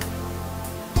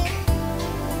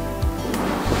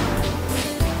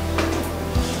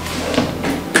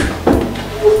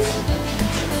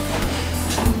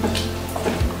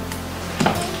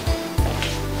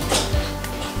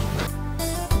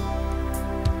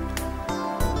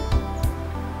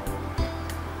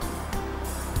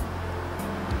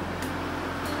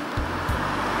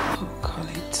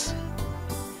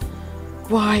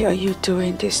 Why are you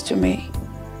doing this to me?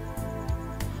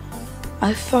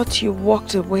 I thought you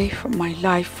walked away from my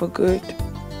life for good.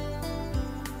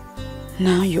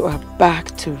 Now you are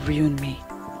back to ruin me.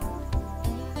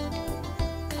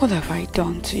 What have I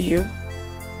done to you?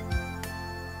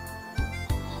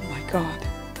 Oh my God.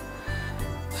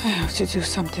 I have to do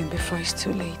something before it's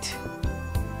too late.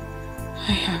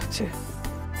 I have to.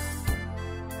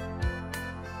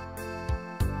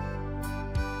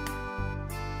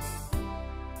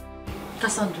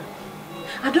 Cassandra,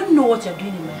 I don't know what you're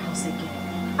doing in my house again.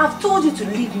 I've told you to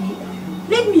leave me alone.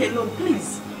 Leave me alone,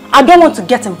 please. I don't want to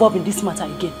get involved in this matter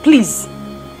again, please.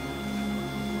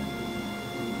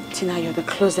 Tina, you're the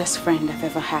closest friend I've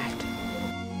ever had.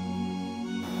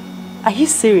 Are you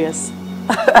serious?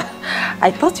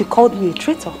 I thought you called me a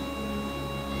traitor.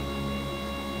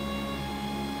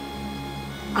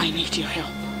 I need your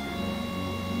help.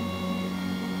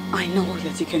 I know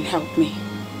that you can help me.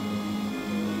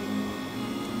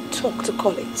 Talk to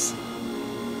Collins.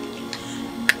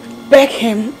 Beg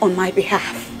him on my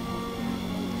behalf.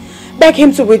 Beg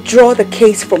him to withdraw the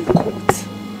case from court.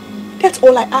 That's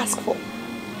all I ask for.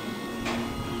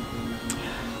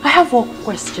 I have one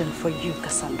question for you,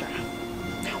 Cassandra.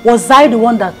 Was I the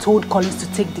one that told Collins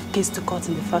to take the case to court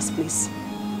in the first place?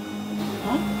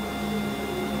 Huh?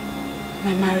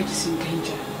 My marriage is in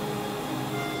danger.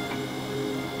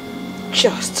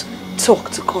 Just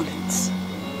talk to Collins.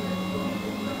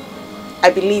 I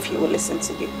believe he will listen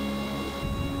to you.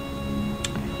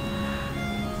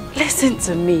 Listen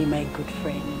to me, my good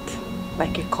friend,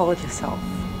 like you called yourself.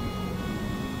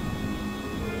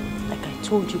 Like I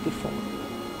told you before,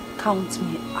 count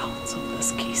me out of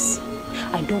this case.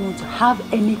 I don't want to have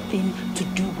anything to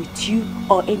do with you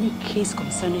or any case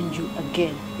concerning you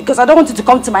again. Because I don't want you to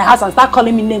come to my house and start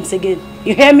calling me names again.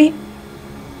 You hear me?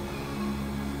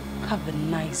 Have a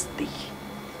nice day.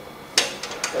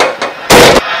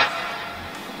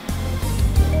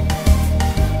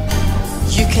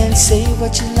 You can say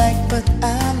what you like, but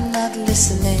I'm not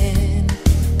listening.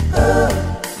 Oh,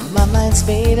 my mind's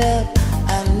made up,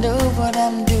 I know what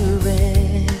I'm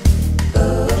doing.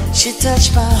 Oh, she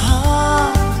touched my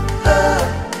heart,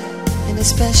 oh, in a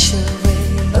special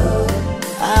way. Oh,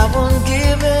 I won't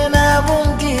give in, I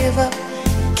won't give up,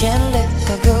 can't let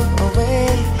her go away.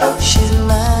 Oh, she's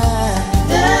mine,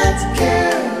 that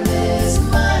girl is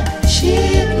mine.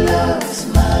 She blows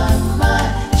my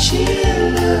mind, she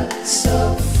looks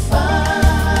so fine.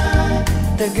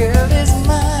 The girl is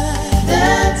mine,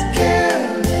 that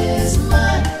girl is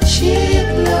mine. She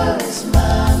blows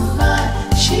my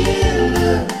mind, she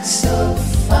looks so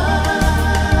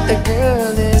fine. The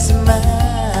girl is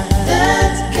mine,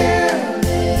 that girl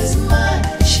is mine.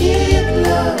 She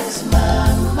blows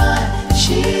my mind,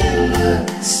 she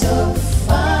looks so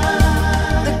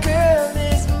fine. The girl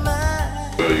is mine.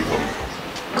 Where are you going?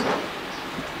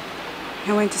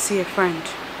 I went to see a friend.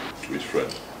 Which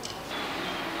friend?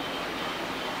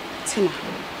 Tina.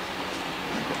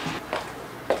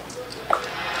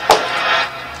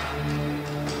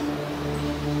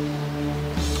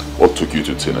 What took you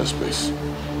to Tina's place?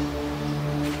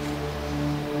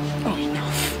 Oh,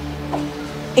 enough.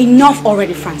 Enough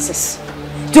already, Francis.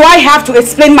 Do I have to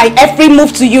explain my every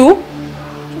move to you?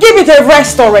 Give it a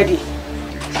rest already.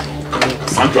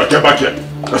 Cassandra, get back here!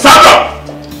 Cassandra!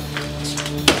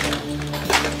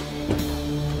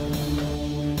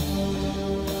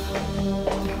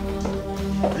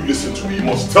 You listen to me. You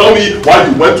must tell me why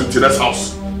you went to Tina's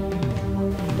house.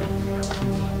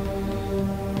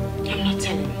 I'm not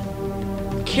telling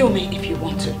you. Kill me if you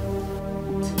want to.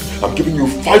 I'm giving you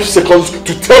 5 seconds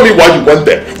to tell me why you went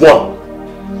there.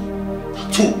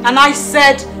 1, 2. And I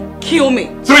said, kill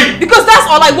me. 3. Because that's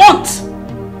all I want.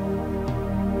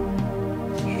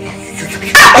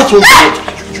 That's what you want.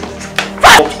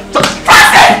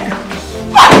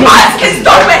 Francis!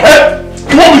 Stop it! Hey,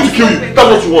 you want me to kill you? That's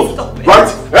what you want, right?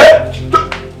 Eh?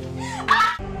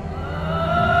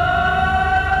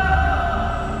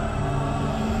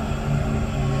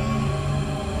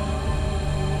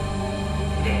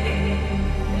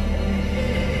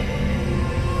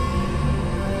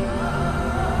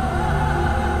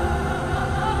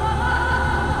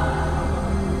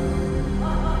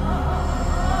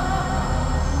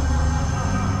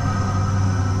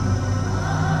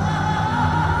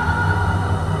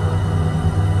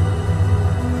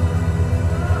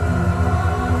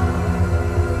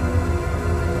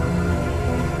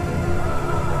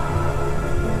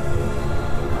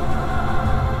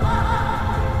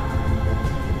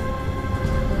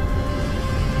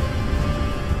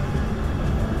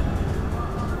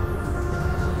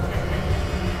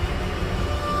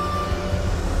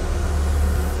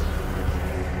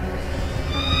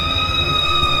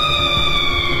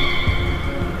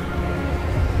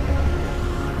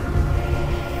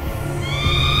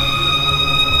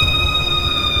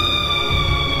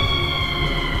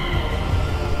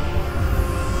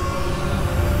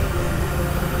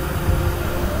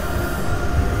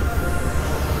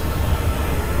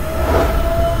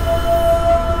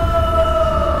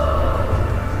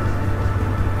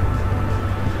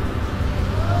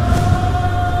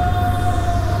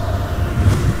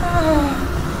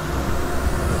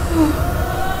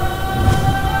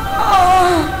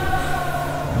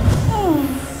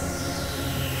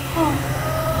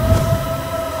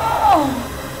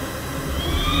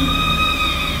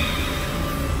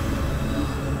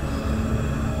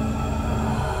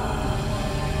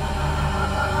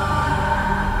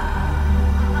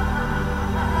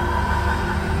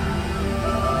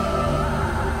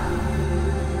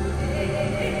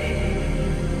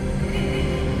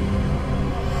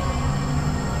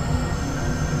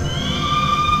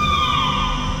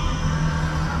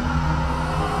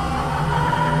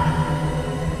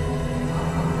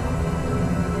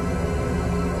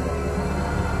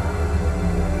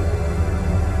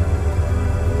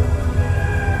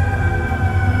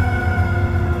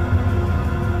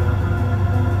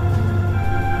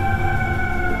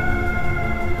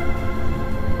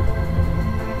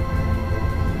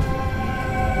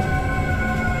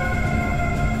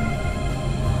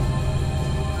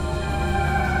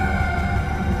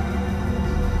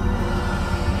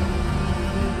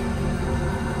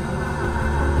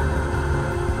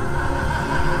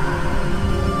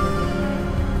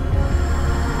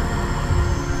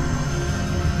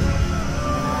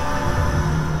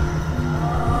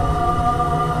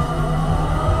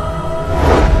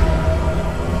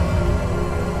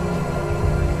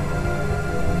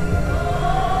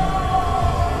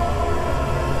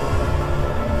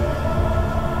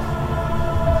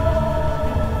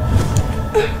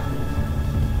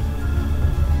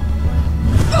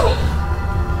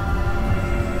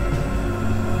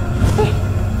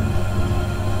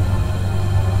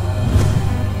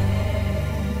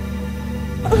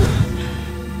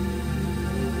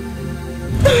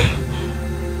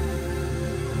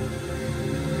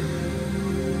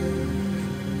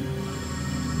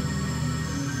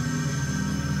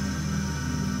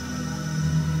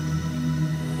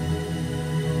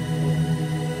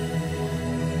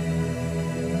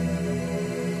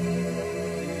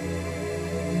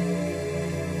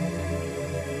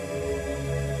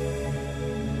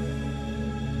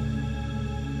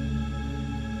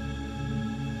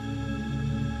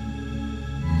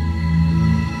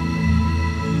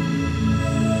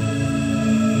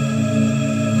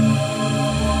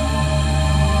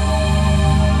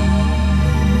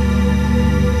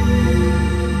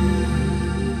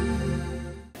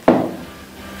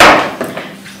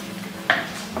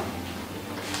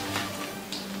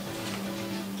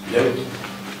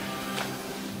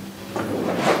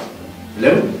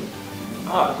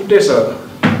 Good day, sir.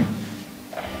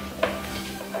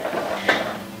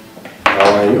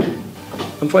 How are you?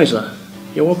 I'm fine, sir.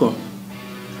 You're welcome.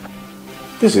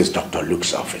 This is Dr.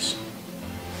 Luke's office.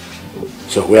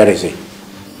 So where is he?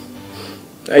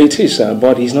 It is, sir,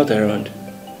 but he's not around.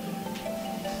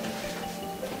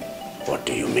 What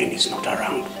do you mean he's not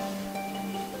around?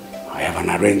 I have an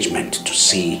arrangement to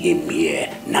see him here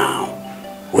now.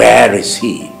 Where is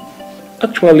he?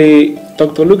 Actually,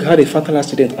 Dr. Luke had a fatal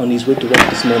accident on his way to work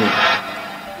this morning.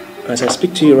 As I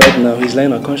speak to you right now, he's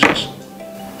lying unconscious.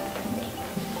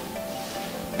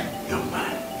 Young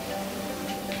man,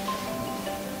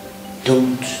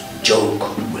 don't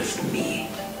joke with me.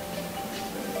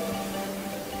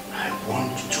 I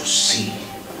want to see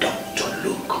Dr.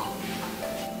 Luke.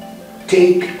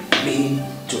 Take me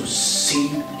to see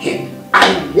him.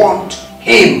 I want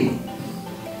him.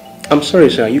 I'm sorry,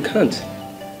 sir, you can't.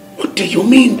 What do you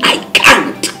mean I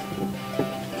can't?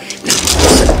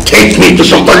 Take me to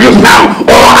Dr. Luke now,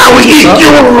 or I will eat you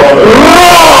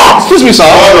raw! Excuse me, sir.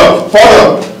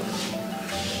 Father!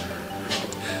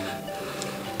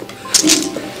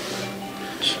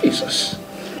 Jesus.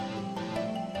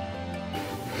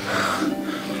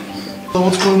 So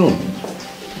what's going on?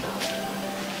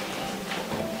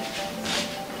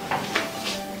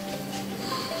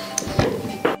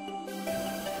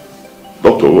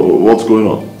 Doctor, what's going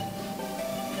on?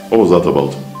 What was that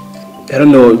about? I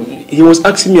don't know. He was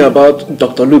asking me about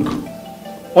Dr. Luke.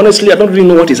 Honestly, I don't really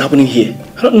know what is happening here.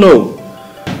 I don't know.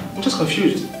 I'm just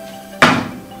confused.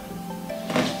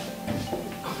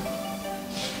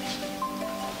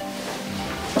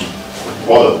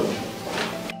 Father.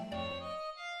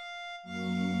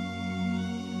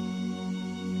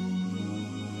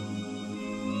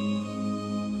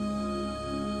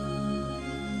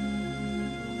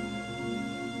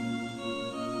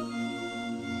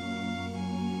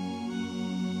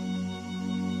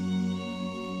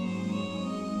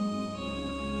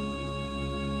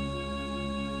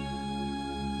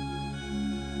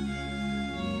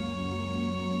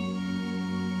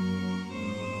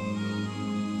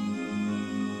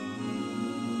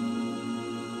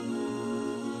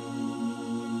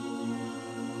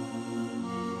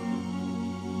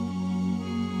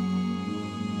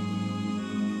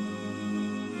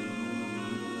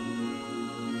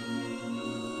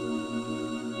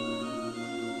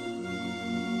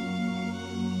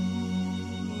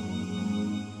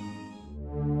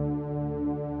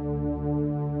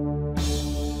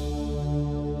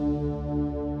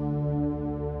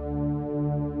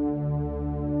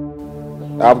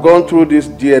 I've gone through these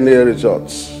DNA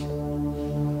results.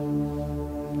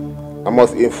 I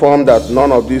must inform that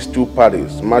none of these two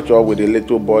parties match up with the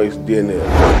little boy's DNA.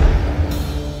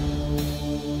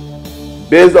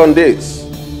 Based on this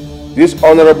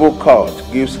honorable court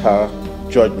gives her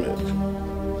judgment.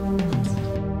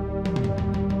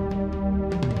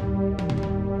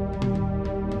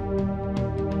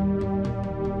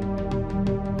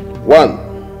 One,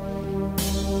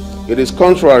 it is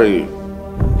contrary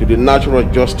to the natural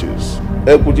justice,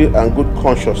 equity, and good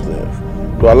consciousness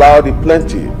to allow the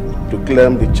plaintiff to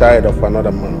claim the child of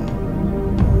another man.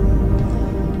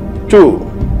 Two,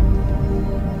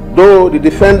 though the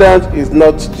defendant is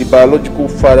not the biological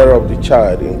father of the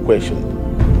child in question,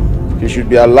 he should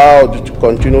be allowed to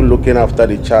continue looking after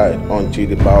the child until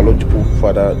the biological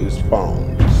father is found.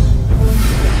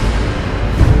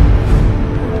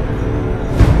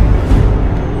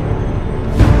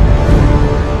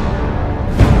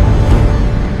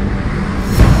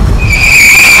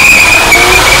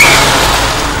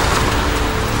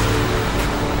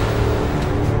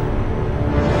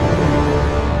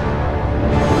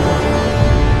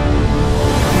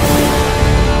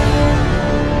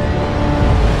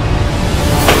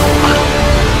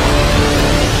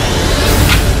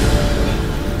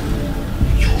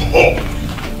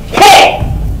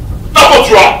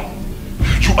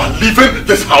 leaving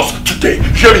this house today.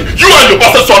 Hear me? You and your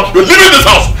bastard son, you're leaving this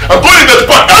house. I'm going in there to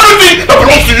pack everything that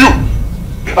belongs to you.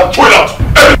 And throw it out.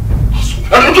 Everything.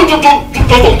 And you don't talk.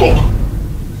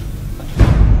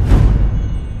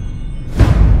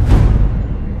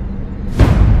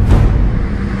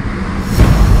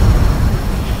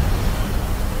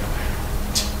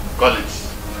 Collins.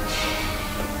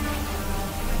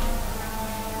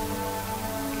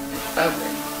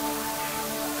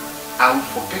 I will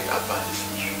forget about this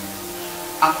issue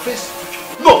and face the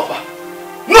future. No, Papa.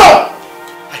 No!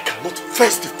 I cannot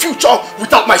face the future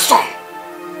without my son.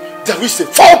 There is a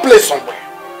foul play somewhere.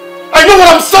 I know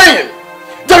what I'm saying.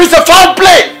 There is a foul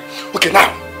play. Okay,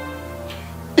 now,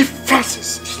 if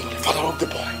Francis is not the father of the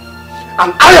boy,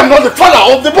 and I am not the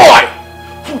father of the boy,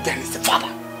 who then is the father?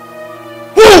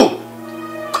 Who?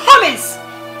 Collins!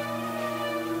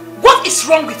 What is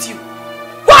wrong with you?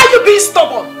 Why are you being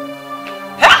stubborn?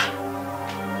 Huh?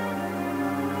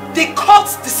 The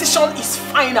court's decision is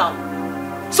final.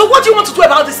 So what do you want to do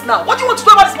about this now? What do you want to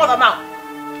do about this mother now?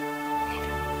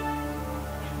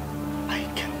 I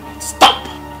cannot stop.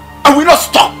 I will not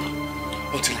stop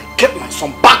until I get my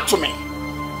son back to me.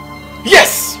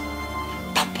 Yes,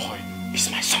 that boy is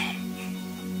my son.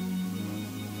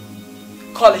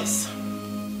 Collins.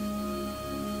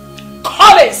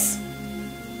 Collins!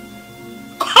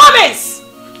 Collins!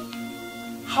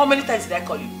 How many times did I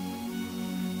call you?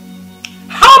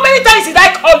 How many times did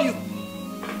I call you?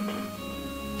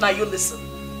 Now you listen.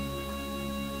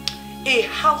 A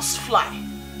housefly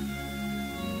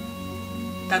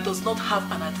that does not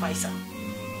have an advisor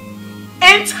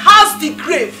enters the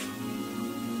grave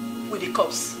with the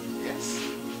corpse. Yes.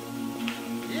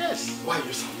 Yes. Why are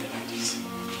you sounding like this?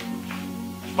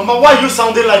 Mama, why are you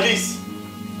sounding like this?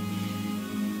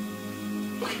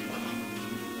 Okay, Mama.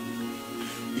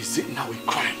 Is it now a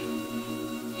crime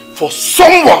for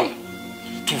someone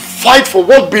to fight for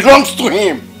what belongs to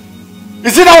him?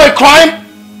 Is it now a crime?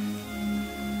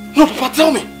 No, Papa,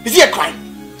 tell me. Is it a crime?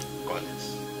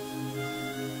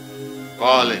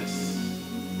 Collins,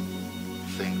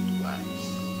 think twice.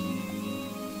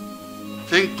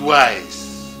 Think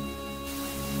twice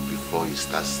before you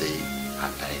start saying,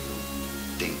 and I know.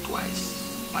 Think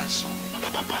twice, my son.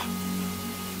 Papa,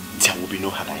 there will be no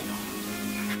had I know.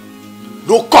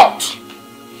 No court,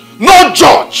 no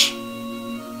judge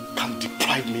can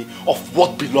deprive me of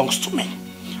what belongs to me.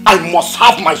 I must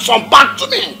have my son back to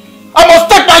me. I must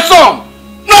take my son.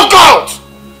 No court.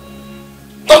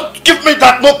 Don't give me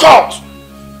that no court.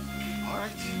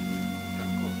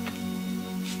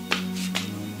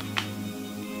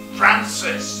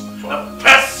 Francis, a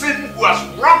person who has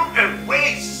run a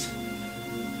race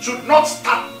should not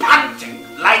start panting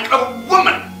like a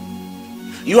woman.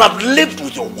 You have lived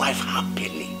with your wife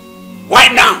happily. Why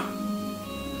now?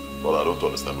 Well, I don't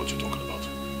understand what you're talking about.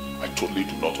 I totally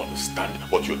do not understand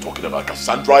what you're talking about.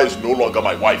 Cassandra is no longer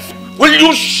my wife. Will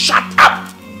you shut up?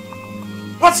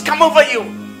 What's come over you?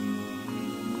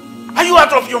 Are you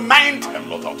out of your mind? I am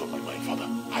not out of my mind, Father.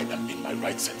 I am in my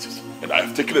right senses. And I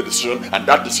have taken a decision, and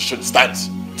that decision stands.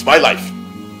 It's my life.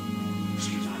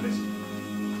 Excuse me, listen.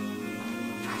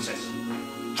 Francis.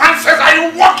 Francis, are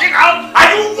you walking out?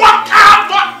 Are you walking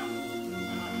out?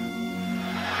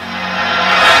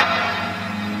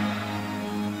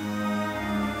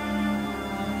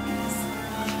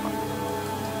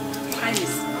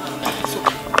 Highness, it's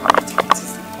okay. Take it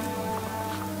easy.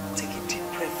 Take a deep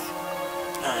breath.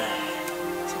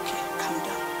 It's okay. Calm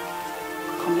down.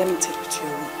 Come, let me take you to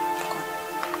your room.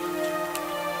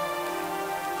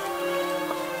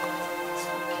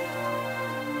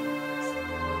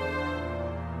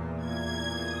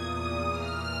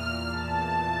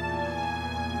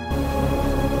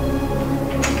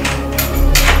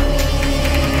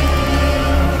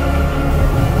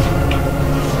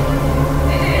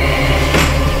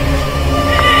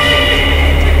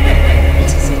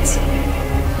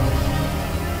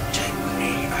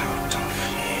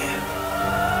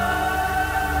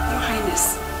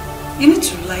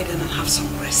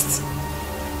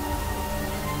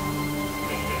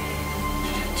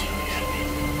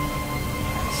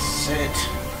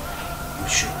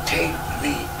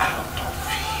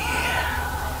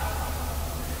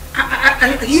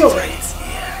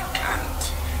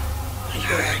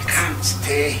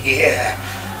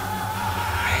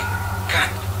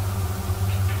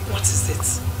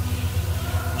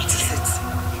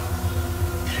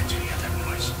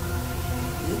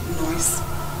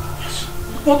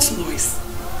 What noise?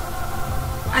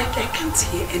 I can't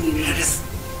hear any noise.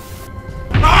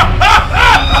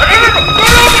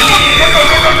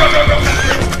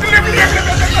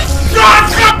 Don't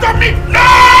come to me! No!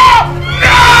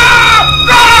 No!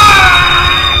 No!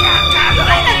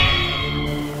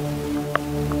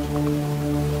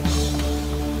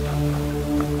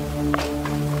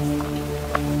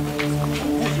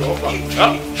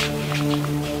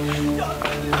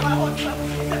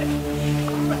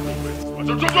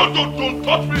 Don't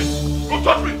touch me! Don't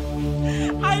touch me!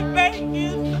 I beg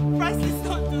you, Francis,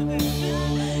 don't do this.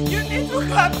 You need to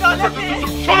calm down a bit.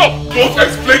 Shut up! Don't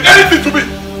explain anything to me!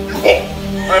 You whore!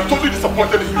 I am totally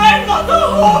disappointed in you. I'm not a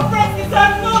whore, Francis.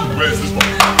 I'm not. Where is this boy?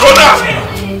 Jonah!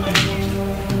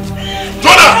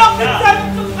 Jonah! Help me, tell me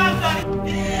to calm down.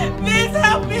 Please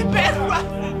help me, best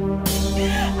Francis.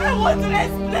 I want to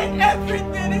explain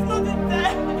everything. It's not the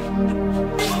time.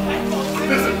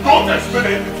 Listen, don't explain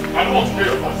anything. I don't want to hear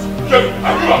your voice. Jerry, I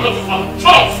know I'm not a father.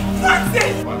 Shut up!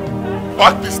 Francis!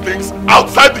 Pack these things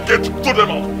outside the gate, throw them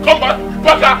out. Come back,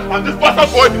 pack her and this bastard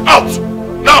boy out!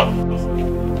 Now!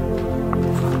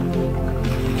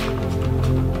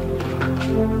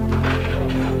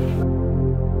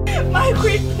 My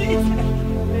queen, please.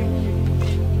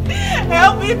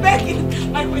 Help me, Becky.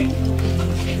 My queen.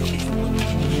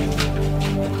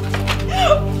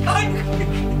 My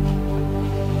queen.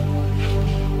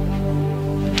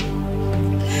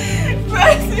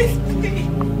 Francis, please.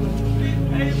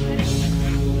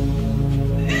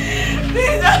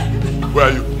 Please. Where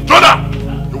are you? Jonah!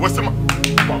 You're wasting my...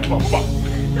 Move on.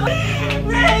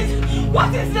 Please.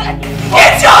 What is that?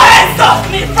 Get your hands off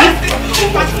me, Francis.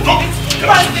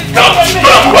 Francis,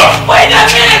 wait a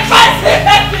minute, Francis.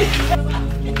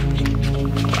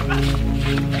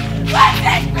 Francis,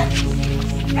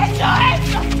 get your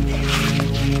hands off me.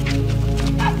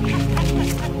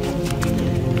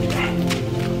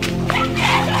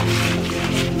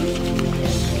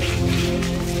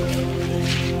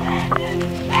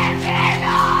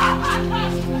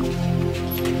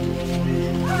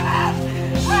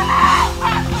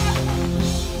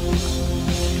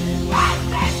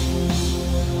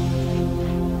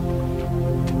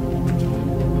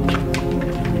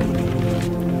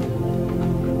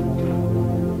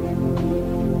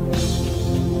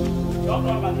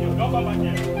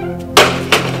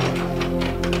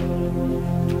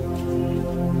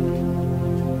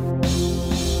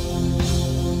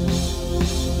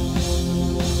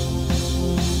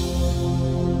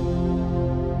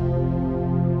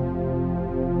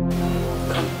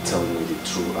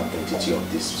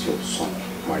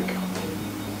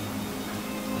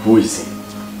 Who is he?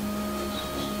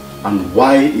 And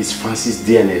why is Francis'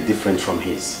 DNA different from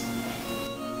his?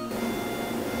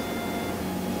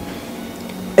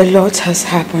 A lot has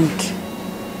happened,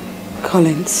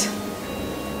 Collins.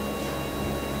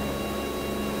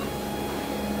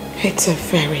 It's a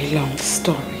very long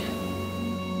story.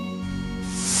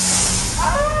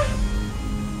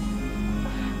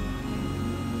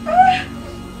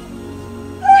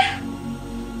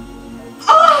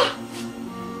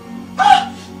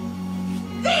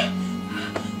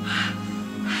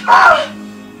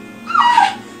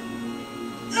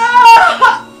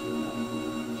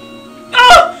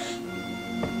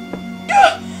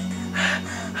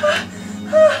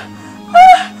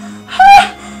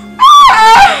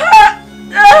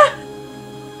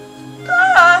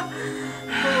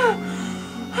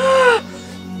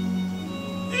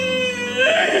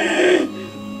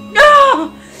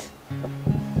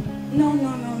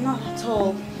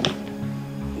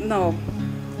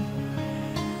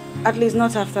 At least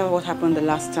not after what happened the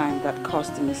last time that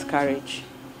caused the miscarriage.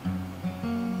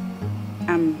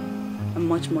 I'm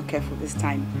much more careful this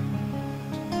time.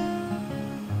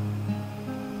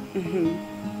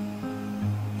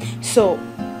 So,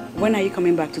 when are you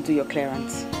coming back to do your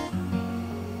clearance?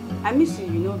 I miss you,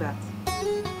 you know that.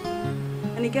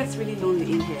 And it gets really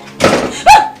lonely in here.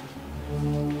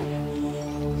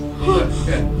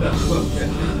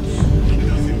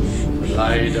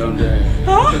 Lie down there.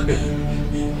 Huh?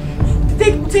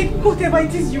 Take whatever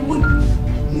it is you want.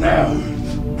 Now,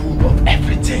 pull up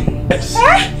everything. Yes.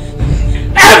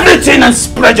 Everything and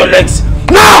spread your legs.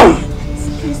 Now!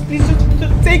 Please,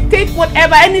 just take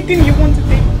whatever, anything you want to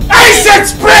take. I said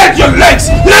spread your legs!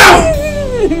 Now!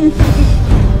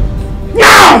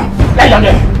 Now! Lie down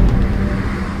there.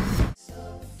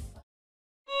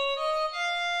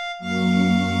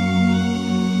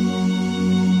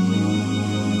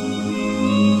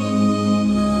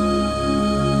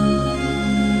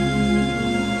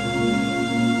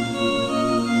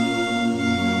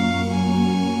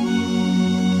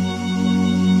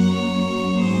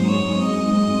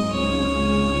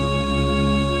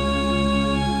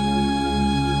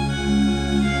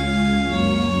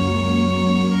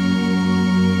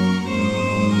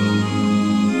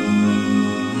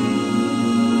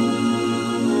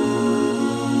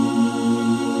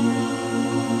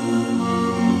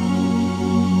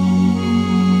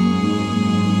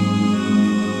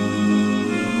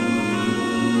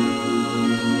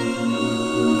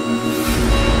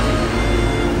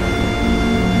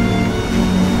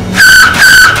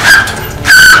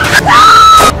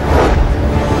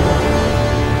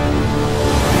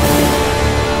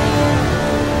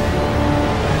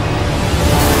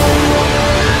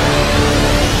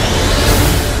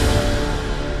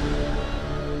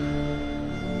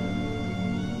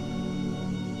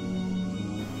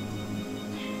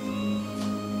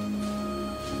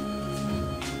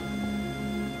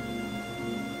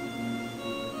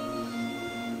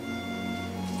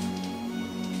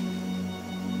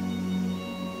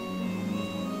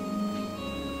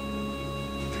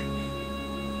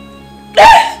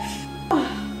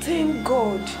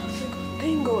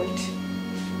 God.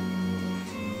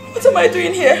 What am I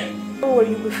doing here? Don't worry,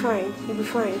 you'll be fine. You'll be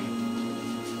fine.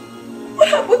 What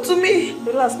happened to me?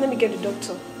 Relax, let me get the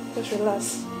doctor. Just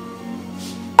relax.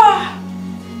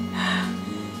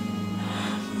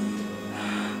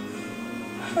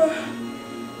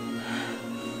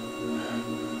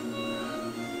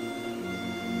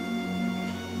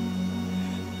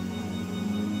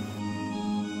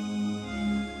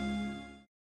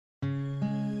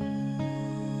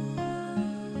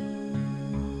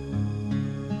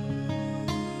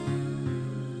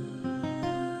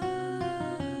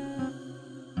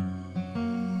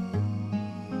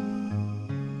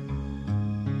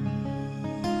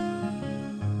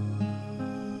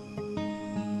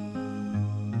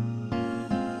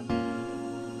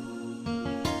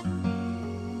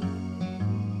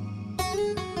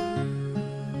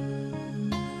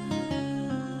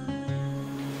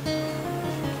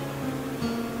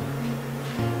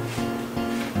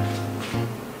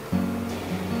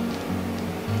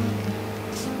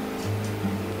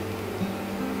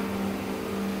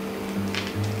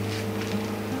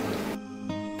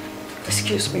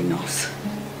 Excuse me, nurse.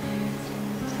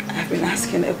 I've been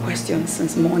asking a question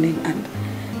since morning and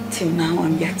till now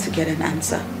I'm yet to get an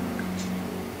answer.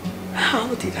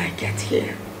 How did I get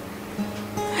here?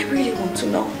 I really want to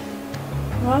know.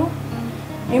 Well,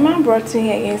 a man brought you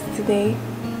here yesterday.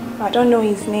 I don't know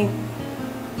his name.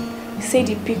 He said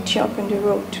he picked you up on the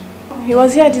road. He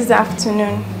was here this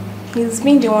afternoon. He's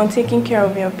been the one taking care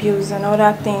of your bills and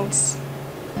other things.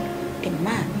 A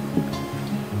man?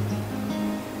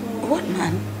 What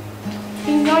man?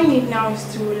 All you need now is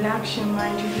to relax your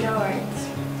mind. You'll be alright.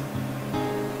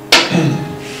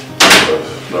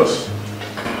 Nurse,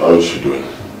 how is she doing?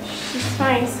 She's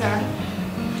fine, sir.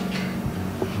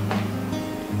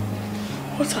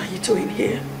 What are you doing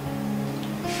here?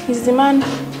 He's the man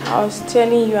I was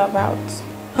telling you about.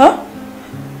 Huh?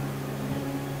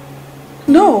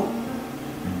 No.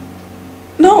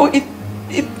 No, it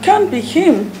can't be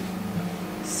him.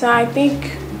 So I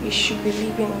think you should be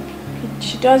leaving.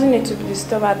 She doesn't need to be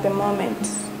disturbed at the moment.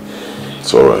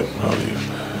 It's alright, I'll leave.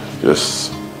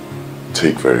 Just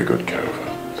take very good care of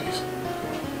her, please.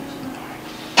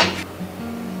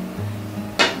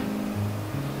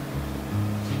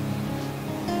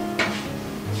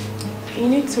 You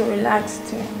need to relax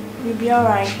too. You'll be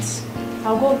alright.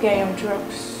 I'll go get your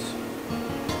drugs.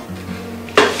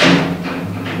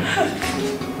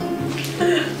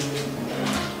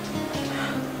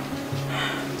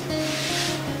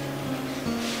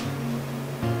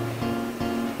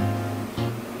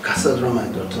 Cassandra, my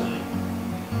daughter,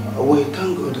 we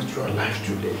thank God that you are alive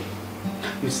today.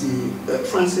 You see,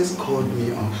 Francis called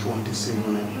me on phone this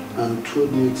evening and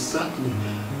told me exactly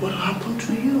what happened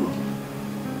to you.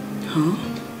 Huh?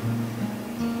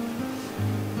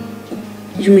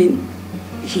 You mean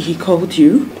he called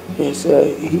you? Yes,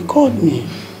 he called me.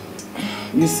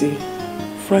 You see,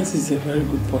 Francis is a very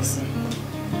good person.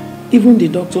 Even the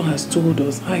doctor has told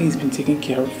us how he's been taking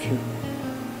care of you.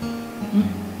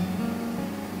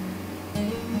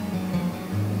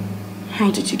 How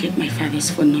did you get my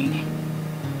father's phone number?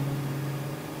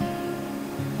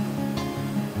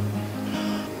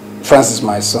 Francis,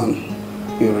 my son,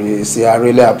 you see, I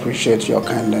really appreciate your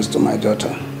kindness to my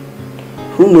daughter.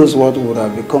 Who knows what would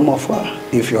have become of her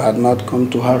if you had not come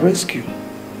to her rescue.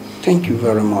 Thank you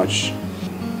very much.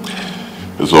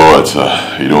 It's alright,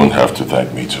 sir. You don't have to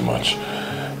thank me too much.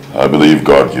 I believe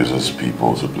God uses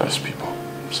people to bless people.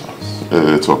 So,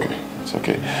 it's okay. It's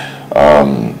okay.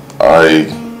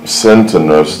 I sent a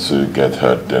nurse to get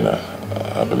her dinner.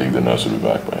 I believe the nurse will be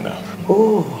back by now.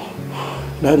 Oh,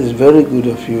 that is very good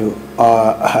of you.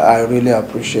 I really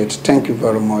appreciate it. Thank you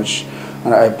very much.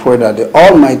 And I pray that the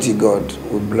Almighty God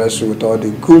will bless you with all the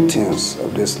good things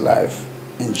of this life.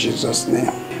 In Jesus'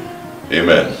 name.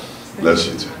 Amen. Bless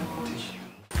you too.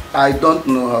 I don't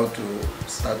know how to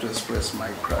start to express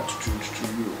my gratitude to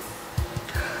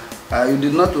you. You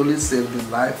did not only save the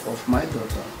life of my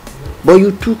daughter, but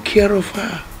you took care of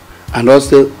her and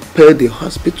also paid the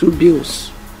hospital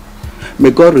bills.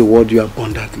 May God reward you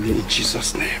abundantly in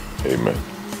Jesus' name. Amen.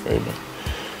 Amen.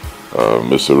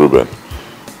 Mr. Ruben,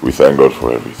 we thank God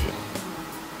for everything.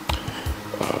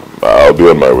 I'll be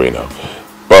on my way now.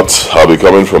 But I'll be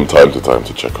coming from time to time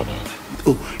to check on her.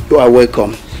 Oh, you are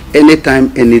welcome.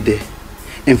 Anytime, any day.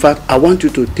 In fact, I want you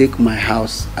to take my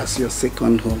house as your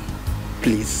second home.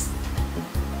 Please.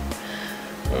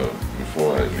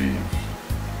 Before I leave,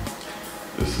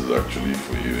 this is actually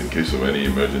for you in case of any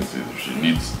emergencies. If she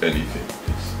needs anything,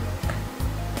 please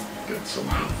get something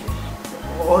for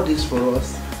her. All this for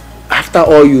us. After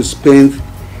all you spent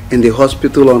in the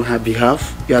hospital on her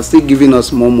behalf, you are still giving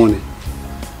us more money.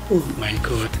 Oh my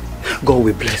God. God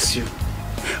will bless you.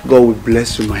 God will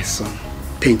bless you, my son.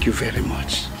 Thank you very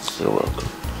much. You're welcome.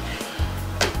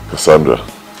 Cassandra,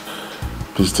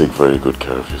 please take very good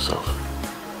care of yourself.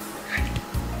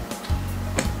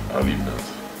 I'll leave now.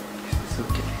 It's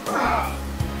okay.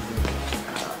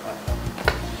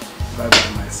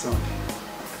 Bye-bye, my son.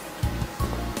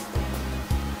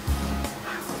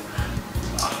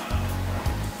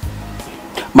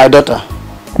 My daughter,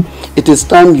 it is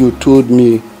time you told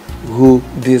me who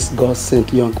this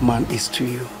God-sent young man is to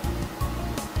you.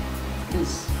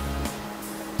 Please.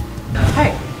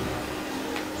 Hi.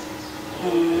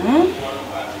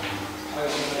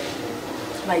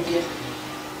 My dear,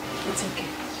 it's okay.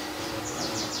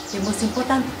 The most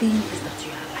important thing is that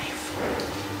you are alive.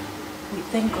 We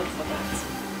thank God for that.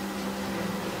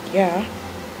 Yeah,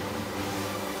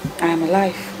 I am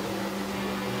alive.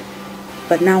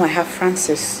 But now I have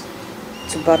Francis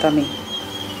to bother me.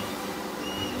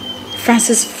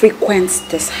 Francis frequents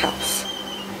this house.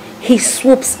 He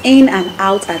swoops in and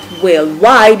out at will.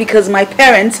 Why? Because my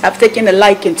parents have taken a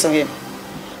liking to him.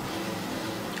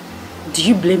 Do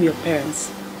you blame your parents?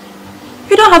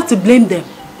 You don't have to blame them.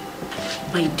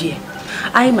 My dear,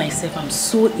 I myself am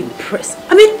so impressed.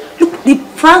 I mean, look, the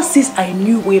Francis I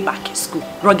knew way back in school,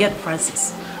 rugged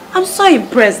Francis. I'm so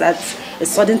impressed that a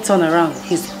sudden turnaround,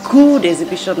 his good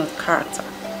exhibition of character.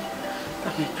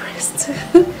 I'm impressed.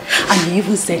 And he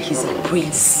even said he's a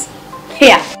prince.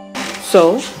 Here.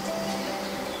 So?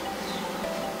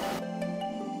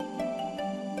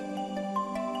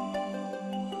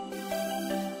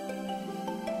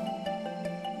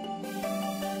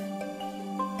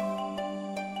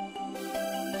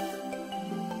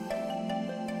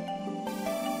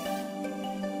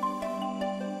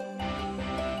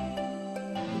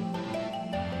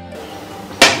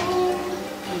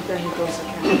 There he goes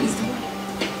again.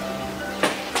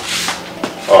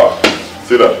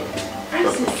 Sit down.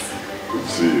 Francis. Good to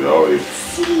see you. How are you?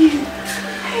 See you.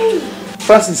 Hey.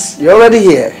 Francis, you're already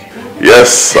here.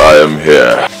 Yes, I am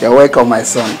here. You're welcome, my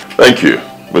son. Thank you,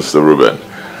 Mr. Ruben.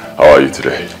 How are you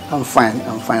today? I'm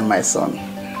fine, my son.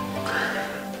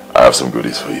 I have some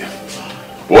goodies for you.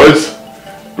 Boys,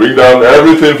 bring down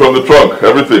everything from the trunk.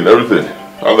 Everything.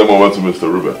 Hand them over to Mr.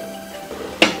 Ruben.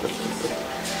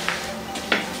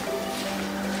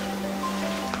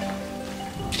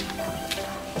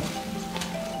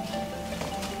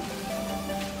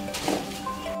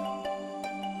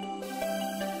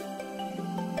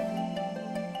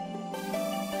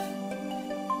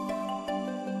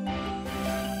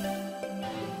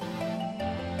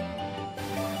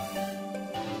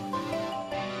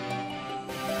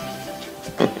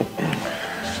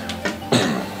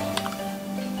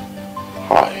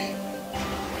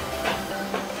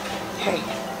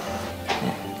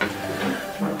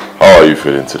 How are you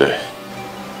feeling today?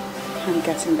 I'm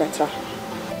getting better.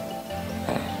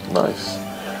 Nice.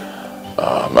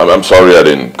 I'm sorry I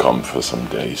didn't come for some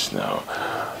days now.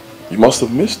 You must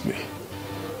have missed me.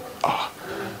 I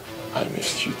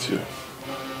missed you too.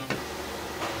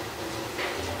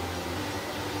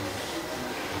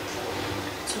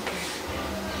 It's okay.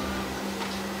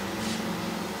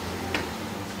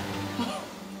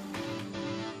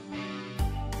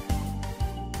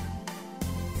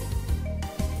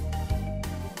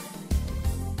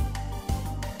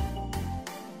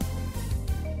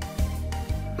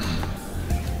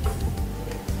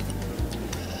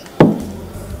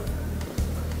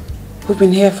 We've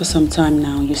been here for some time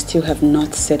now. You still have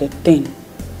not said a thing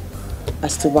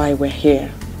as to why we're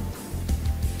here.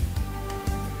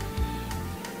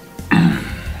 I'll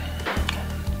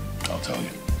tell you.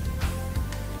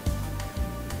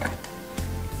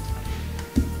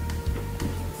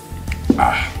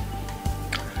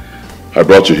 I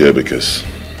brought you here because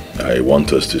I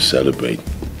want us to celebrate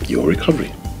your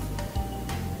recovery.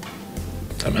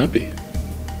 I'm happy.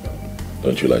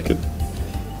 Don't you like it?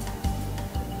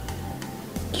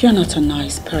 You're not a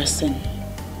nice person.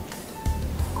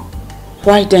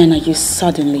 Why then are you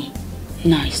suddenly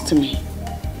nice to me?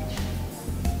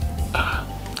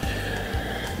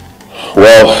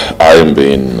 Well, I am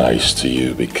being nice to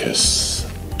you because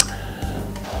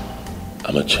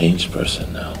I'm a changed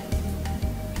person now.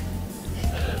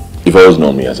 You've always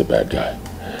known me as a bad guy,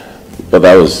 but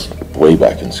that was way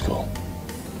back in school.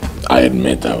 I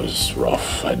admit I was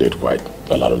rough. I did quite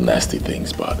a lot of nasty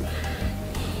things, but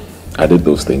I did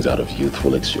those things out of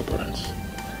youthful exuberance.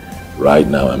 Right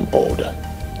now I'm older.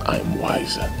 I'm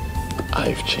wiser.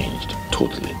 I've changed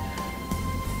totally.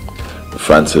 The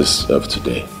Francis of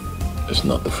today is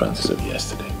not the Francis of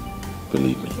yesterday.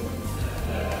 Believe me.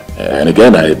 And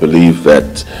again, I believe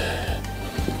that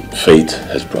fate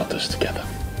has brought us together.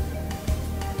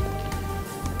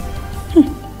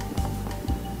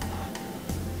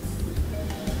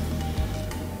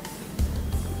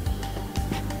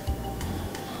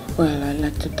 Well, I'd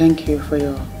like to thank you for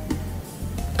your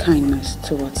kindness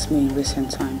towards me in recent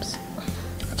times.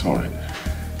 It's alright.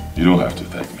 You don't have to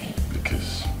thank me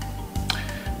because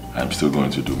I'm still going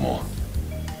to do more.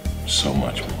 So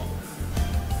much more.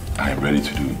 I am ready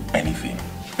to do anything,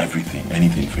 everything,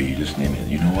 anything for you. Just name it.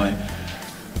 You know why?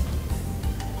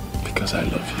 Because I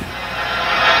love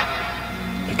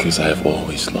you. Because I have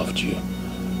always loved you.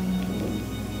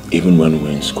 Even when we were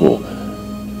in school,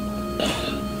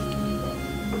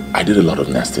 I did a lot of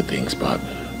nasty things, but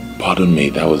pardon me,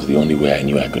 that was the only way I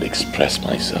knew I could express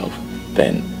myself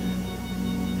then.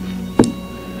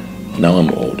 Now I'm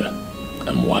older,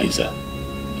 I'm wiser,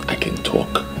 I can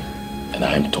talk, and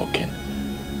I'm talking.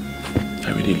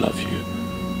 I really love you.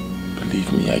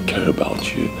 Believe me, I care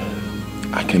about you.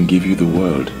 I can give you the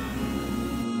world.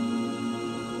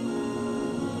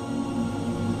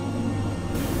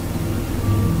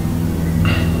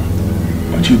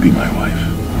 Would you be my wife?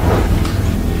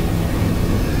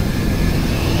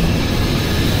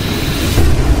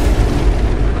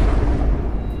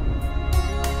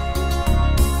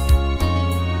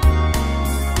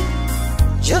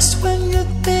 Just when you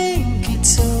think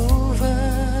it's over,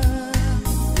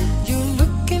 you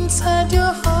look inside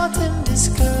your heart and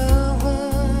discover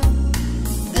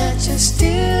that you're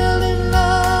still in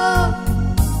love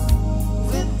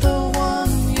with the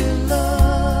one you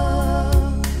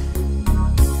love.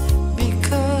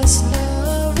 Because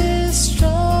love is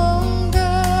stronger,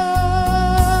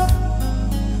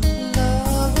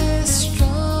 love is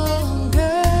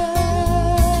stronger.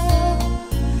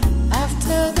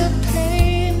 After the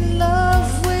pain,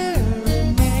 love will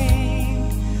remain.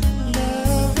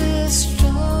 Love is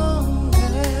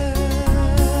stronger.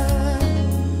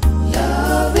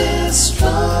 Love is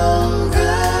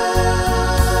stronger.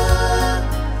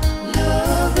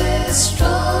 Love is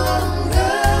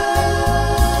stronger.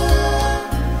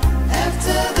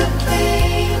 After the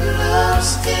pain, love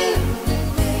still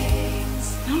remains.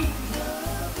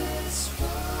 Love is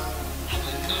stronger. I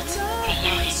will not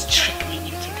allow him to trick me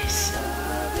into this.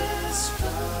 Love is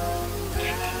stronger.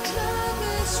 Love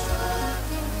is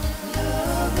stronger.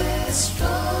 Love is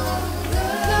stronger.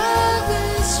 Love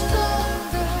is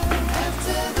stronger.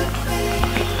 After the pain,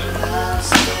 love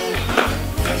still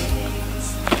remains.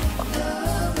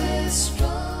 Love is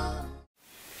strong.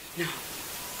 Now,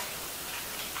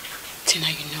 Tina,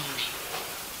 you know me.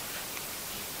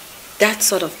 That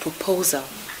sort of proposal,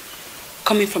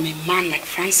 coming from a man like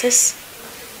Francis,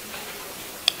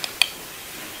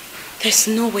 there's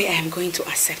no way I am going to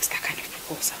accept that kind of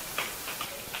proposal.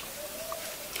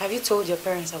 Have you told your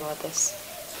parents about this?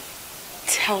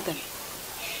 Tell them.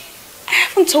 I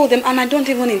haven't told them, and I don't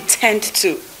even intend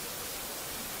to.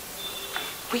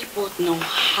 We both know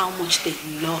how much they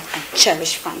love and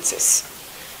cherish Francis.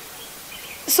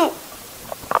 So,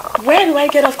 where do I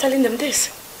get off telling them this?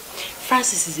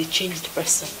 Francis is a changed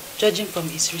person, judging from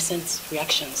his recent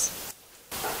reactions.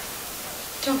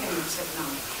 Don't get upset now.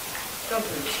 Don't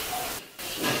worry.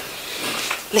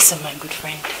 Listen, my good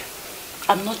friend.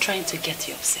 I'm not trying to get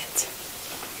you upset.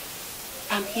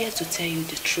 I'm here to tell you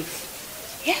the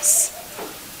truth. Yes.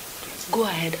 Go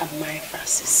ahead and marry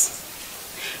Francis.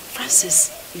 Francis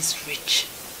is rich.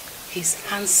 He's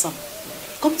handsome.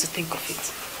 Come to think of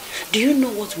it. Do you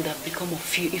know what would have become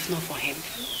of you if not for him?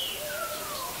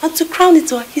 And to crown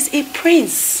it all, he's a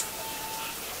prince.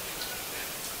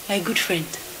 My good friend,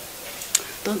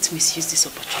 don't misuse this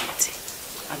opportunity.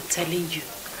 I'm telling you,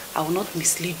 I will not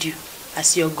mislead you.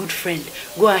 As your good friend,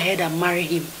 go ahead and marry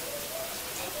him.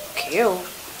 Okay, oh.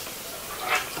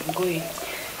 I'm going.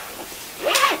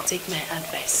 Take my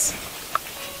advice.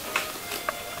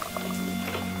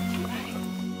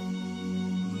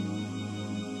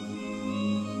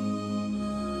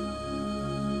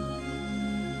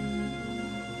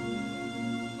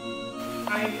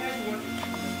 I heard what.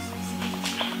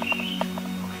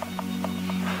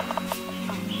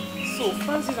 So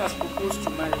Francis has proposed to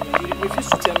marry me. You refuse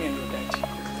to tell me and your dad.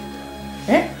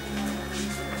 Eh?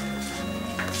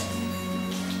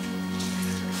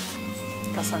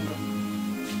 Cassandra,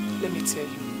 let me tell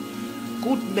you,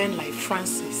 good men like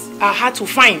Francis are hard to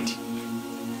find.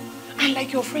 And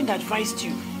like your friend advised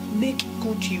you, make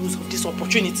good use of this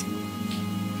opportunity.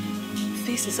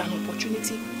 This is an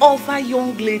opportunity other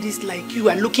young ladies like you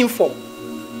are looking for.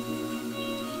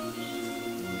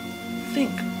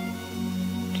 Think.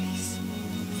 Please.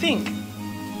 Think.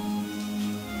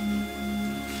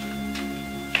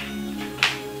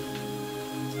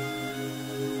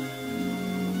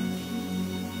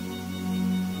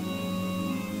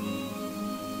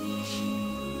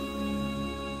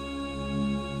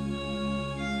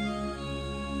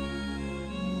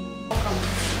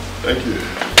 Thank you.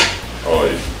 How are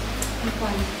you? I'm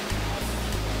fine.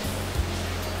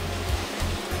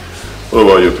 What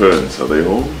about your parents? Are they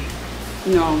home?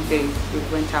 No, they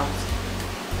went out.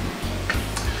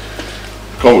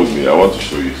 Come with me, I want to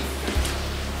show you.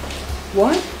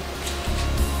 What?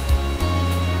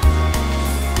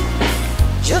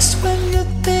 Just when you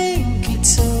think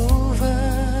it's over,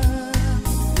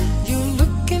 you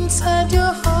look inside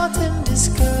your heart and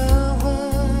discover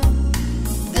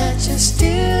that you're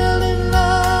still in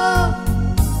love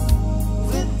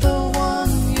with the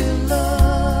one you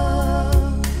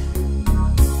love,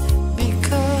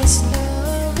 because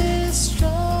love is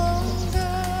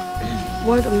stronger.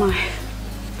 What am I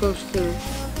supposed to?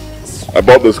 I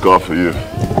bought this car for you.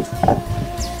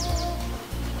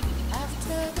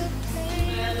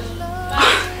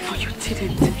 No, you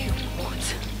didn't.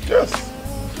 What? Yes.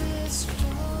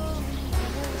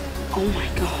 Oh my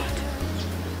God.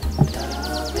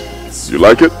 You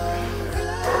like it?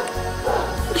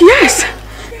 Yes.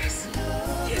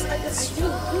 Yes, I do.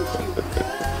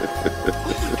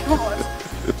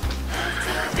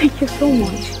 Thank you so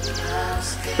much.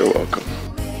 You're welcome.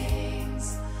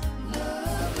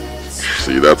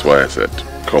 See, that's why I said,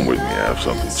 come with me, I have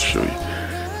something to show you.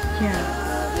 Yeah.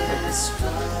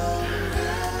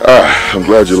 I'm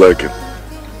glad you like it.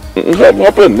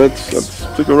 Hop in, let's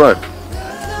take a ride.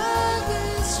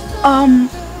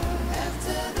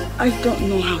 I don't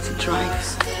know how to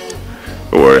drive.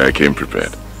 Don't worry, I came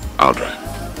prepared. I'll drive.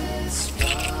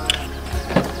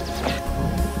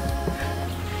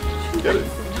 Get it.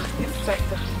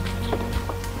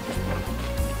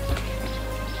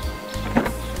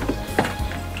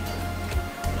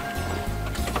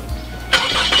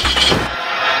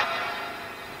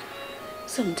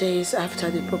 Some days after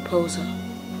the proposal,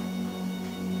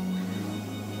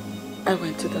 I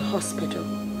went to the hospital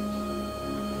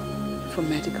for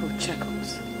medical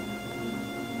checkups.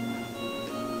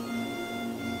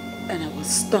 And I was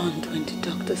stunned when the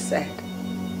doctor said,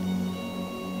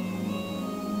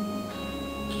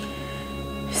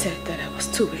 he said that I was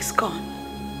 2 weeks gone.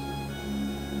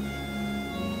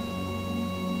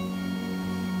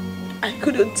 I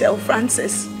couldn't tell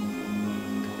Francis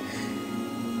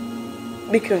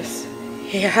because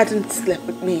he hadn't slept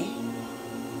with me.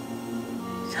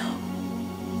 So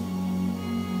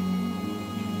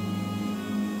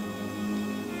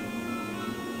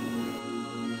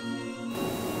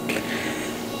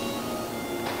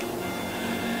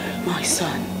my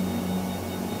son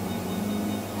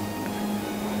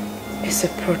is a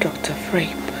product of rape.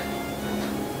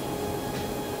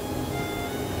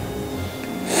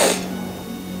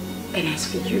 And as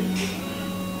for you,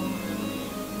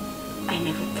 I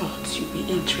never thought you'd be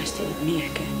interested in me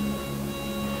again.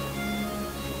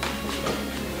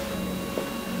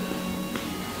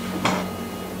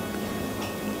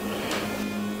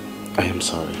 I am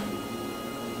sorry.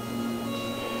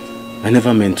 I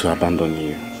never meant to abandon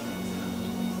you.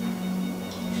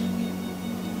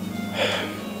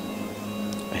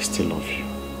 I still love you.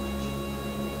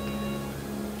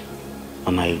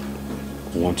 And I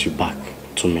want you back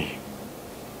to me.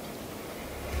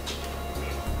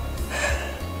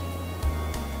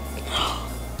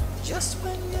 Just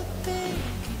when you think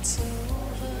it's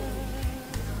over,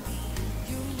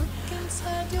 you look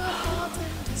inside your heart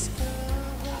and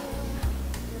discover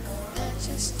that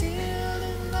you're still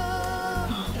in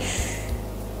love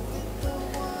with the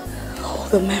one. All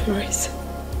the memories.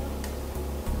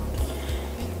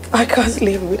 I can't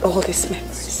live with all these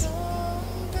memories.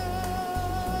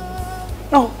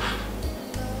 No.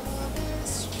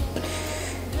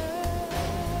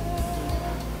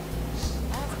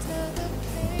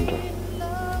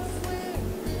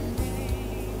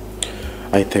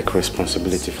 I take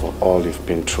responsibility for all you've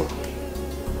been through.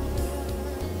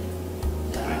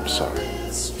 I'm sorry.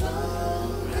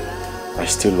 I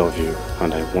still love you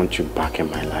and I want you back in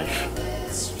my life.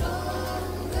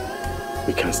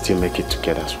 We can still make it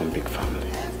together as one big family.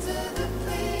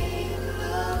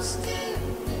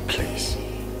 Please.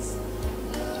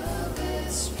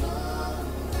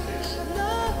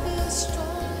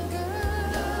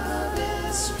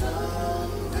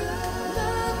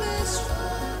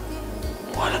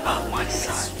 What about my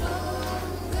son?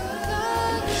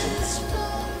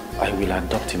 I will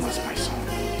adopt him as my son.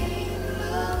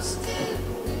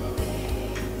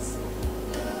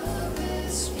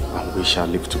 And we shall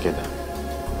live together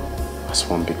as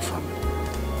one big family.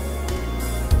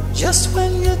 Just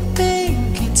when you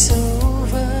think it's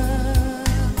over,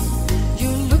 you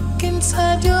look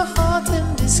inside your heart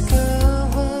and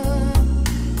discover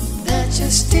that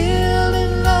you're still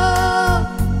in love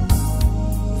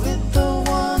with the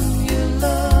one you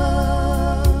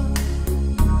love,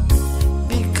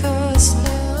 because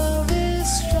love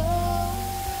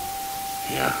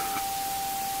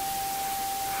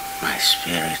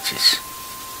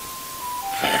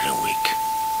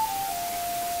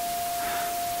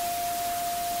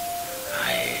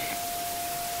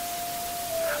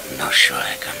not sure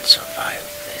I can survive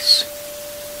this.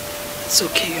 It's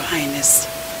okay, Your Highness.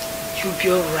 You'll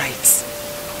be all right.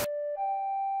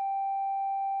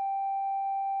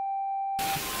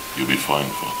 You'll be fine,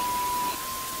 Father.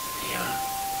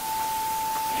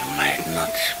 You might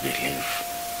not believe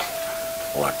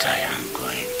what I am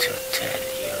going to tell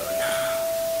you now.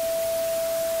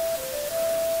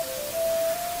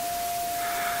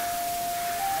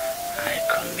 I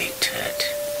committed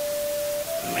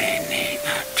many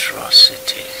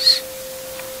atrocities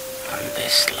on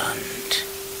this land.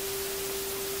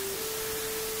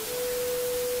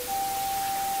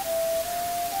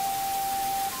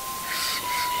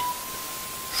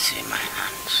 See my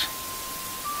hands.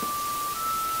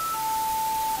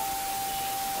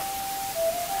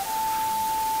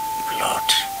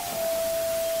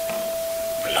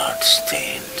 Blood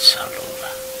stains all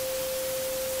over.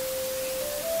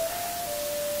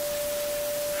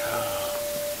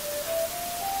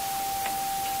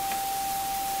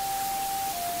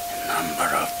 The number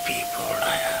of people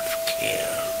I have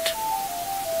killed.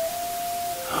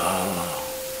 Oh,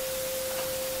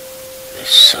 the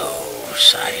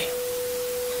souls I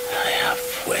have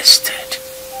wasted,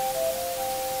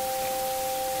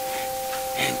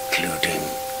 including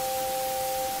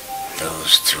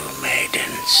those two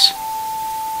maidens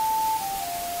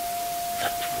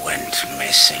that went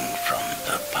missing from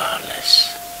the palace.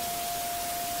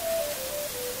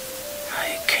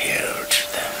 I killed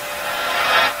them.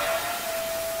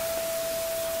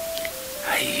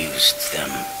 I used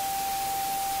them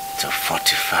to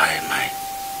fortify my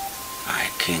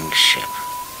kingship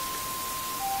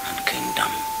and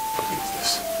kingdom.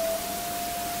 Forgiveness.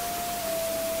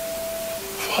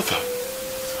 Father.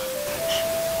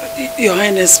 Your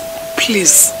Highness,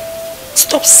 please,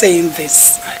 stop saying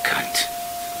this. I can't.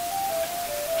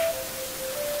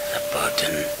 The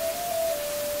burden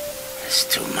is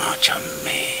too much on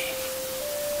me.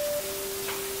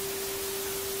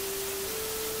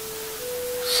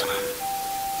 Son,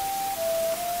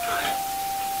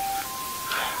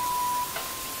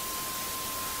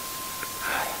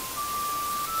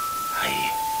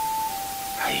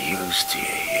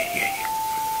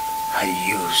 I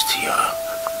used your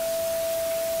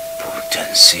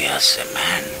potency as a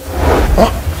man.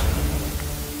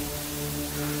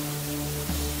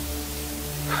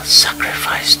 A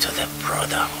sacrifice to the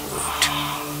brotherhood.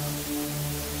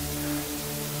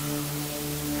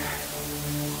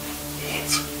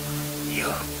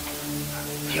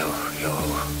 You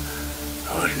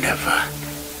will never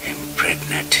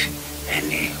impregnate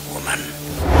any woman.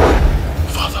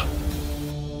 Father.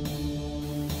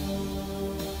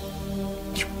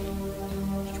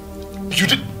 You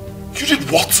did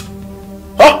what?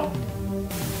 Huh?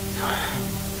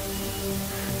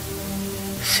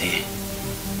 See,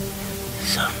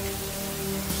 son,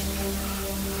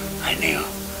 I knew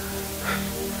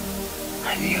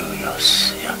your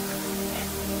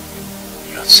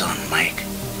son, Mike,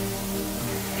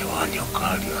 the one you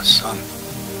called your son,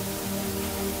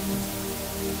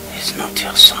 is not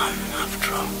your son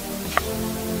after all.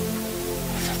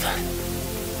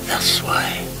 That's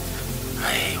why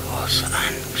I was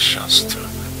anxious to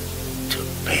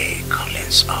pay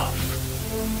Collins off.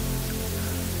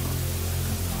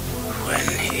 When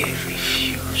he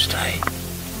refused, I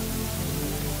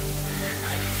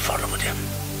followed him.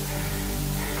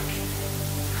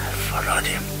 I followed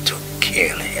him to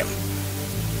kill him.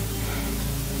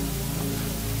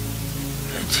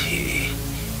 But he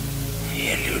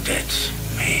eluded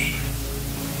me.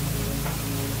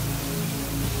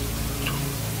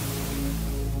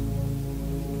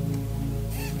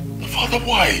 Father,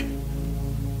 why?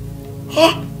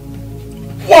 Huh?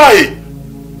 Why?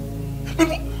 I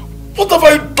mean, what have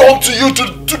I done to you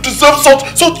to deserve such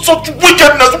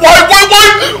wickedness? Why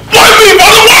me,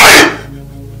 Father, why?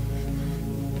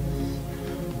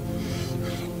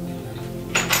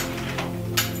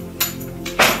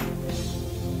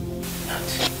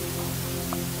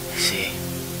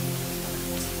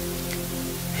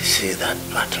 You see that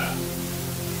battle?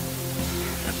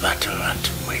 The battle at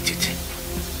Waititi.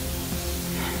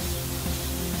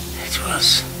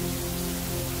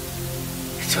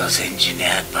 It was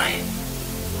engineered by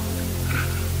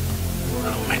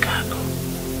Omegako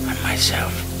and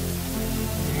myself.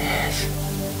 Yes.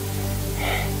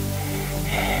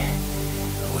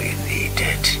 We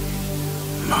needed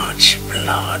much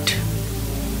blood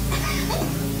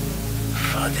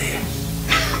for the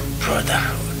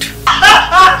brotherhood.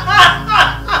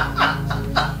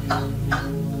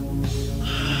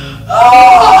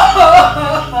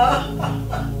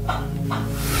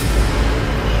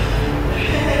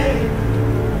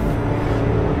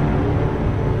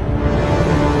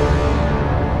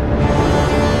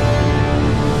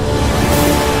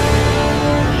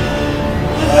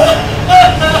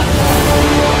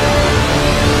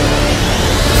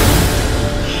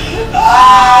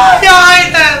 Your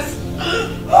Highness!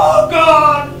 Oh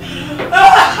God!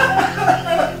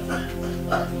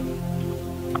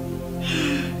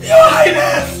 Your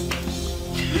Highness!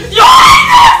 Your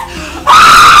Highness!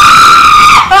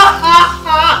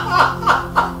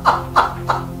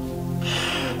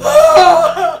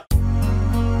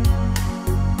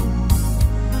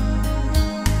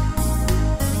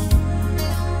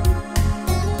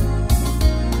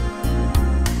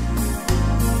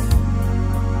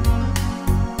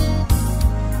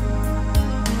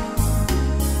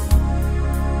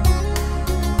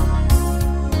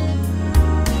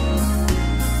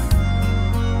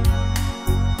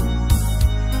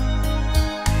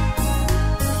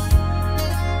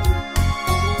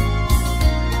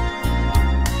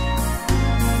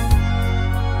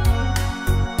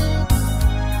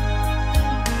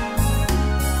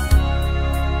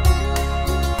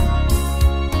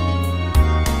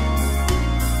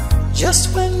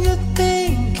 Just when you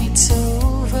think it's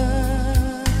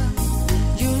over,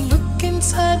 you look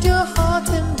inside your heart.